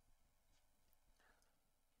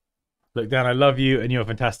 Look, Dan, I love you and you're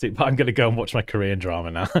fantastic, but I'm going to go and watch my Korean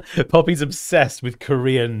drama now. Poppy's obsessed with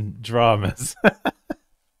Korean dramas.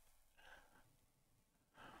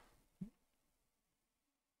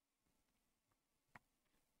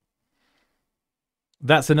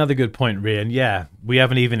 That's another good point, Rian. Yeah, we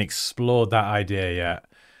haven't even explored that idea yet.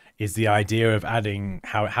 Is the idea of adding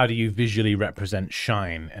how do you visually represent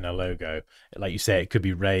shine in a logo? Like you say, it could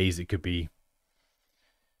be rays, it could be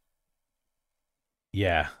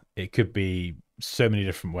yeah, it could be so many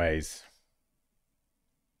different ways.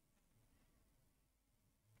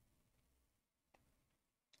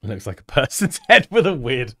 It looks like a person's head with a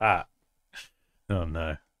weird hat. Oh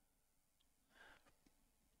no.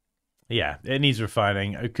 Yeah, it needs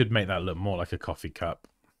refining. It could make that look more like a coffee cup.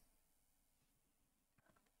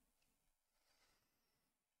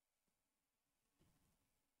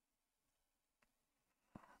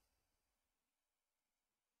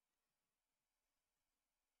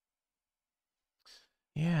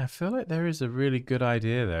 Yeah, I feel like there is a really good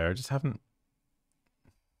idea there. I just haven't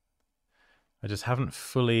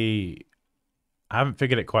fully I haven't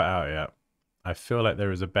figured it quite out yet. I feel like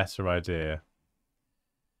there is a better idea.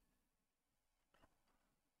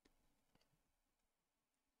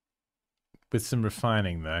 With some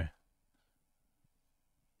refining though.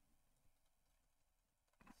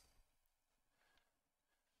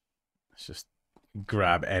 Let's just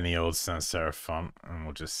grab any old sans serif font and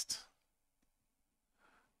we'll just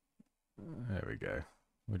there we go.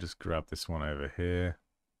 We'll just grab this one over here.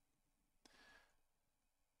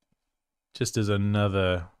 Just as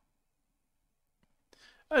another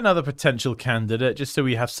potential candidate, just so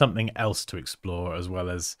we have something else to explore as well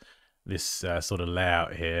as this sort of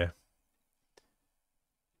layout here.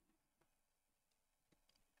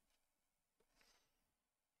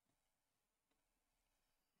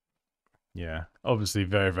 Yeah, obviously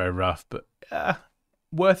very, very rough, but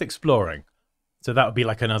worth exploring. So that would be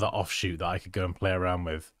like another offshoot that I could go and play around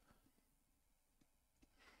with.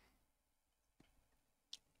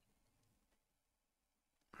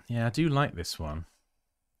 Yeah, I do like this one.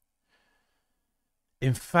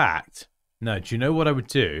 In fact, no, do you know what I would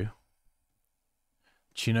do?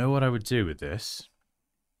 Do you know what I would do with this?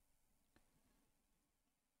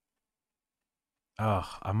 Oh,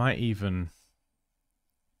 I might even...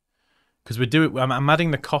 Because I'm adding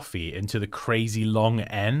the coffee into the crazy long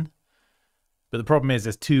N. But the problem is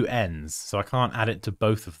there's two N's, so I can't add it to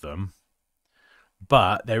both of them.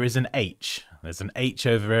 But there is an H. There's an H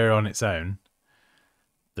over here on its own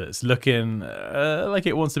that's looking like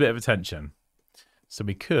it wants a bit of attention. So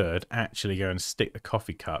we could actually go and stick the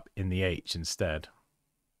coffee cup in the H instead.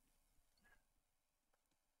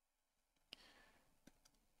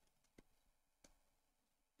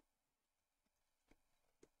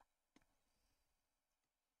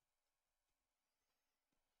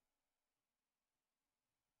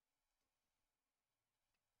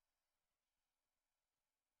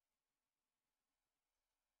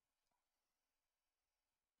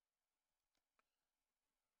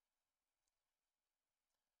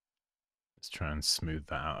 Let's try and smooth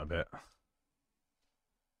that out a bit.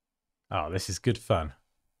 Oh, this is good fun.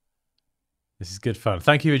 This is good fun.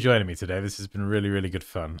 Thank you for joining me today. This has been really, really good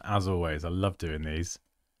fun. As always, I love doing these.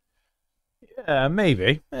 Yeah,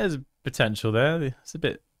 maybe. There's potential there. It's a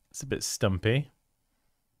bit stumpy.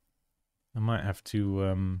 I might have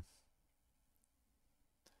to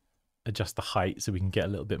adjust the height so we can get a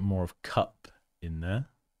little bit more of cup in there.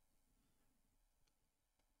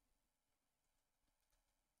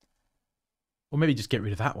 Or maybe just get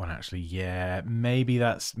rid of that one actually. Yeah, maybe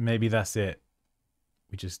that's it.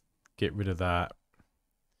 We just get rid of that.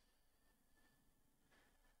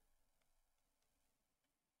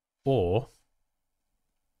 Or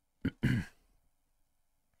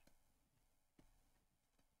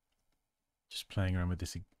just playing around with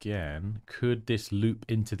this again, could this loop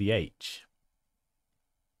into the H?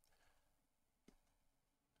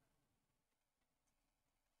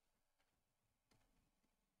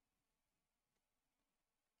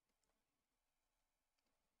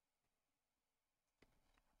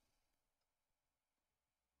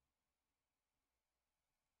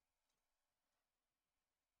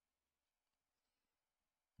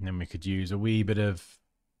 And then we could use a wee bit of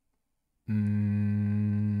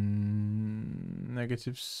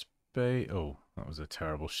negative space. Oh, that was a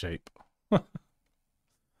terrible shape. Oh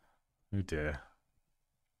dear.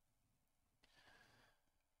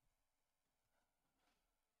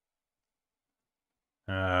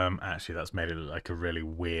 Actually, that's made it look like a really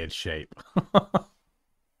weird shape.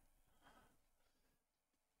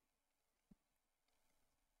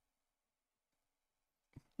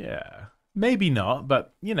 Yeah, maybe not,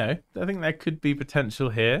 but you know, I think there could be potential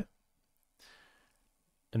here.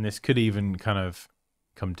 And this could even kind of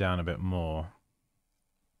come down a bit more.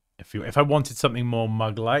 If I wanted something more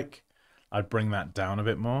mug-like, I'd bring that down a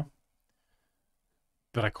bit more.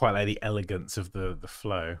 But I quite like the elegance of the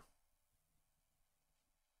flow.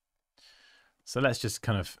 So let's just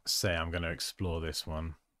kind of say I'm going to explore this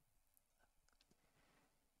one.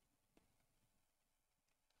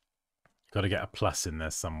 Got to get a plus in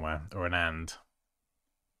there somewhere, or an and.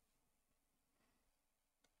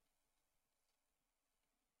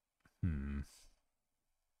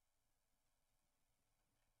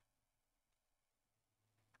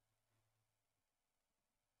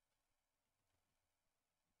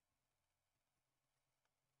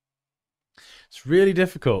 It's really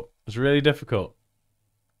difficult. It's really difficult.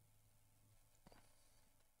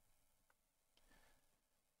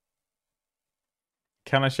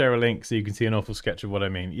 Can I share a link so you can see an awful sketch of what I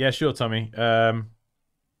mean? Yeah, sure, Tommy. If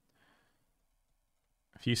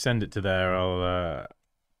you send it to there, I'll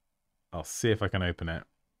see if I can open it.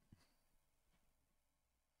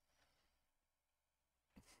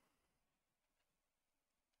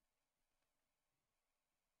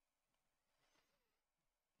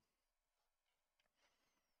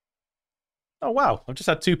 Oh, wow. I've just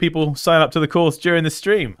had 2 people sign up to the course during the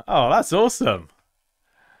stream. Oh, that's awesome.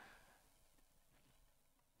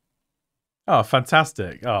 Oh,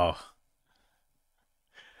 fantastic. Oh,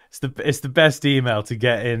 it's the best email to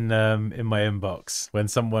get in my inbox when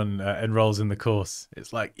someone enrolls in the course.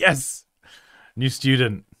 It's like, yes, new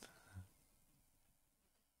student.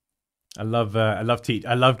 I love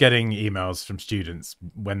getting emails from students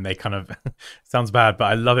when they kind of sounds bad, but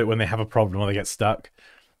I love it when they have a problem or they get stuck,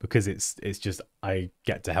 because it's just I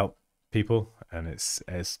get to help people, and it's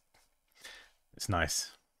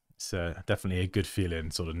nice. It's definitely a good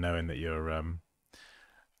feeling, sort of knowing that you're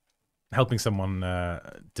helping someone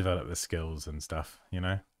develop their skills and stuff. You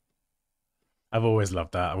know, I've always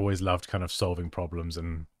loved that. I've always loved kind of solving problems,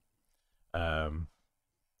 and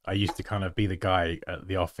I used to kind of be the guy at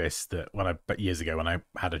the office that years ago when I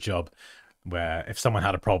had a job where if someone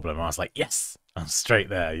had a problem, I was like, yes, I'm straight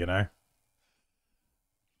there, you know?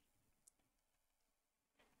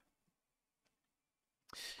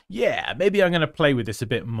 Yeah, maybe I'm going to play with this a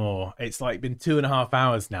bit more. It's like been 2.5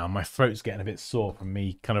 hours now. My throat's getting a bit sore from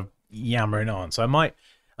me kind of yammering on. So I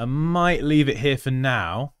might leave it here for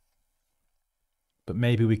now, but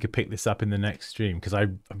maybe we could pick this up in the next stream, because I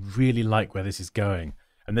really like where this is going.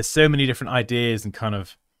 And there's so many different ideas and kind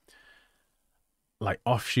of like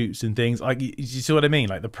offshoots and things. Like, you see what I mean?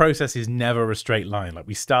 Like, the process is never a straight line. Like,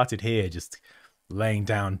 we started here just laying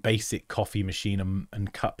down basic coffee machine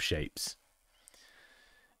and cup shapes.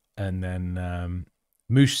 And then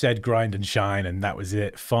Moosh said grind and shine, and that was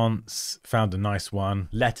it. Fonts, found a nice one.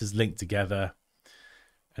 Letters linked together.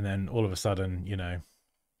 And then all of a sudden, you know,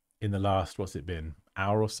 in the last, what's it been,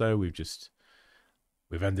 hour or so,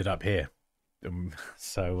 we've ended up here.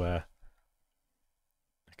 So,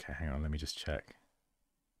 okay, hang on, let me just check.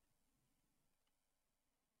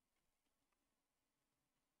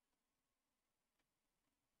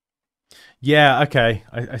 Yeah, okay,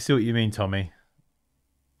 I see what you mean, Tommy.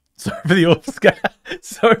 Sorry for the awful sketch.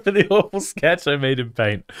 Sorry for the awful sketch I made in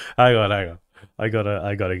Paint. Hang on. I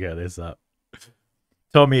gotta get this up.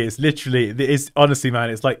 Tommy, it's honestly,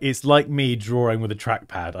 man, it's like me drawing with a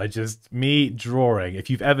trackpad. Me drawing.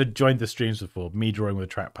 If you've ever joined the streams before, me drawing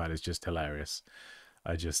with a trackpad is just hilarious.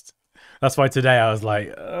 That's why today I was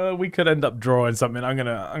like, we could end up drawing something. I'm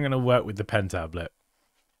gonna work with the pen tablet.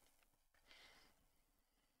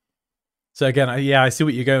 So again, yeah, I see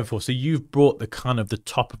what you're going for. So you've brought the kind of the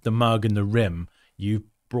top of the mug and the rim, you've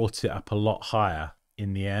brought it up a lot higher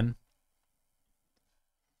in the end.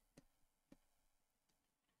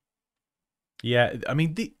 Yeah, I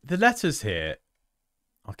mean, the letters here,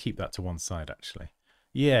 I'll keep that to one side, actually.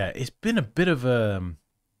 Yeah, it's been a bit of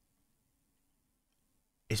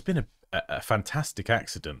it's been a fantastic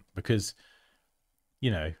accident, because, you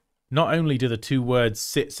know, not only do the 2 words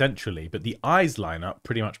sit centrally, but the eyes line up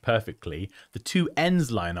pretty much perfectly. The 2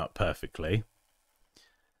 ends line up perfectly.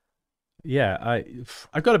 Yeah,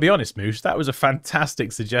 I've got to be honest, Moosh, that was a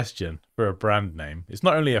fantastic suggestion for a brand name. It's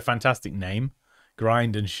not only a fantastic name,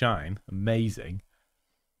 grind and shine, amazing,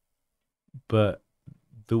 but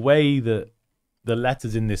the way that the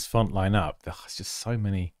letters in this font line up, there's just so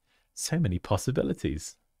many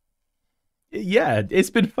possibilities. Yeah, it's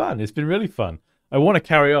been fun. It's been really fun. I want to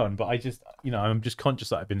carry on, but I'm just conscious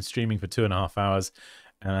that I've been streaming for 2.5 hours,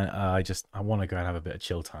 and I want to go and have a bit of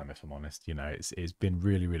chill time, if I'm honest. You know, it's been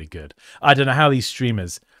really, really good. I don't know how these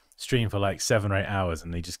streamers stream for like 7 or 8 hours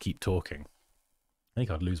and they just keep talking. I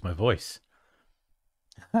think I'd lose my voice.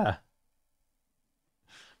 The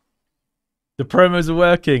promos are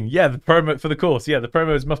working. Yeah, the promo for the course. Yeah, the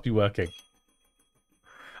promos must be working.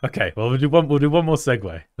 Okay, well, we'll do one more segue.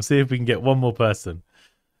 We'll see if we can get one more person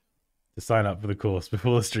to sign up for the course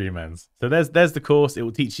before the stream ends. So there's the course. It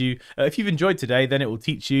will teach you, if you've enjoyed today, then it will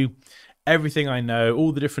teach you everything I know,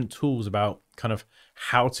 all the different tools about kind of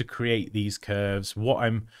how to create these curves, what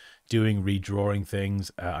I'm doing, redrawing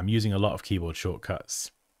things. I'm using a lot of keyboard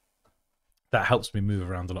shortcuts. That helps me move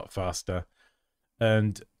around a lot faster.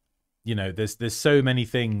 And, you know, there's so many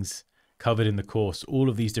things covered in the course, all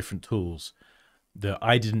of these different tools that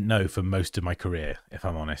I didn't know for most of my career, if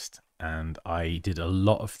I'm honest. And I did a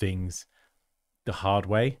lot of things the hard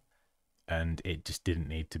way, and it just didn't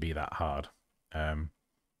need to be that hard.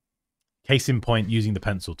 Case in point, using the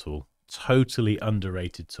pencil tool. Totally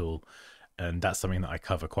underrated tool. And that's something that I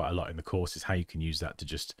cover quite a lot in the course, is how you can use that to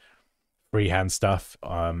just freehand stuff.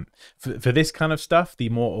 For this kind of stuff, the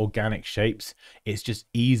more organic shapes, it's just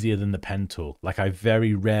easier than the pen tool. Like, I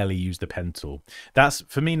very rarely use the pen tool. That's,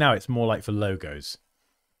 for me now, it's more like for logos,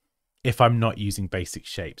 if I'm not using basic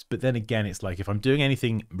shapes. But then again, it's like if I'm doing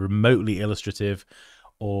anything remotely illustrative,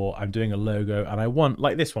 or I'm doing a logo and I want,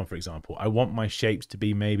 like this one, for example, I want my shapes to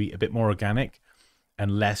be maybe a bit more organic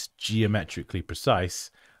and less geometrically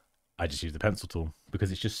precise, I just use the pencil tool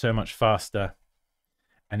because it's just so much faster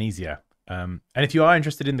and easier. And if you are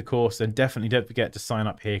interested in the course, then definitely don't forget to sign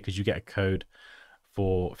up here, because you get a code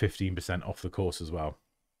for 15% off the course as well.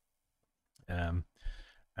 And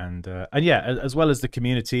yeah, as well as the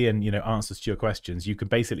community and, you know, answers to your questions, you can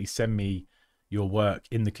basically send me your work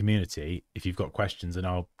in the community if you've got questions, and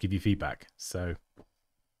I'll give you feedback. So,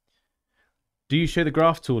 do you show the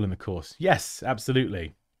graph tool in the course? Yes,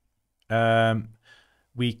 absolutely.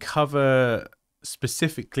 We cover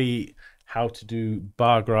specifically how to do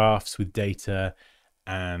bar graphs with data,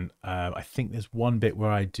 and I think there's one bit where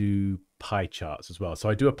I do pie charts as well. So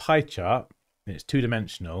I do a pie chart, and it's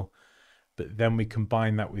 2-dimensional, but then we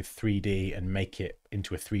combine that with 3D and make it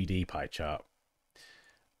into a 3D pie chart.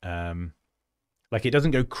 Like, it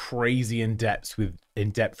doesn't go crazy in depth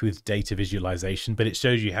with data visualization, but it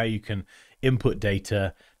shows you how you can input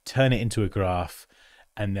data, turn it into a graph,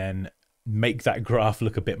 and then make that graph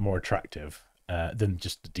look a bit more attractive than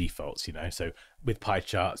just the defaults, you know. So with pie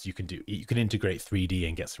charts, you can integrate 3D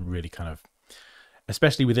and get some really kind of,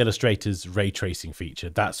 especially with Illustrator's ray tracing feature,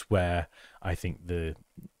 that's where I think the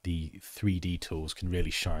 3D tools can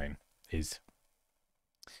really shine, is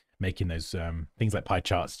making those things like pie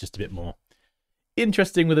charts just a bit more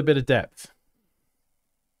interesting with a bit of depth.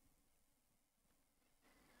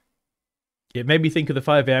 It made me think of the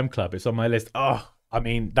 5 AM Club. It's on my list. Oh, I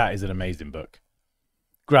mean, that is an amazing book.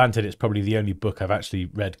 Granted, it's probably the only book I've actually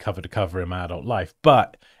read cover to cover in my adult life,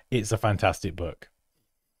 but it's a fantastic book.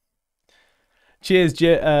 Cheers,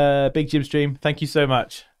 Big Jim Stream. Thank you so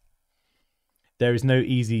much. There is no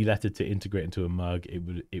easy letter to integrate into a mug.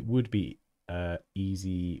 It would be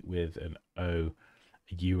easy with an O,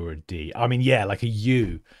 a U, or a D. I mean, yeah, like a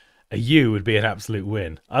U. A U would be an absolute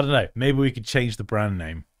win. I don't know. Maybe we could change the brand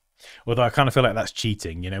name. Although I kind of feel like that's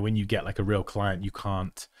cheating. You know, when you get like a real client, you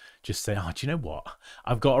can't just say, oh, do you know what?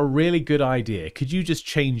 I've got a really good idea. Could you just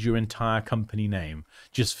change your entire company name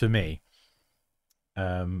just for me?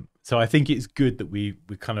 So I think it's good that we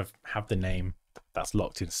kind of have the name that's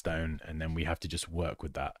locked in stone, and then we have to just work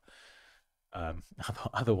with that.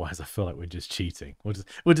 Otherwise, I feel like we're just cheating.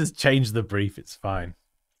 We'll just change the brief. It's fine.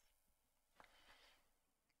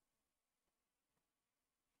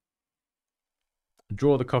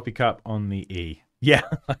 Draw the coffee cup on the E. Yeah.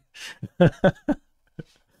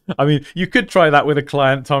 I mean, you could try that with a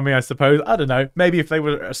client, Tommy, I suppose. I don't know. Maybe if they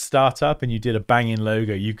were a startup and you did a banging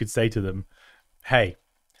logo, you could say to them, hey,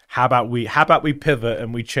 how about we pivot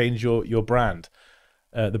and we change your brand,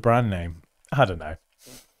 the brand name? I don't know.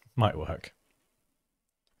 Might work.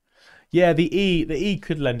 Yeah, the E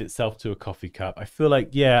could lend itself to a coffee cup. I feel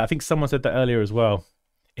like, yeah, I think someone said that earlier as well.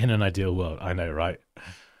 In an ideal world. I know, right?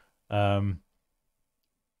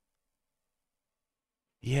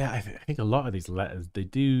 Yeah, I think a lot of these letters, they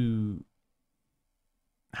do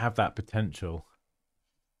have that potential.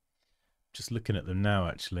 Just looking at them now,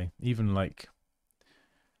 actually. Even like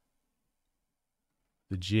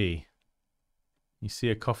the G. You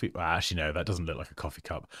see a coffee... Well, actually, no, that doesn't look like a coffee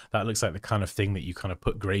cup. That looks like the kind of thing that you kind of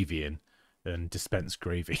put gravy in and dispense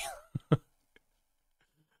gravy.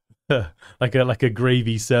 like a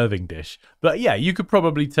gravy serving dish. But yeah, you could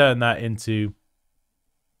probably turn that into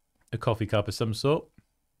a coffee cup of some sort.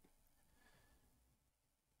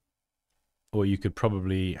 Or you could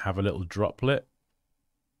probably have a little droplet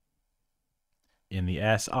in the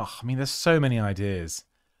S. Oh, I mean, there's so many ideas.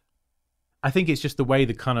 I think it's just the way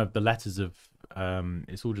the kind of the letters of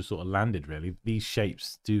it's all just sort of landed, really. These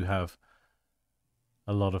shapes do have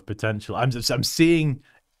a lot of potential. I'm seeing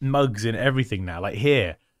mugs in everything now. Like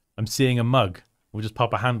here, I'm seeing a mug. We'll just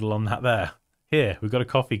pop a handle on that there. Here, we've got a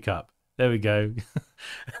coffee cup. There we go.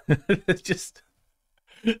 It's just,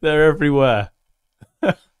 they're everywhere.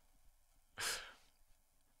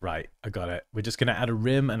 Right, I got it. We're just going to add a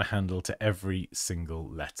rim and a handle to every single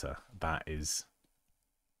letter. That is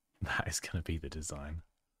going to be the design.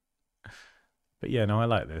 But yeah, no, I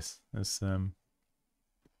like this. It's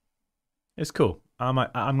cool. I'm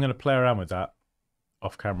going to play around with that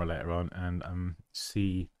off camera later on and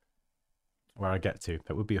see where I get to.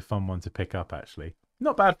 That would be a fun one to pick up, actually.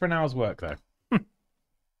 Not bad for an hour's work, though.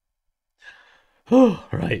 Oh,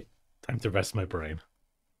 right. Time to rest my brain.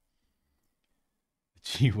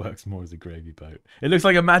 She works more as a gravy boat. It looks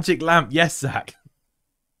like a magic lamp. Yes, Zach.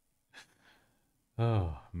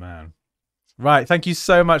 Oh, man. Right. Thank you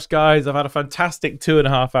so much, guys. I've had a fantastic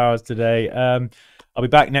 2.5 hours today. I'll be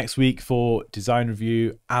back next week for design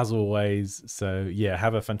review, as always. So, yeah,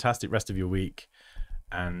 have a fantastic rest of your week.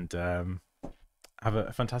 And have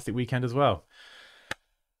a fantastic weekend as well.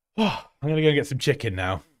 Oh, I'm going to go and get some chicken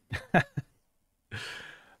now.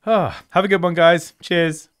 Oh, have a good one, guys.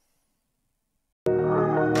 Cheers.